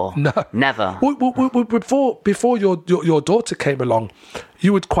before. No. Never. Before your daughter came along,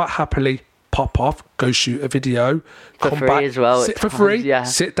 you would quite happily pop off, go shoot a video, For come free back as well sit at for times, free, yeah.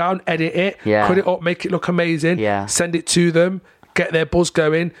 sit down, edit it, Yeah. cut it up, make it look amazing, Yeah. send it to them, get their buzz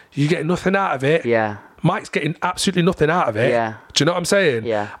going. You get nothing out of it. Yeah. Mike's getting absolutely nothing out of it. Yeah. Do you know what I'm saying?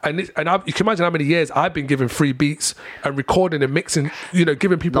 Yeah. And you can imagine how many years I've been giving free beats and recording and mixing, you know,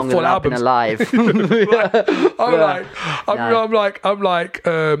 giving people Longer full than I've been albums. alive. I'm like,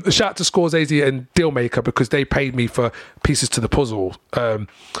 shout out to Scorsese and Dealmaker because they paid me for pieces to the puzzle.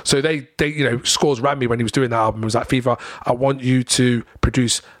 So they, you know, Scores ran me when he was doing that album. He was like, Fever, I want you to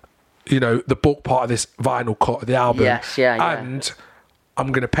produce, you know, the bulk part of this vinyl cut of the album. Yes, yeah. And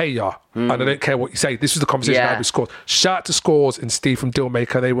I'm going to pay you. And I don't care what you say. This was the conversation I had with Scores. Shout out to Scores and Steve from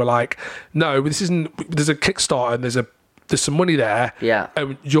Dealmaker. They were like, no, this isn't, there's a Kickstarter and there's some money there. Yeah.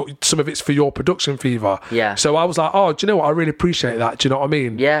 And some of it's for your production, Fever. Yeah. So I was like, oh, do you know what? I really appreciate that. Do you know what I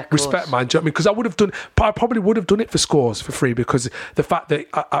mean? Yeah, of course. Respect, man. Do you know what I mean? Because I probably would have done it for Scores for free because the fact that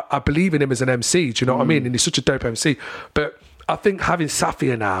I believe in him as an MC. Do you know what I mean? And he's such a dope MC. But I think having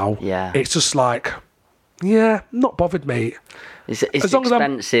Safia now, it's just like, not bothered, mate. It's As long as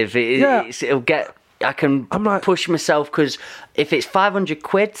expensive. It'll get. I can push myself because if it's 500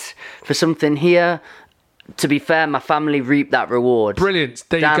 quid for something here, to be fair, my family reap that reward. Brilliant.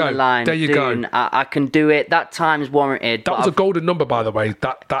 There you go. The line, there you go. I can do it. That time's warranted. That was a golden number, by the way.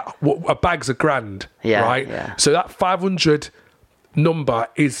 A bag's $1,000. Yeah, right. yeah. So that 500 number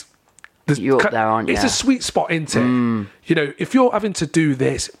is. You're up there, aren't you? It's a sweet spot, isn't it? You know, if you're having to do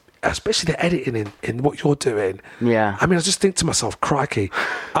this, especially the editing in what you're doing. Yeah. I mean, I just think to myself, crikey,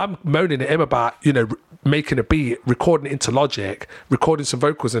 I'm moaning at him about, you know, making a beat, recording it into Logic, recording some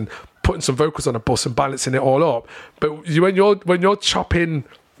vocals and putting some vocals on a bus and balancing it all up. But when you're chopping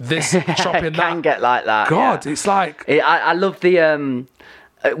this, chopping it that, can get like that. God, it's like I love the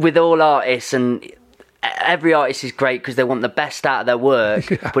with all artists, and every artist is great because they want the best out of their work.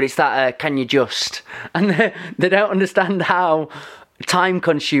 But it's that can you just, and they don't understand how time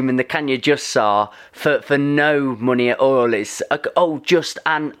consuming the can you just are for no money at all. It's just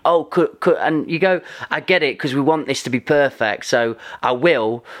and cut and you go, I get it because we want this to be perfect, so I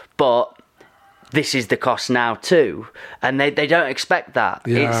will, but this is the cost now too, and they don't expect that.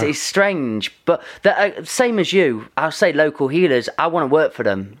 It's strange, but same as you, I'll say Local Healers, I want to work for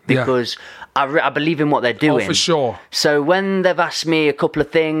them because I believe in what they're doing. Oh, for sure. So when they've asked me a couple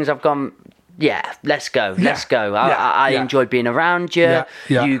of things, I've gone, let's go. I enjoy being around you.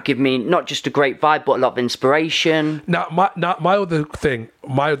 You give me not just a great vibe, but a lot of inspiration. Now, my other thing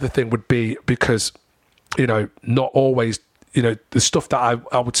would be, because, you know, not always, you know, the stuff that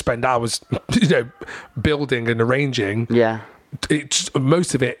I would spend hours, you know, building and arranging. Yeah.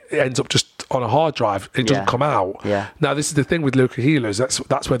 Most of it ends up just on a hard drive. It doesn't come out. Yeah. Now, this is the thing with Local Healers.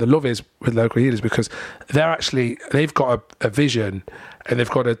 That's where the love is with Local Healers, because they've got a vision and they've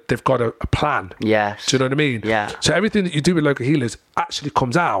got a plan. Yes. Do you know what I mean? Yeah. So everything that you do with Local Healers actually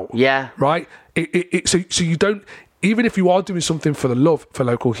comes out. Yeah. Right. So you don't, even if you are doing something for the love for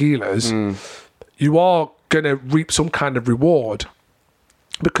Local Healers, you are going to reap some kind of reward,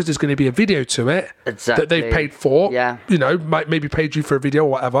 because there's going to be a video to it that they've paid for. Yeah. You know, maybe paid you for a video or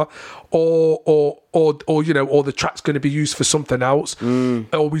whatever, or you know, or the track's going to be used for something else,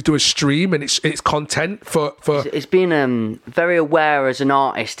 or we do a stream and it's content for. It's being very aware as an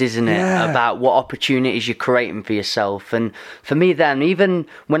artist, isn't it, about what opportunities you're creating for yourself. And for me, then, even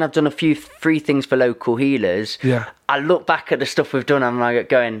when I've done a few free things for Local Healers, I look back at the stuff we've done, I'm like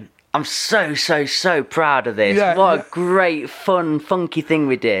going, I'm so proud of this. Yeah, What yeah. a great, fun, funky thing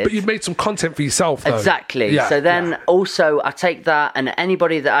we did. But you've made some content for yourself, though. Exactly. Yeah, So then yeah. also I take that, and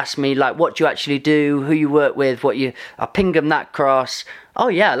anybody that asks me like, what do you actually do, who you work with, I ping them that across. Oh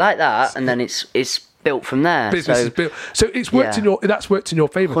yeah, I like that, and then it's built from there. Business is built. So it's worked Yeah. that's worked in your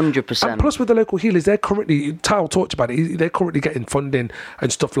favour. 100%. And plus with the local healers, they're currently, Tyle talked about it, they're currently getting funding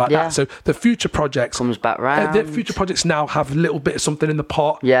and stuff like Yeah. that. So the future projects Comes back round. the future projects now have a little bit of something in the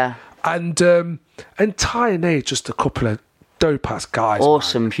pot. Yeah. And Ty and A, just a couple of dope ass guys.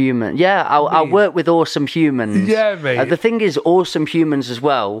 Awesome human. Yeah, I work with awesome humans. Yeah, mate. The thing is, awesome humans as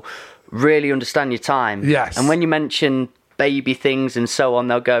well really understand your time. Yes. And when you mention baby things and so on,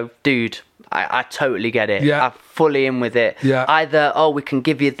 they'll go, dude, I totally get it. Yeah. I'm fully in with it. Yeah. Either, we can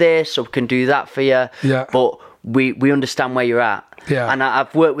give you this or we can do that for you. Yeah. But we understand where you're at. Yeah. And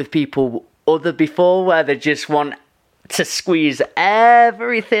I've worked with people before where they just want to squeeze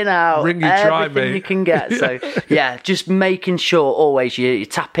everything out, Wring you dry, everything mate. you can get. So yeah, just making sure always you're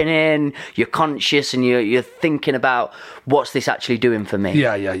tapping in, you're conscious, and you're thinking about what's this actually doing for me.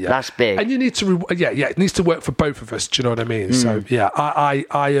 Yeah. That's big. And you need to, it needs to work for both of us. Do you know what I mean? So yeah,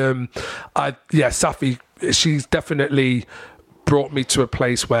 Safi, she's definitely brought me to a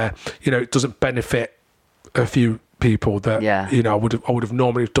place where it doesn't benefit a few people that I would have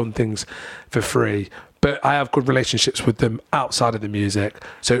normally done things for free. But I have good relationships with them outside of the music,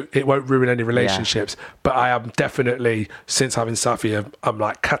 so it won't ruin any relationships. But I am definitely, since having Safi, I'm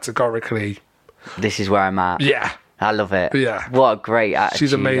like categorically, this is where I'm at. yeah. I love it. Yeah. What a great attitude.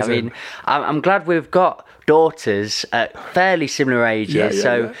 She's amazing. I mean, I'm glad we've got daughters at fairly similar ages.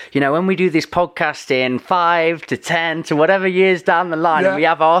 When we do this podcast in 5 to 10 to whatever years down the line, and we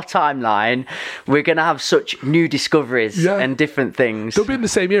have our timeline, we're going to have such new discoveries and different things. They'll be in the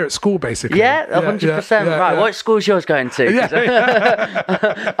same year at school, basically. Yeah, 100%. Right, what school's yours going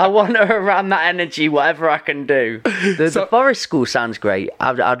to? I want her around that energy, whatever I can do. The forest school sounds great.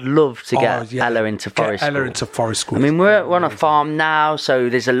 I'd love to get Ella into forest school. Ella into forest school. I mean, we're on a farm now, so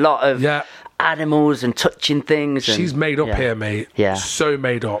there's a lot of animals and touching things. And, she's made up here, mate. Yeah. So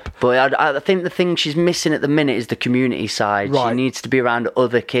made up. But I think the thing she's missing at the minute is the community side. Right. She needs to be around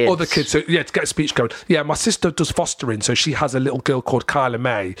other kids. So, to get a speech going. Yeah, my sister does fostering, so she has a little girl called Kyla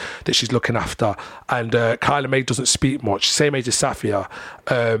May that she's looking after. And Kyla May doesn't speak much, same age as Safia,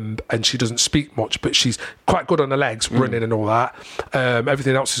 and she doesn't speak much, but she's quite good on her legs, running and all that.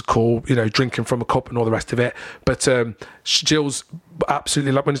 Everything else is cool, drinking from a cup and all the rest of it. But Jill's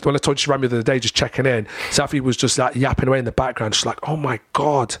absolutely, like when I told you she rang me the other day, just checking in, Safi was just like yapping away in the background. She's like, oh my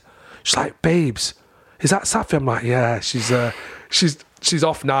God. She's like, babes, is that Safi? I'm like, yeah, she's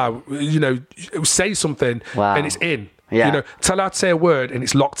off now. Say something and it's in. Yeah. Tell her to say a word and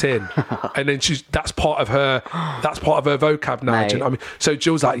it's locked in. And then that's part of her vocab now. Do you know what I mean? So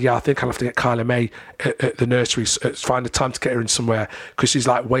Jill's like, yeah, I think I'll have to get Kyla May at the nursery, find a time to get her in somewhere, because she's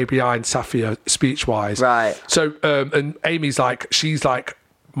like way behind Safia speech wise. Right. So and Amy's like, she's like,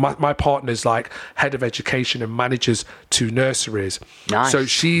 my partner's like head of education and manages 2 nurseries. Nice. So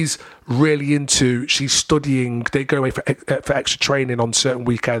she's really she's studying. They go away for extra training on certain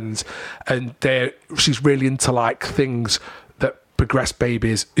weekends, and she's really into like things that progress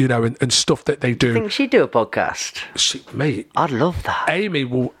babies, and stuff that they do. I think she'd do a podcast. Mate, I'd love that. Amy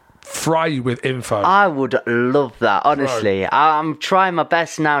will fry you with info. I would love that, honestly. I'm trying my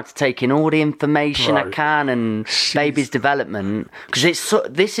best now to take in all the information I can and baby's development, because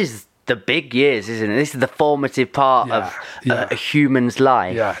this is the big years, isn't it? This is the formative part of a human's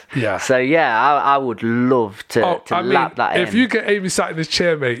life. Yeah. So I would love to lap that in. If you get Amy sat in this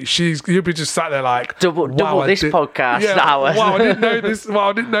chair, mate, you'll be just sat there like double this podcast hours. Wow, I didn't know this. Wow,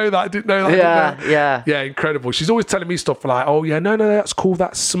 I didn't know that. I didn't know that. Yeah, incredible. She's always telling me stuff like, oh yeah, no, that's cool.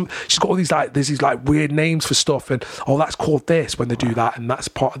 She's got all these there's these weird names for stuff, and that's called this when they do that, and that's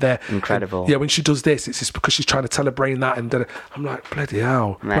part of their incredible. When she does this, it's just because she's trying to tell her brain that, and I'm like, bloody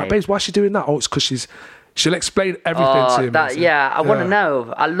hell, like, babes, why's she doing that? Oh, it's because she'll explain everything to me. I want to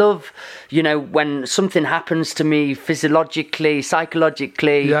know. I love, when something happens to me physiologically,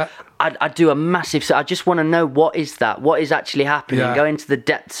 psychologically, I do a massive... I just want to know, what is that? What is actually happening? Go into the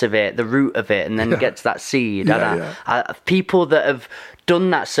depths of it, the root of it, and then get to that seed. People that have done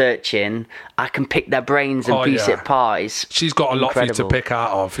that searching, I can pick their brains and piece it apart. She's got a lot for you to pick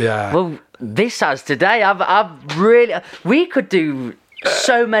out of, Well, this has today. I've really... We could do...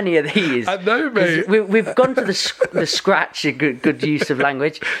 so many of these. I know, mate. We've gone to the scratch, a good use of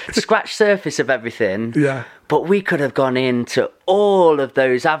language, scratch surface of everything. Yeah. but we could have gone into all of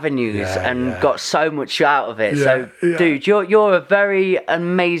those avenues and got so much out of it. Dude, you're a very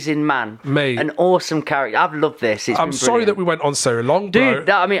amazing man. Mate. An awesome character. I've loved this. I'm sorry that we went on so long, bro. Dude,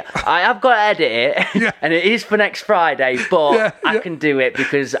 I mean, I have got to edit it, and it is for next Friday, but I can do it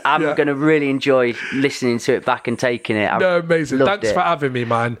because I'm going to really enjoy listening to it back and taking it. No, amazing. Thanks for having me,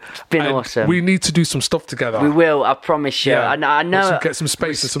 man. It's been awesome. We need to do some stuff together. We will, I promise you. Yeah. I know. Get some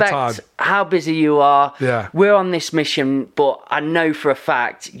space and some time. How busy you are. Yeah. We're on this mission, but I know for a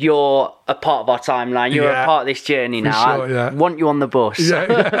fact you're a part of our timeline. You're a part of this journey now. Sure, I want you on the bus.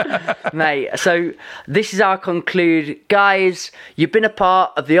 Mate, so this is our conclude. Guys, you've been a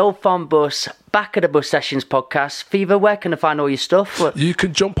part of the Old Farm Bus, Back of the Bus Sessions podcast. Fever, where can I find all your stuff? You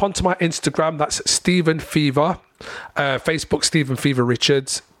can jump onto my Instagram. That's Stephen Fever. Facebook, Stephen Fever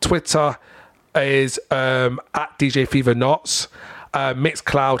Richards. Twitter is at DJ Fever Knots.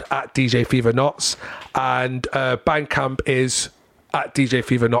 Mixcloud at DJ Fever Knots. And Bandcamp is at DJ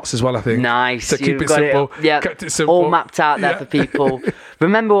Fever Knots as well, I think. Nice. So keep it simple. Kept it simple. All mapped out there for people.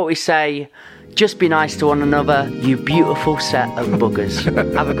 Remember what we say. Just be nice to one another, you beautiful set of buggers.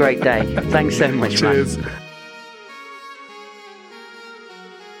 Have a great day. Thanks so much, man. Cheers.